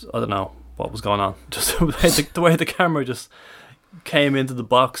because I don't know what was going on. Just the way the camera just came into the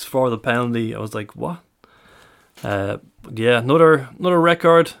box for the penalty. I was like, what? Yeah, another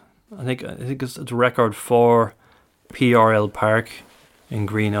record. I think it's a record for PRL Park in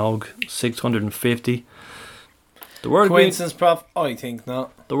Green Oak, 650. The word coincidence, Prof? I think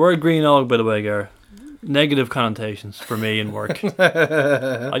not. The word Green Oak, by the way, Gar, negative connotations for me in work.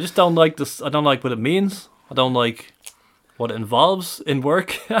 I just don't like this. I don't like what it means. I don't like what it involves in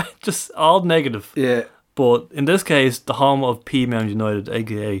work. Just all negative. Yeah. But in this case, the home of Peamount United,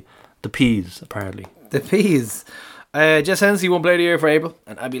 aka the Peas, apparently. The Peas. Jess Hensey won Player of the Year for April,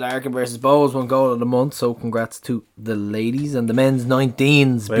 and Abby Larkin versus Bowes won Goal of the Month. So congrats to the ladies and the men's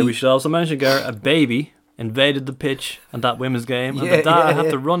 19s. Well, we should also mention, Gar, a baby invaded the pitch in that women's game, and the dad had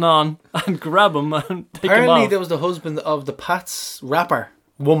to run on and grab him and take him Apparently, off. there was the husband of the Pats rapper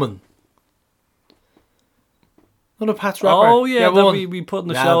woman. Not a Pats rapper. Oh yeah, that one. we put in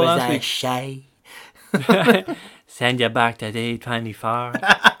the show last week. Shay. Send you back to day 24.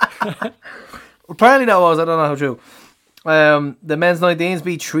 Apparently that was. I don't know how true. The men's 19s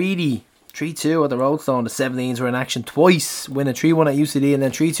beat Treaty 3-2 at the Roadstone. The 17s were in action twice, winning 3-1 at UCD and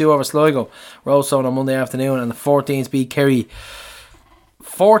then 3-2 over Sligo Roadstone on Monday afternoon. And the 14s beat Kerry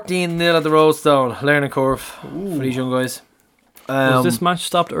 14-0 at the Roadstone. Learning curve for these young guys. Was this match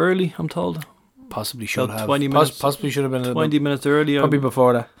stopped early, I'm told? Possibly should About have. 20 minutes. Possibly should have been 20 minutes early. Probably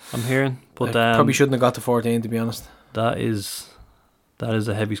before that. I'm hearing. But probably shouldn't have got to 14, to be honest. That is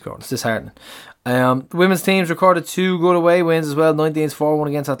a heavy score. It's disheartening. The women's teams recorded 2 good away wins as well. 19s 4-1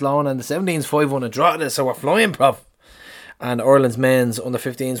 against Athlone and the 17s 5-1 a draw. So we're flying, Prof. And Ireland's men's under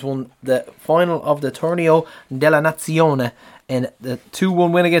 15s won the final of the Torneo della Nazione in the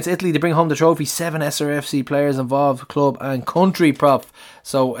 2-1 win against Italy to bring home the trophy. 7 SRFC players involved, club and country, Prof.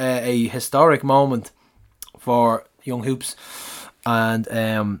 So a historic moment for young hoops. And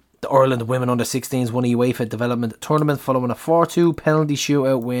the Ireland women under 16s won a UEFA development tournament following a 4-2 penalty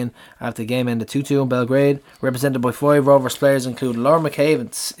shootout win after the game ended 2-2 in Belgrade. Represented by 5 Rovers players including Laura McCabe,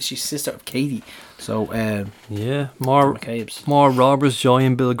 and she's sister of Katie. So more Robbers joy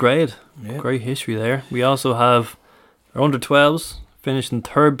in Belgrade. Yeah. Great history there. We also have our under 12s finished in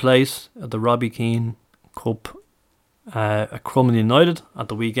 3rd place at the Robbie Keane Cup at Crumlin United at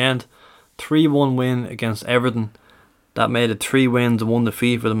the weekend. 3-1 win against Everton. That made it 3 wins and 1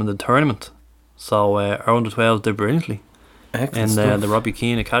 defeat for them in the tournament. So our under 12s did brilliantly. Excellent in the Robbie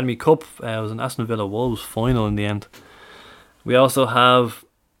Keane Academy Cup. It was an Aston Villa Wolves final in the end. We also have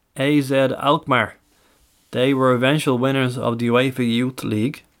AZ Alkmaar. They were eventual winners of the UEFA Youth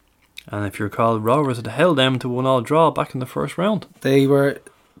League. And if you recall, Rovers had held them to 1-1 draw back in the first round. They were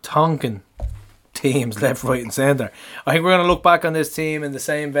tonking teams left, right and centre. I think we're going to look back on this team in the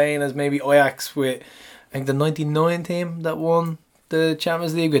same vein as maybe Ajax with, I think, the 99 team that won the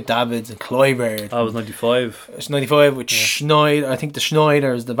Champions League with Davids and Kluivert. That was 95. It's 95 with Schneider. I think the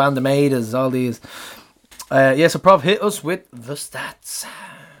Schneiders, the Van der Meydes, all these. So Prof, hit us with the stats.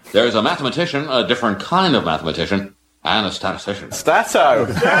 There's a mathematician, a different kind of mathematician, and a statistician. Stato!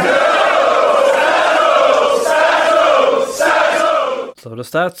 So the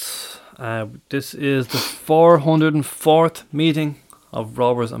stats. This is the 404th meeting of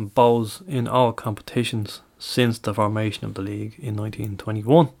Rovers and Bows in all competitions since the formation of the league in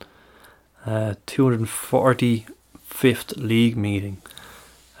 1921. 240 5th league meeting.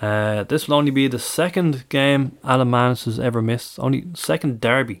 This will only be the second game Alan Manus has ever missed. Only second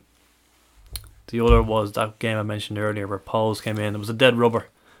derby. The other was that game I mentioned earlier where Pauls came in. It was a dead rubber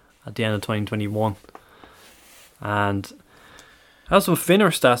at the end of 2021. And has some Finner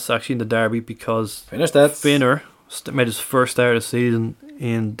stats actually in the derby because Finner made his first start of the season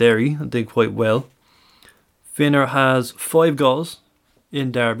in Derry and did quite well. Finner has 5 goals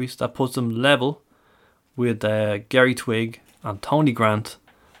in derbies. That puts him level with Gary Twigg and Tony Grant,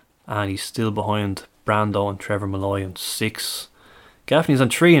 and he's still behind Brando and Trevor Malloy on 6. Gaffney's on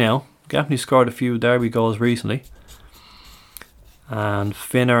 3 now. Gaffney scored a few derby goals recently. And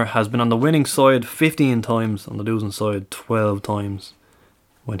Finner has been on the winning side 15 times, on the losing side 12 times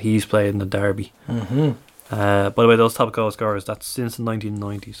when he's played in the derby. By the way, those top goal scorers, that's since the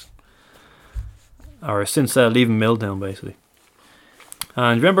 1990s. Or since leaving Milltown, basically.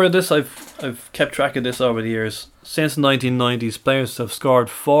 And remember this, I've kept track of this over the years. Since the 1990s, players have scored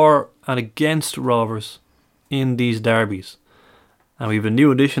for and against Rovers in these derbies. And we have a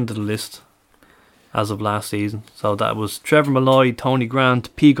new addition to the list as of last season. So that was Trevor Malloy, Tony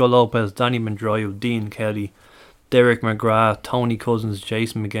Grant, Pico Lopez, Danny Mandroyo, Dean Kelly, Derek McGrath, Tony Cousins,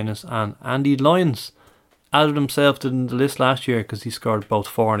 Jason McGuinness and Andy Lyons. Added himself to the list last year because he scored both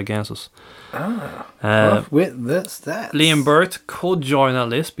for and against us. With this, that Liam Burt could join that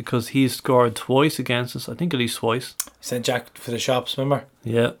list because he's scored twice against us. I think at least twice. Sent Jack for the shops, remember?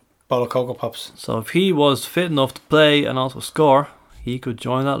 Yeah. Bottle of Cocoa Pops. So if he was fit enough to play and also score, he could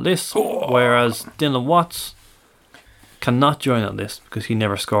join that list. Whereas Dylan Watts cannot join that list because he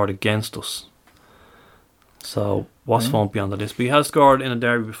never scored against us. So Watts won't be on the list. But he has scored in a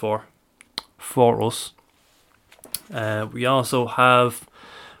derby before for us. We also have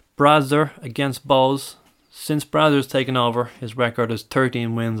Brazder against Bowes. Since Brazder's taken over, his record is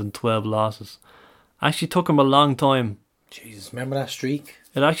 13 wins and 12 losses. Actually took him a long time. Jesus, remember that streak?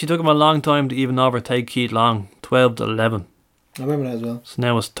 It actually took him a long time to even overtake Keith Long, 12 to 11. I remember that as well. So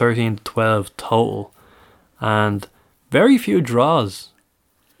now it's 13 to 12 total. And very few draws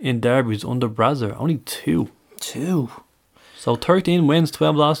in derbies under Brazder. Only 2. 2. So 13 wins,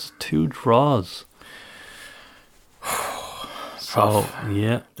 12 losses, 2 draws. So,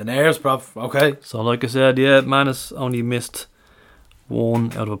 yeah. The nerves, prof. Okay. So, like I said, yeah, Manus only missed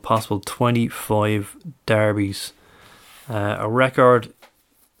 1 out of a possible 25 derbies. A record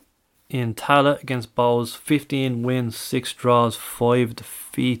in Tala against Bowes, 15 wins, 6 draws, 5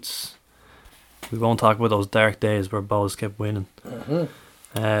 defeats. We won't talk about those dark days where Bowes kept winning.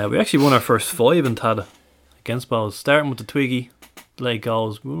 We actually won our first 5 in Tala against Bowes, starting with the Twiggy late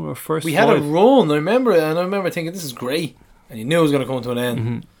goals. We won our first 5. We had a run, I remember, and I remember thinking, this is great. And you knew it was going to come to an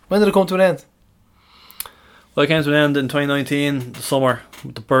end. When did it come to an end? Well, it came to an end in 2019, the summer,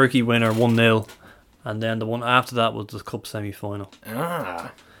 with the Burke winner 1-0. And then the one after that was the Cup semi-final.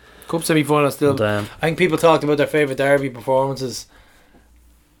 Cup semi-final still. And, I think people talked about their favourite derby performances.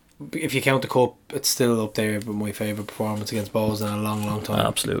 If you count the Cup, it's still up there with my favourite performance against Bowes in a long, long time.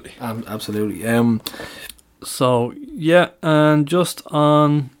 Absolutely. Absolutely. So, yeah, and just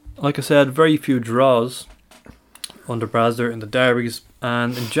on, like I said, very few draws under Brazder in the derbies,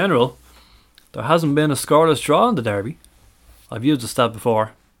 and in general there hasn't been a scoreless draw in the derby. I've used the stat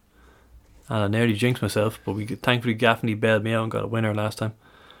before and I nearly jinxed myself, but thankfully Gaffney bailed me out and got a winner last time.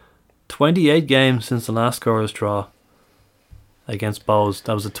 28 games since the last scoreless draw against Bowes.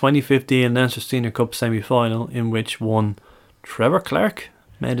 That was the 2015 Leinster Senior Cup semi-final in which one Trevor Clark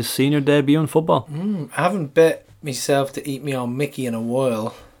made his senior debut in football. I haven't bet myself to eat me on Mickey in a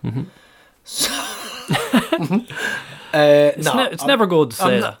while. So it's never good to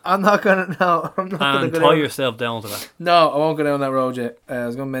say that. I'm not gonna. No, I'm not gonna and tie yourself down to that. No, I won't go down that road yet. I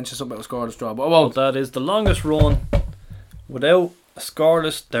was gonna mention something about a scoreless draw, but I won't. That is the longest run without a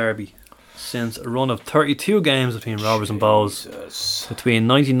scoreless derby since a run of 32 games between Rovers and Bowes between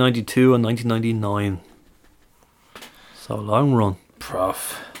 1992 and 1999. So long run,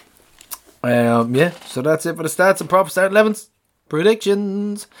 prof. Yeah. So that's it for the stats and proper start 11s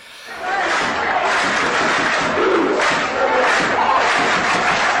predictions.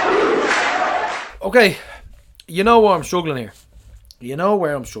 Okay, you know where I'm struggling here. You know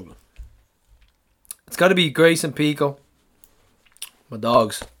where I'm struggling. It's got to be Grace and Pico, my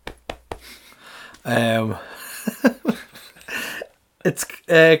dogs. It's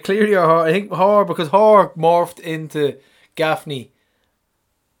clearly Har. I think Har, because Har morphed into Gaffney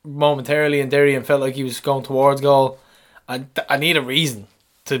momentarily in Derry and felt like he was going towards goal. I need a reason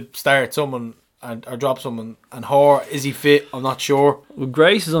to start someone or drop someone. And Har, is he fit? I'm not sure. Well,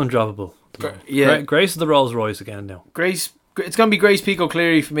 Grace is undroppable. Yeah, Grace is the Rolls Royce again now. Grace, it's going to be Grace Pico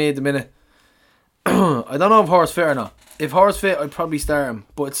Cleary for me at the minute. I don't know if Horse fit or not. If Horse fit, I'd probably start him.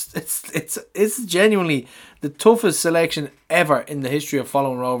 But it's genuinely the toughest selection ever in the history of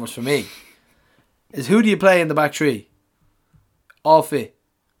following Rovers for me. Is who do you play in the back three? All fit.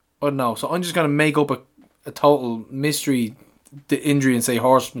 I don't know. So I'm just going to make up a total mystery injury and say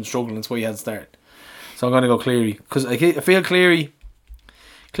Horse has been struggling. That's why he had to start. So I'm going to go Cleary. Because I feel Cleary...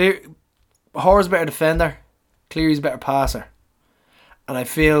 Horse is a better defender. Cleary's a better passer. And I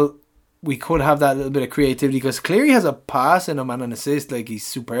feel we could have that little bit of creativity because Cleary has a pass in him and an assist. Like, he's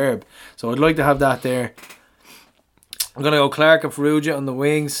superb. So I'd like to have that there. I'm going to go Clark and Ferrugia on the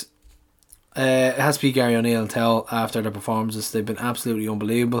wings. It has to be Gary O'Neill and Tell after their performances. They've been absolutely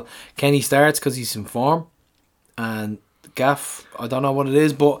unbelievable. Kenny starts because he's in form. And Gaff, I don't know what it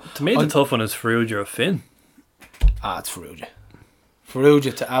is, but... To me, the tough one is Ferrugia or Finn. It's Ferrugia.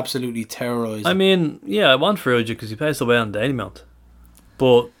 Ferrugia to absolutely terrorise. I mean, yeah, I want Ferrugia because he plays so well on Daily Mount.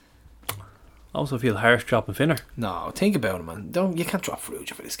 But I also feel harsh dropping Finner. No, think about it, man. You can't drop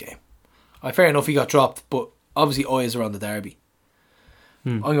Ferrugia for this game. Fair enough, he got dropped, but obviously eyes are on the derby.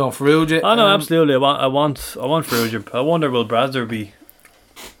 I'm going Ferrugia. Oh no, absolutely. I want Ferrugia. I wonder will Bradzer be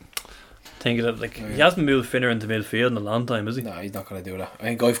thinking of he hasn't moved Finner into midfield in a long time, is he? No, he's not going to do that. I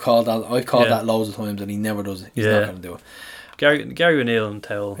think I've called that loads of times and he never does it. He's not going to do it. Gary O'Neill and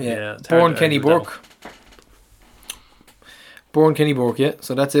Towell. Yeah. Born Kenny Burke. Born Kenny Burke, yeah.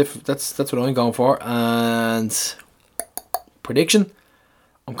 So that's it. That's what I'm going for. And prediction,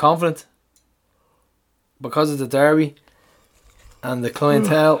 I'm confident because of the derby and the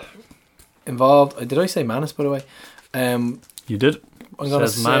clientele involved. Did I say Manus, by the way? You did. I'm going to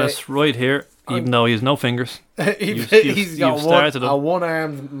say Manus right here, even though he has no fingers. He's got a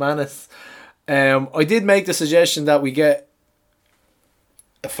one-armed Manus. I did make the suggestion that we get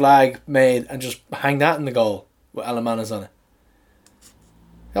a flag made and just hang that in the goal with Alan Manus on it.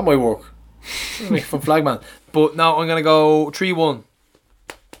 That might work. From Flagman. But no, I'm going to go 3-1.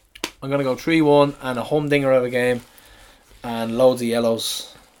 I'm going to go 3-1 and a humdinger of a game and loads of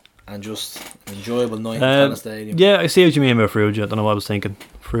yellows and just an enjoyable night in Tftes Stadium. Yeah, I see what you mean about Ferrugia. I don't know what I was thinking.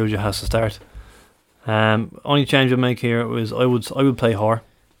 Ferrugia has to start. Only change I'd make here was I would play Hoare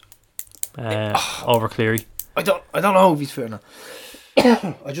over Cleary. I don't know if he's fit or not.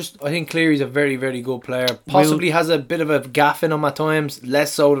 I think Cleary's a very, very good player. Possibly has a bit of a gaff in him at times,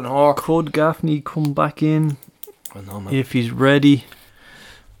 less so than Hoare. Could Gaffney come back in know, man. if he's ready?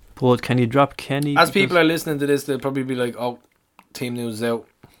 But can you drop Kenny? As people are listening to this, they'll probably be like, "Oh, team news is out."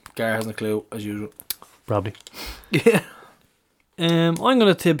 Gar hasn't a clue as usual. Probably. Yeah. I'm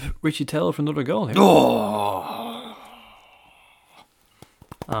gonna tip Richie Tell for another goal here. Oh.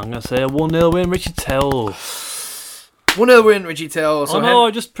 I'm gonna say a 1-0 win, Richie Tell. 1-0 win, Richie Tell. So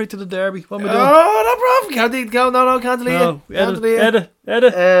I just predicted the derby. What am I doing? Oh, no problem. Can't delete it.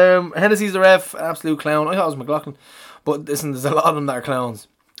 Edit. Hennessy's the ref, absolute clown. I thought it was McLaughlin, but listen, there's a lot of them that are clowns.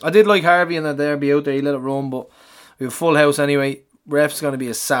 I did like Harvey in that derby out there. He let it run, but we have a full house anyway. Ref's going to be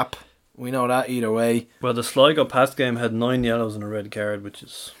a sap. We know that either way. Well, the Sligo past game had 9 yellows and a red card, which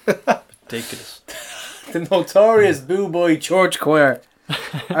is ridiculous. The notorious Boo Boy Church Choir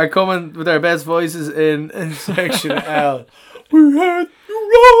are coming with their best voices in Section L. We had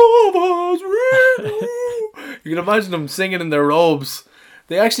Rovers. You can imagine them singing in their robes.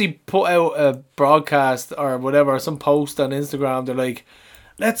 They actually put out a broadcast or whatever, some post on Instagram. They're like,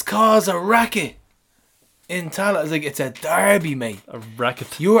 let's cause a racket in Tallaght. It's like, it's a derby, mate. A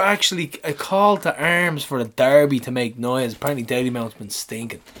racket. You're actually a call to arms for the derby to make noise. Apparently Daily Mount's been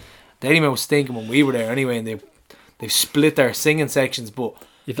stinking. Daily Mount was stinking when we were there anyway, and they've split their singing sections. But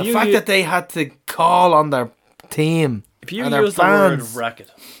the fact that they had to call on their team, if you and their use fans, the word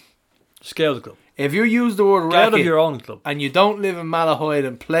racket, just get out of the club. If you use the word get racket out of your own club and you don't live in Malahide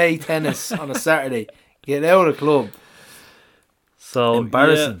and play tennis on a Saturday, get out of the club. So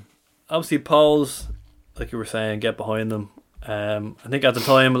embarrassing. Yeah, obviously polls, like you were saying, get behind them. I think at the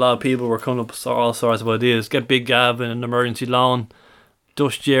time a lot of people were coming up with all sorts of ideas. Get Big Gav in an emergency loan.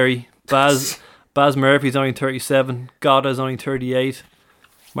 Dust Jerry. Baz Murphy's only 37. Goda's only 38.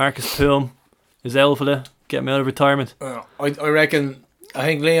 Markus Poom is Elfala. Get him out of retirement. I reckon. I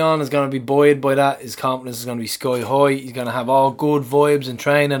think Leon is going to be buoyed by that. His confidence is going to be sky high. He's going to have all good vibes and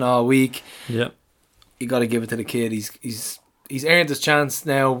training all week. Yep. You got to give it to the kid. He's earned his chance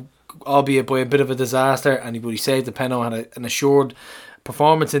now, albeit by a bit of a disaster. But he saved the penalty, had an assured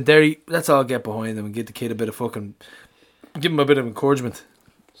performance in Derry. Let's all get behind him and give the kid a bit of give him a bit of encouragement.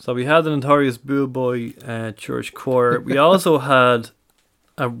 So we had the notorious Boo Boy Church Choir. We also had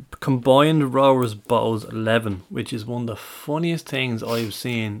a combined Rovers Bows 11, which is one of the funniest things I've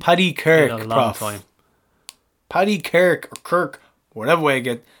seen. Paddy Kirk, in a long time. Paddy Kirk or Kirk whatever way you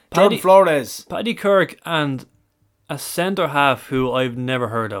get. Jordan Flores. Paddy Kirk and a centre half who I've never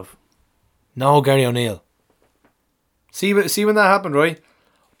heard of. No, Gary O'Neill. See when that happened, right?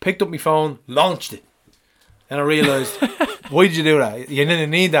 Picked up my phone, launched it, and I realised, why did you do that? You didn't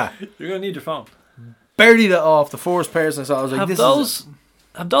need that. You're gonna need your phone. Buried it off the first person I saw. I was like,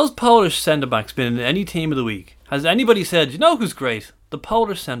 have those Polish centre backs been in any team of the week? Has anybody said, you know who's great? The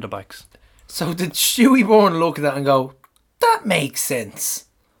Polish centre backs. So did Stewie Bourne look at that and go, that makes sense?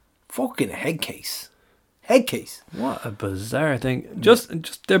 Fucking head case. What a bizarre thing.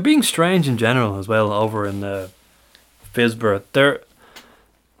 Just they're being strange in general as well over in Fisborough.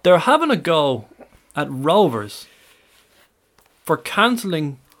 They're having a go at Rovers for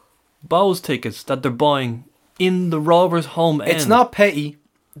cancelling Bows tickets that they're buying in the Rovers home end. It's not petty.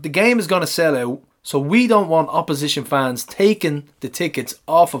 The game is going to sell out, so we don't want opposition fans taking the tickets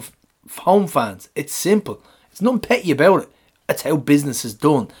off of home fans. It's simple. It's nothing petty about it. It's how business is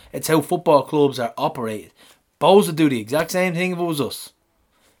done. It's how football clubs are operated. Bows would do the exact same thing if it was us.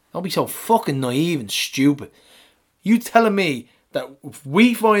 Don't be so fucking naive and stupid. You telling me that if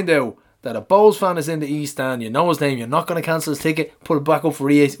we find out that a Bows fan is in the East Stand, you know his name, you're not going to cancel his ticket, put it back up for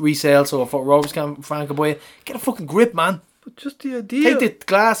resale so a Rovers fan can buy it? Get a fucking grip, man. But just the idea... Take the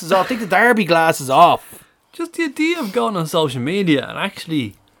glasses off. Take the Derby glasses off. Just the idea of going on social media and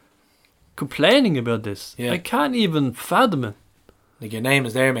actually complaining about this. Yeah. I can't even fathom it. Like, your name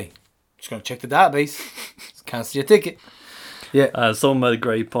is there, mate. Just going to check the database. Just cancel your ticket. Yeah. Someone made a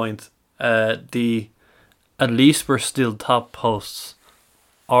great point. At least we're still top posts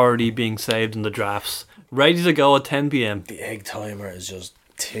already being saved in the drafts. Ready to go at 10 p.m. The egg timer is just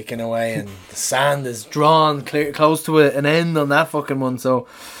ticking away and the sand is drawn close to an end on that fucking one. So,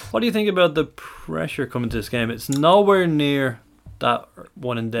 what do you think about the pressure coming to this game? It's nowhere near that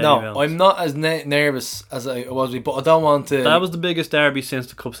one in Derry. No, I'm not as nervous as I was, but I don't want to... That was the biggest derby since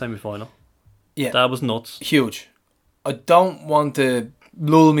the Cup semi-final. Yeah. That was nuts. Huge. I don't want to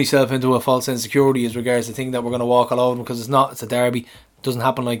lull myself into a false sense of security as regards to thinking that we're going to walk all over them, because it's not. It's a derby. It doesn't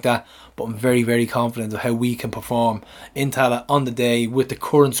happen like that. But I'm very, very confident of how we can perform in Tala on the day with the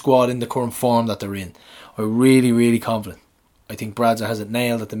current squad in the current form that they're in. I'm really, really confident. I think Bradzer has it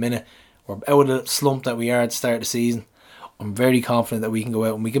nailed at the minute. We're out of the slump that we are at the start of the season. I'm very confident that we can go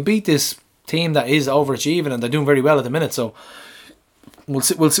out and we can beat this team that is overachieving, and they're doing very well at the minute. So we'll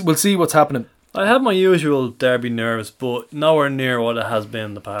see what's happening. I have my usual derby nerves, but nowhere near what it has been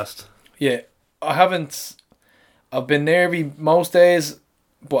in the past. Yeah, I've been nervy most days,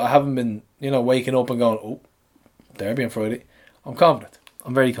 but I haven't been, waking up and going, oh, derby on Friday. I'm confident.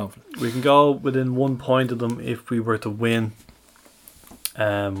 I'm very confident. We can go within 1 point of them if we were to win.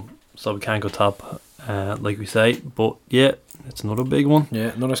 So we can't go top, like we say. But yeah, it's another big one.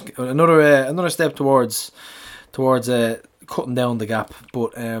 Yeah, another step towards cutting down the gap.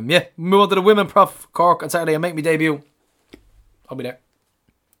 But move on to the women. Prof Cork on Saturday. I make my debut. I'll be there.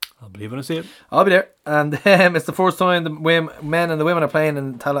 I'll believe when I see it. I'll be there, and it's the first time the men and the women are playing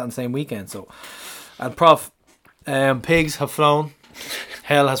in Tallaght on the same weekend. So, and Prof, pigs have flown,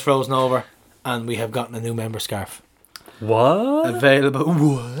 hell has frozen over, and we have gotten a new member scarf. What?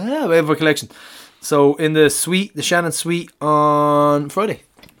 Available collection. So in the suite, the Shannon suite on Friday.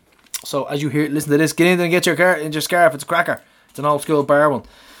 So as you listen to this, get in there and get your scarf. It's a cracker. It's an old school bar one.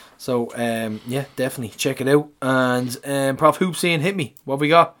 So definitely check it out. And Prof Hoopsy and hit me. What we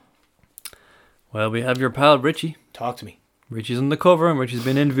got? Well, we have your pal Richie. Talk to me. Richie's on the cover, and Richie's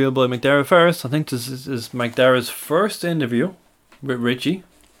been interviewed by McDara first. I think this is McDara's first interview with Richie.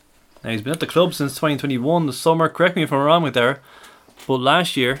 Now, he's been at the club since 2021, the summer. Correct me if I'm wrong, McDara. But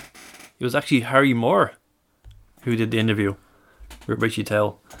last year, it was actually Harry Moore who did the interview with Richie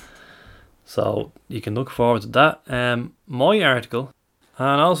Towell. So you can look forward to that. My article,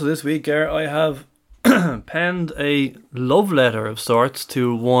 and also this week, I have penned a love letter of sorts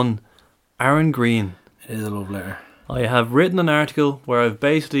to one Aaron Green. It is a love letter. I have written an article where I've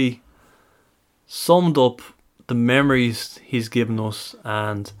basically summed up the memories he's given us,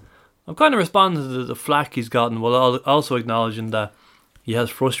 and I'm kind of responding to the flack he's gotten, while also acknowledging that he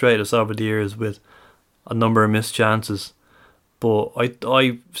has frustrated us over the years with a number of missed chances. But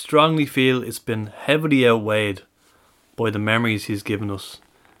I strongly feel it's been heavily outweighed by the memories he's given us.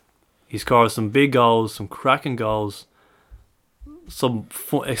 He scored some big goals, some cracking goals, some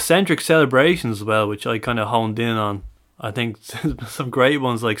eccentric celebrations as well, which I kind of honed in on. I think some great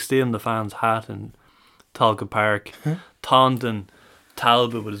ones like stealing the fan's hat in Talca Park, taunting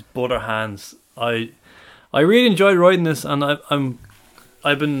Talbot with his butter hands. I really enjoyed writing this, and I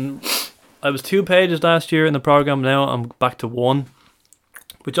was 2 pages last year in the program. Now I'm back to 1,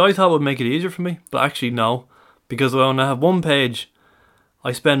 which I thought would make it easier for me, but actually no, because I only have 1 page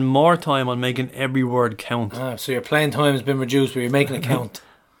I spend more time on making every word count. So your playing time has been reduced, but you're making it count.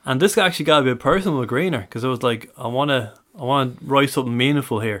 And this actually got a bit personal with Greener, because it was like, I want to write something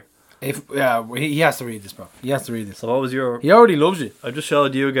meaningful here. He has to read this, bro. He has to read this. So what was your... He already loves you. I just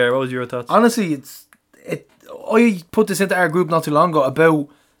showed you, Gary. What was your thoughts? Honestly, I put this into our group not too long ago about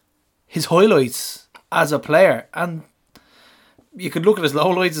his highlights as a player, and you could look at his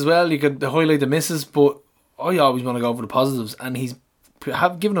lowlights as well. You could highlight the misses, but I always want to go for the positives, and he's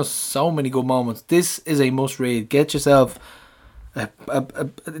given us so many good moments. This is a must read. Get yourself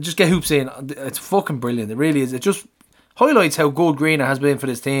just get hoops in. It's fucking brilliant. It really is. It just highlights how good Greener has been for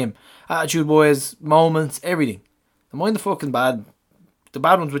this team. Attitude wise, moments, everything. Don't mind the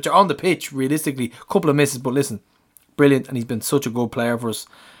bad ones which are on the pitch. Realistically, a couple of misses, but listen, brilliant. And he's been such a good player for us,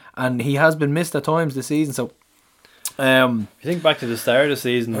 and he has been missed at times this season. So you think back to the start of the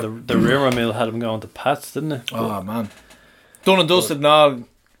season, the rumour mill had him going to Pats, didn't it? Oh man, done and dusted and all.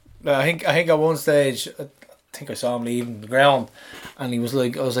 I think at one stage, I think I saw him leaving the ground, and he was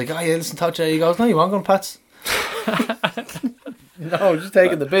like, I was like, oh yeah, listen, touch it. He goes, no, you want going to Pats? No, just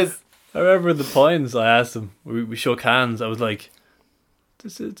taking the piss. I remember the points I asked him. We shook hands. I was like,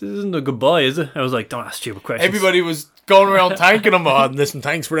 this isn't a goodbye, is it? I was like, don't ask stupid questions. Everybody was going around thanking him. Oh, listen,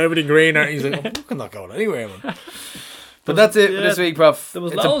 thanks for everything, Greener. He's like, I'm fucking not going anywhere, man. But that's it for this week, Prof. There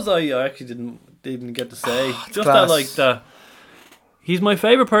was loads I actually didn't get to say. Just class. That he's my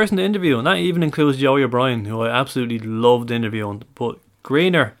favourite person to interview, and that even includes Joey O'Brien, who I absolutely loved interviewing. But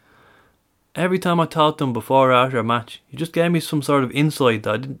Greener, every time I talked to him before or after a match, he just gave me some sort of insight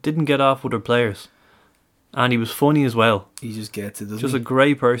that I didn't get off with other players. And he was funny as well. He just gets it, doesn't he? Just a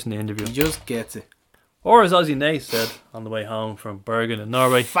great person to interview. He just gets it. Or as Ozzy Nate said on the way home from Bergen in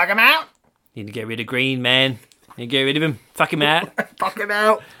Norway, fuck him out! Need to get rid of Green, man. Need to get rid of him. Fuck him out. Fuck him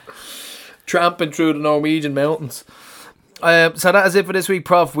out. Tramping through the Norwegian mountains. So that is it for this week,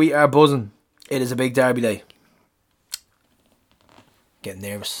 Prof. We are buzzing. It is a big derby day. Getting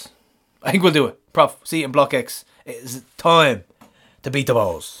nervous. I think we'll do it. Prof, see you in Block X. It is time to beat the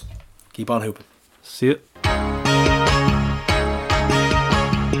balls. Keep on hooping. See you.